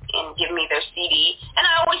and give me their CD. And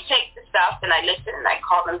I always take the stuff and I listen and I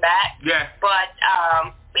call them back. Yeah. But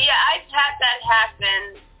yeah, I've had that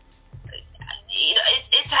happen. You know,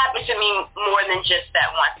 it's happened to me more than just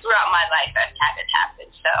that once. Throughout my life, I've had it happen.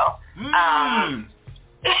 So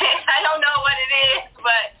I don't know what it is,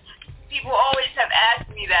 but people always have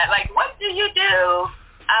asked me that. Like, what do you do?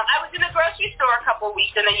 I was in the grocery store a couple of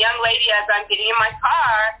weeks, and a young lady, as I'm getting in my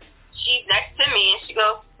car, she's next to me, and she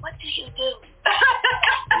goes, what do you do?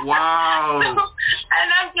 Wow. And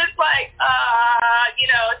I'm just like, you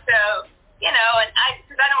know, so, you know, and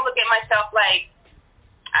because I don't look at myself like,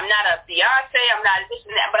 I'm not a Beyonce, I'm not this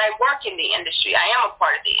and that, but I work in the industry. I am a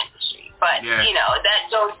part of the industry. But, you know, that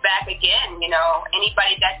goes back again, you know,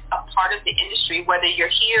 anybody that's a part of the industry, whether you're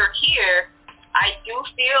here or here, I do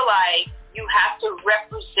feel like you have to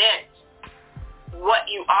represent what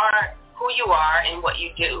you are, who you are, and what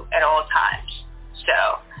you do at all times.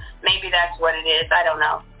 So maybe that's what it is. I don't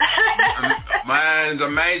know. Man, it's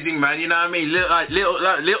amazing, man. You know what I mean?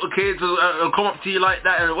 Little kids will come up to you like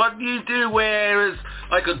that, and what do you do? Whereas,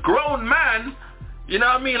 like a grown man, you know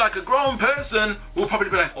what I mean? Like a grown person will probably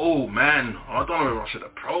be like, oh man, I don't know if I should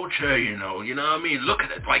approach her, you know what I mean? Look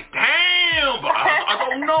at it, like, damn, but I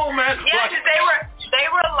don't know, man. Yeah, because they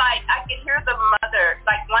were like, I could hear the mother,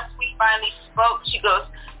 like once we finally spoke, she goes,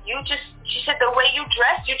 she said, the way you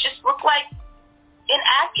dress, you just look like an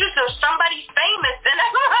actress or somebody famous. And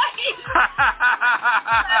I'm like,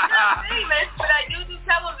 I'm not famous, but I do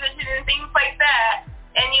television and things like that.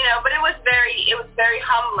 And, you know, but it was very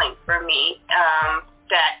humbling for me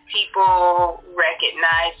that people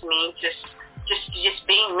recognize me just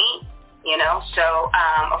being me, you know. So,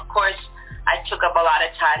 of course, I took up a lot of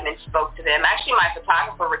time and spoke to them. Actually, my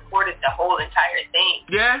photographer recorded the whole entire thing.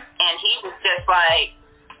 Yeah. And he was just like,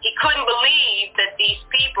 he couldn't believe that these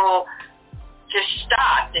people just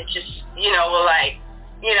stopped and just, were like,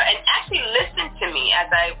 and actually listened to me as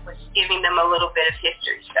I was giving them a little bit of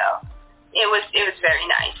history. So it was very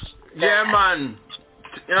nice. Yeah, man.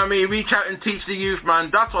 Reach out and teach the youth, man.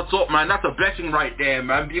 That's what's up, man. That's a blessing right there,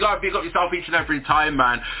 man. You gotta pick up yourself each and every time,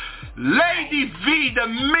 man. Lady V, the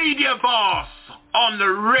media boss, on the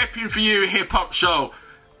RePPiN4U Hip Hop Show.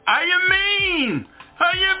 How you mean?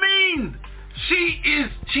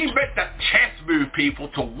 She made that chess move, people,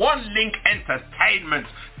 to One Link Entertainment.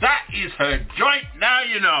 That is her joint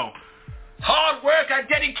now, Hard work and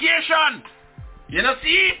dedication. See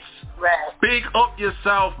it? Right. Big up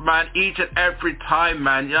yourself, man, each and every time,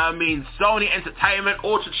 man. Sony Entertainment,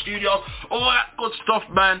 Orchard Studios, all that good stuff,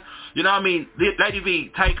 man. Lady V,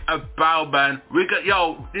 take a bow, man.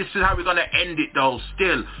 This is how we're gonna end it, though.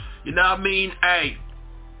 Still, Hey,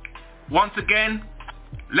 once again,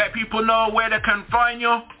 let people know where they can find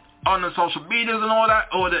you on the social medias and all that,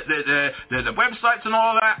 or the websites and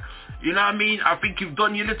all that. I think you've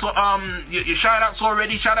done your little your shout outs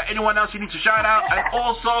already. Shout out anyone else you need to shout out, and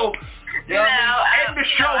also end the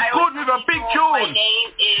show good with a big tune. My name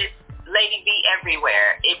is Lady V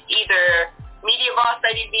everywhere. It's either Media Boss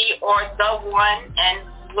Lady V or The One, and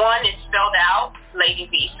one is spelled out Lady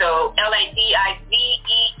V. So LADIVEE.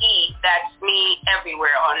 That's me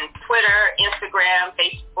everywhere on Twitter, Instagram,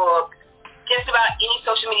 Facebook, just about any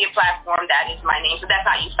social media platform. That is my name. So that's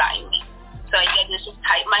how you find me. So you can just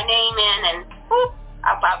type my name in and whoop,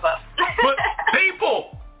 I'll pop up. But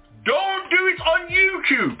people, don't do it on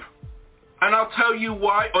YouTube. And I'll tell you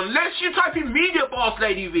why. Unless you type in Media Boss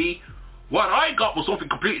Lady V, what I got was something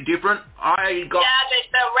completely different. I got... Yeah,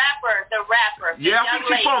 the rapper. Yeah, I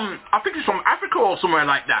think it's from Africa or somewhere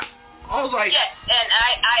like that. I was like... Yes, and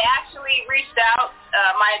I actually reached out,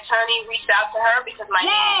 my attorney reached out to her because my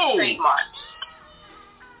name is trademarked.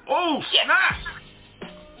 Oh, snap.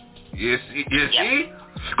 Yes. See?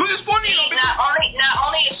 Because it's funny. Not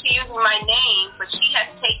only is she using my name, but she has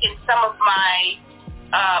taken some of my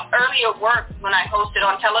earlier work when I hosted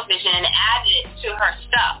on television and added it to her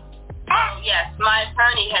stuff. Yes, my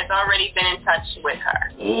attorney has already been in touch with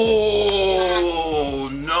her. Oh,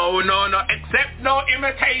 no. Accept no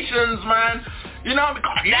imitations, man. You're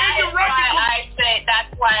right.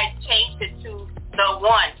 That's why I changed it to The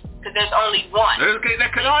One, because there's only one. There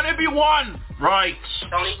can only be one. Right.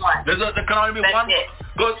 There's only one. There can only be one.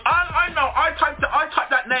 Because I know, I typed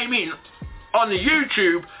that name in on the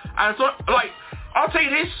YouTube, and so, I'll tell you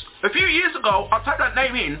this, a few years ago, I typed that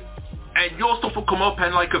name in, and your stuff will come up,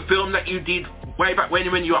 and like a film that you did way back when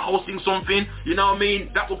you were hosting something,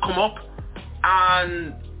 that will come up,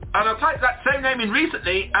 and I typed that same name in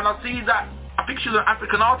recently, and I see that, I think she's an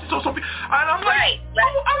African artist or something, and I'm like, I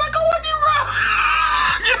want you wrong.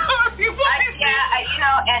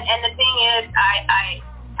 And the thing is,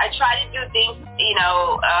 I try to do things, in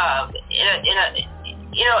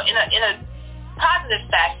a positive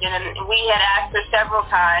fashion, and we had asked her several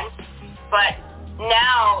times, but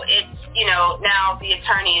now it's, now the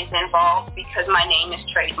attorney is involved because my name is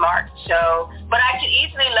trademarked. So, but I could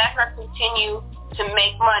easily let her continue to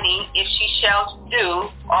make money if she shells due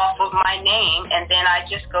off of my name, and then I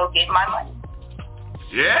just go get my money.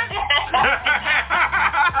 Yeah?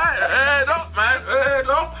 Head up, man. Head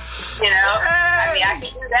up. I can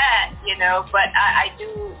do that, but I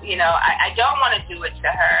do, I don't want to do it to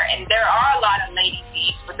her. And there are a lot of Lady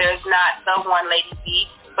V's, but there's not the one Lady V.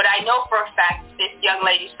 But I know for a fact this young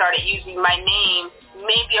lady started using my name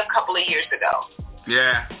maybe a couple of years ago.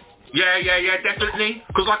 Yeah, definitely.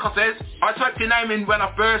 Because like I said, I typed your name in when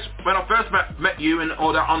I first met you and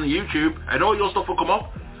all that on the YouTube, and all your stuff will come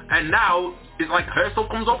up. And now it's like her stuff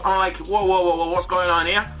comes up, and I'm like, whoa, what's going on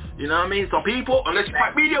here? You know what I mean? So people, unless you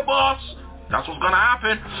type Media Boss, that's what's gonna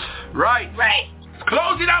happen. Right.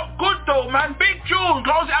 Close it out good though, man. Big tune.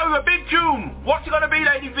 Close it out with a big tune. What's it gonna be,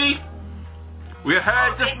 Lady V? We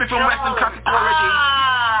heard the SMIF and WESSUN classic already.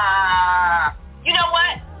 You know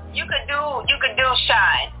what? You could do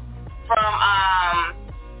SHYNE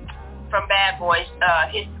from Bad Boys.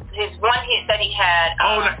 His one hit that he had.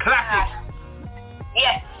 The classic.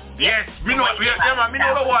 Yes, we know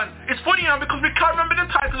the one. It's funny because we can't remember the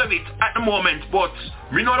title of it at the moment, but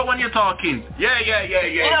we know the one you're talking. Yeah.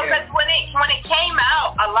 Because when it came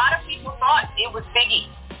out, a lot of people thought it was Biggie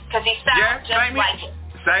because he sounded just like it.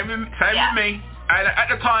 Same with me. And at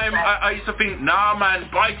the time, I used to think, nah, man,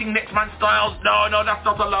 biting next man styles, no, that's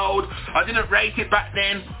not allowed. I didn't rate it back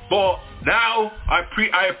then. But now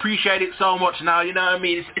I appreciate it so much now. You know what I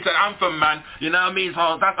mean? It's an anthem, man. You know what I mean?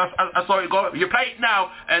 So that's how it goes. You play it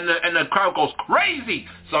now, and the crowd goes crazy.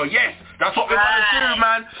 So yes, that's what we're gonna do,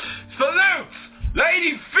 man. Salute,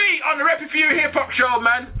 Lady V on the RePPiN4U Hip Hop Show,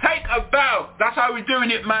 man. Take a bow. That's how we're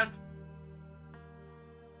doing it, man.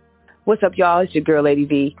 What's up, y'all? It's your girl, Lady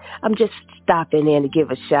V. I'm just stopping in to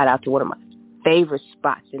give a shout out to one of my favorite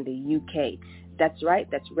spots in the UK. That's right.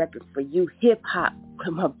 That's RePPiN4U Hip Hop.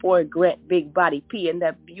 My boy Grant Big Body P and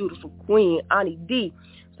that beautiful queen Ani D.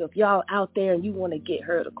 So if y'all out there and you want to get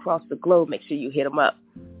heard across the globe, make sure you hit them up.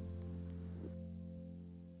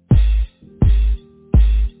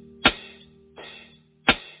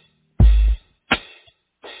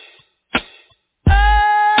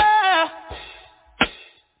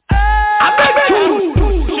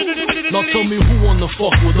 Now tell me who wanna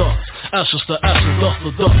fuck with us. Ashes to ashes, dust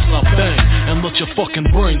to dust, now bang, and let your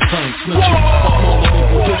fucking brain tank snitching. Fuck all the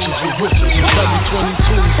evil bitches with riches and Cali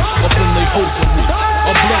 22s up in they hoes of me.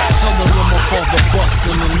 A black telling them my father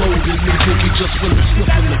bustin' and loaded. You think he just finished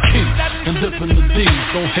sniffing the key and dipping the D's.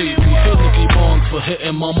 Don't hate me, hit Nicky Barnes for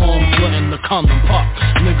hitting my mom's letting the condom pop.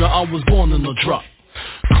 Nigga, I was born in a drop.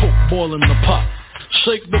 Coke boiling the pot.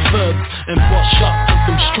 Shake the feds and bust shots at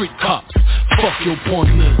them street cops. Fuck your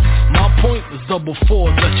point is. My point is double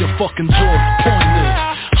fours at your fucking jaw's point is.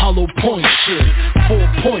 Hollow point shit, 4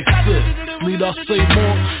 points it. Need I say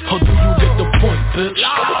more, or do you get the point, bitch?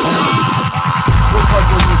 What type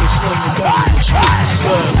of nigga slanging back in the streets?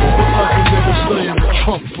 Bad boy. What type of nigga stay in the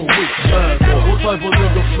trunk for weeks? Bad boy. What type of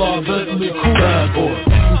nigga fly Bentley cool? Bad boy.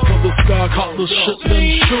 Aim for the sky, cop the shit, then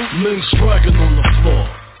shoot. Niggas striking on the floor.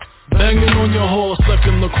 Banging on your horse,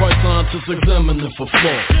 second the Christ scientists examining for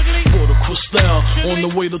flaws. For the crystal, on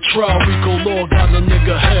the way to trial, Rico Law got a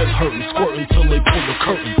nigga head hurting, squirting till they pull the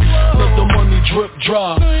curtain. Let the money drip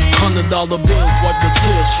dry, $100 bills wipe the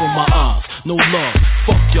tears from my eyes. No love,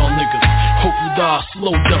 fuck y'all niggas. Hope you die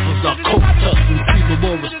slow, death as I coke test and see the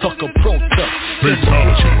Loris Tucker protest. We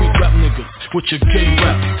rap niggas with your gay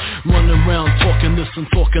raps, running around talking this and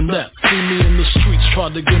talking that. See me in the streets, try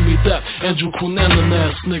to give me that. Andrew Cunanan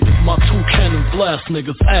ass niggas. My 2 cannons blast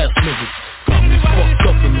niggas, ass niggas. Got me fucked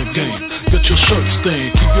up in the game. Get your shirt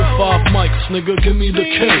stained. Keep your 5 mics, nigga, give me the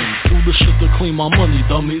cane. Do the shit to clean my money,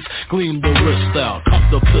 dummies. Gleam the wrist out, cop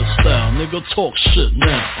the pistol. Nigga, talk shit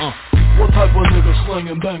now, What type of nigga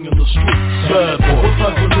slinging bang in the streets? Bad boy. What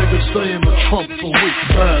type of nigga stay in the trunk for weeks?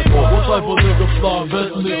 Bad boy. What type of nigga fly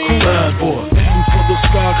Bentley cool? Bad boy. Aim for the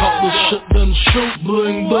sky, cop the shit, then shoot.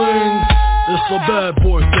 Bling bling. It's a bad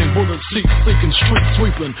boy thing, bullet seek, seeking, street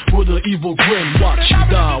sweeping with an evil grin. Watch you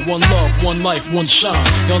die, one love, one life, one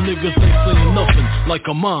shine. Y'all niggas ain't saying nothing like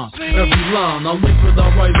a mime. Every line I leave it, I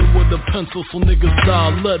write it with a pencil so niggas die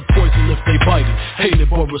lead poison if they bite it. Hate it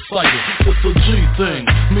but recite it, it's a G thing.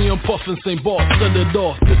 Me and Puffin St. Bart set it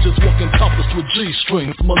off. Bitches walking topless with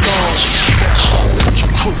G-strings. Melange, your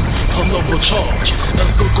crew, another charge.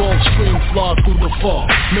 As the Gulf Stream fly through the fog,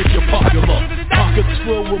 make it popular. Pockets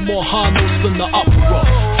filled with more high notes than the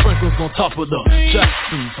opera. Franklin's on top of the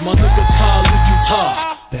Jacksons. My nigga Ty, leave you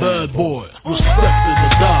tie. Bad boy, respected or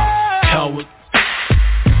die. Coward.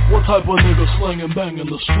 What type of nigga slanging bang in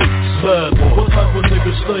the streets? Bad boy. What type of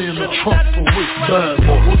nigga stay in the trunk for weeks? Bad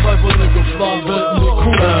boy. What type of nigga fly Bentley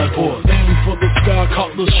cool? Bad boy. Aim for the sky, cop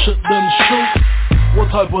the shit, then shoot. What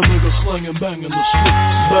type of nigga slanging bang in the streets?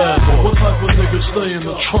 Bad boy. What type of nigga stay in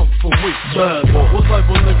the trunk for weeks? Bad boy. What type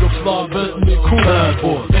of nigga fly Bentley cool? Bad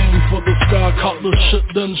boy. Aim for the sky, cop the shit,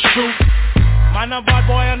 then shoot. Man, a bad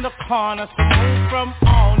boy in the corner, so move from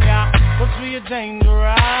on ya, cause we are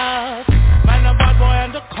dangerous. Man, a bad boy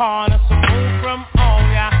in the corner, so move from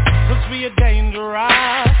on ya, cause we are dangerous.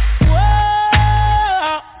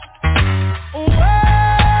 Whoa,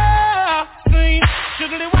 whoa, scream,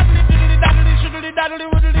 shiddly waddly, diddly daddly, shiddly daddly,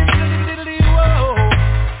 widdly diddly diddly, whoa,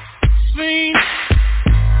 scream.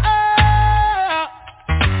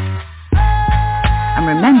 And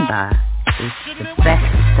remember, it's the best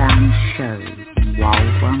damn show in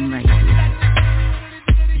Wild One Radio.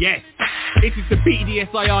 Yes, this is the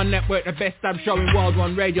BDSIR network, the best damn show in Wild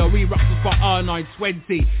One Radio. We rock the spot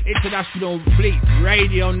R920, International Fleet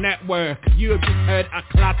Radio Network. You have just heard a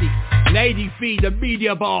classic. Lady V, the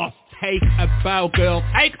media boss. Take a bow, girl.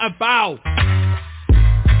 Take a bow.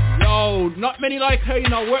 Yo, not many like her, you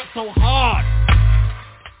know, work so hard.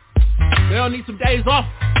 Girl needs some days off.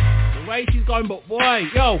 The way she's going, but boy,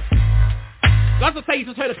 yo. Like I say, you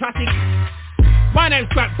just heard a classic. My name's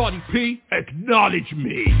Fat Body P. Acknowledge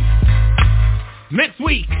me. Next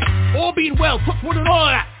week, all being well, touch wood and all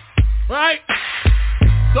of that. Right?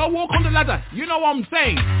 So walk on the ladder. You know what I'm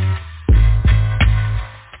saying.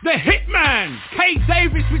 The Hitman, K.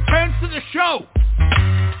 Davis, returns to the show.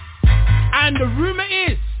 And the rumor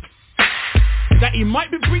is that he might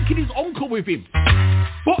be bringing his uncle with him.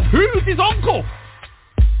 But who's his uncle?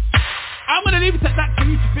 I'm going to leave it at that for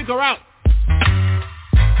you to figure out.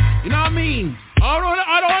 You know what I mean? I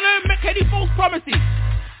don't want to make any false promises.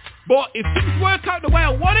 But if things work out the way I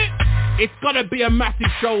want it, it's going to be a massive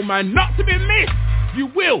show, man. Not to be missed. You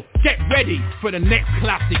will get ready for the next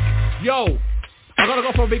classic. Yo, I got to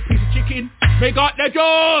go for a big piece of chicken. They got the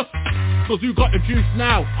juice. Because you got the juice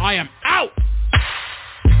now. I am out.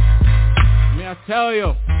 May I tell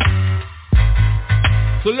you.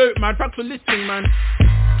 Salute, man. Thanks for listening, man.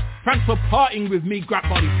 Thanks for partying with me, Grab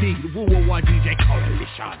Body P, the Worldwide DJ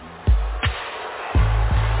Coalition.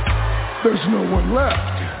 There's no one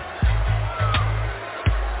left.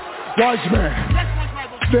 Wise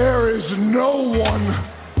man, there is no one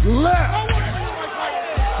left.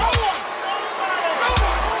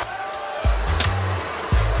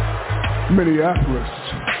 Minneapolis.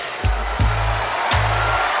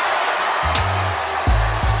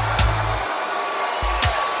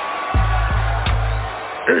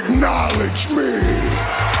 Acknowledge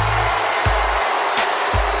me.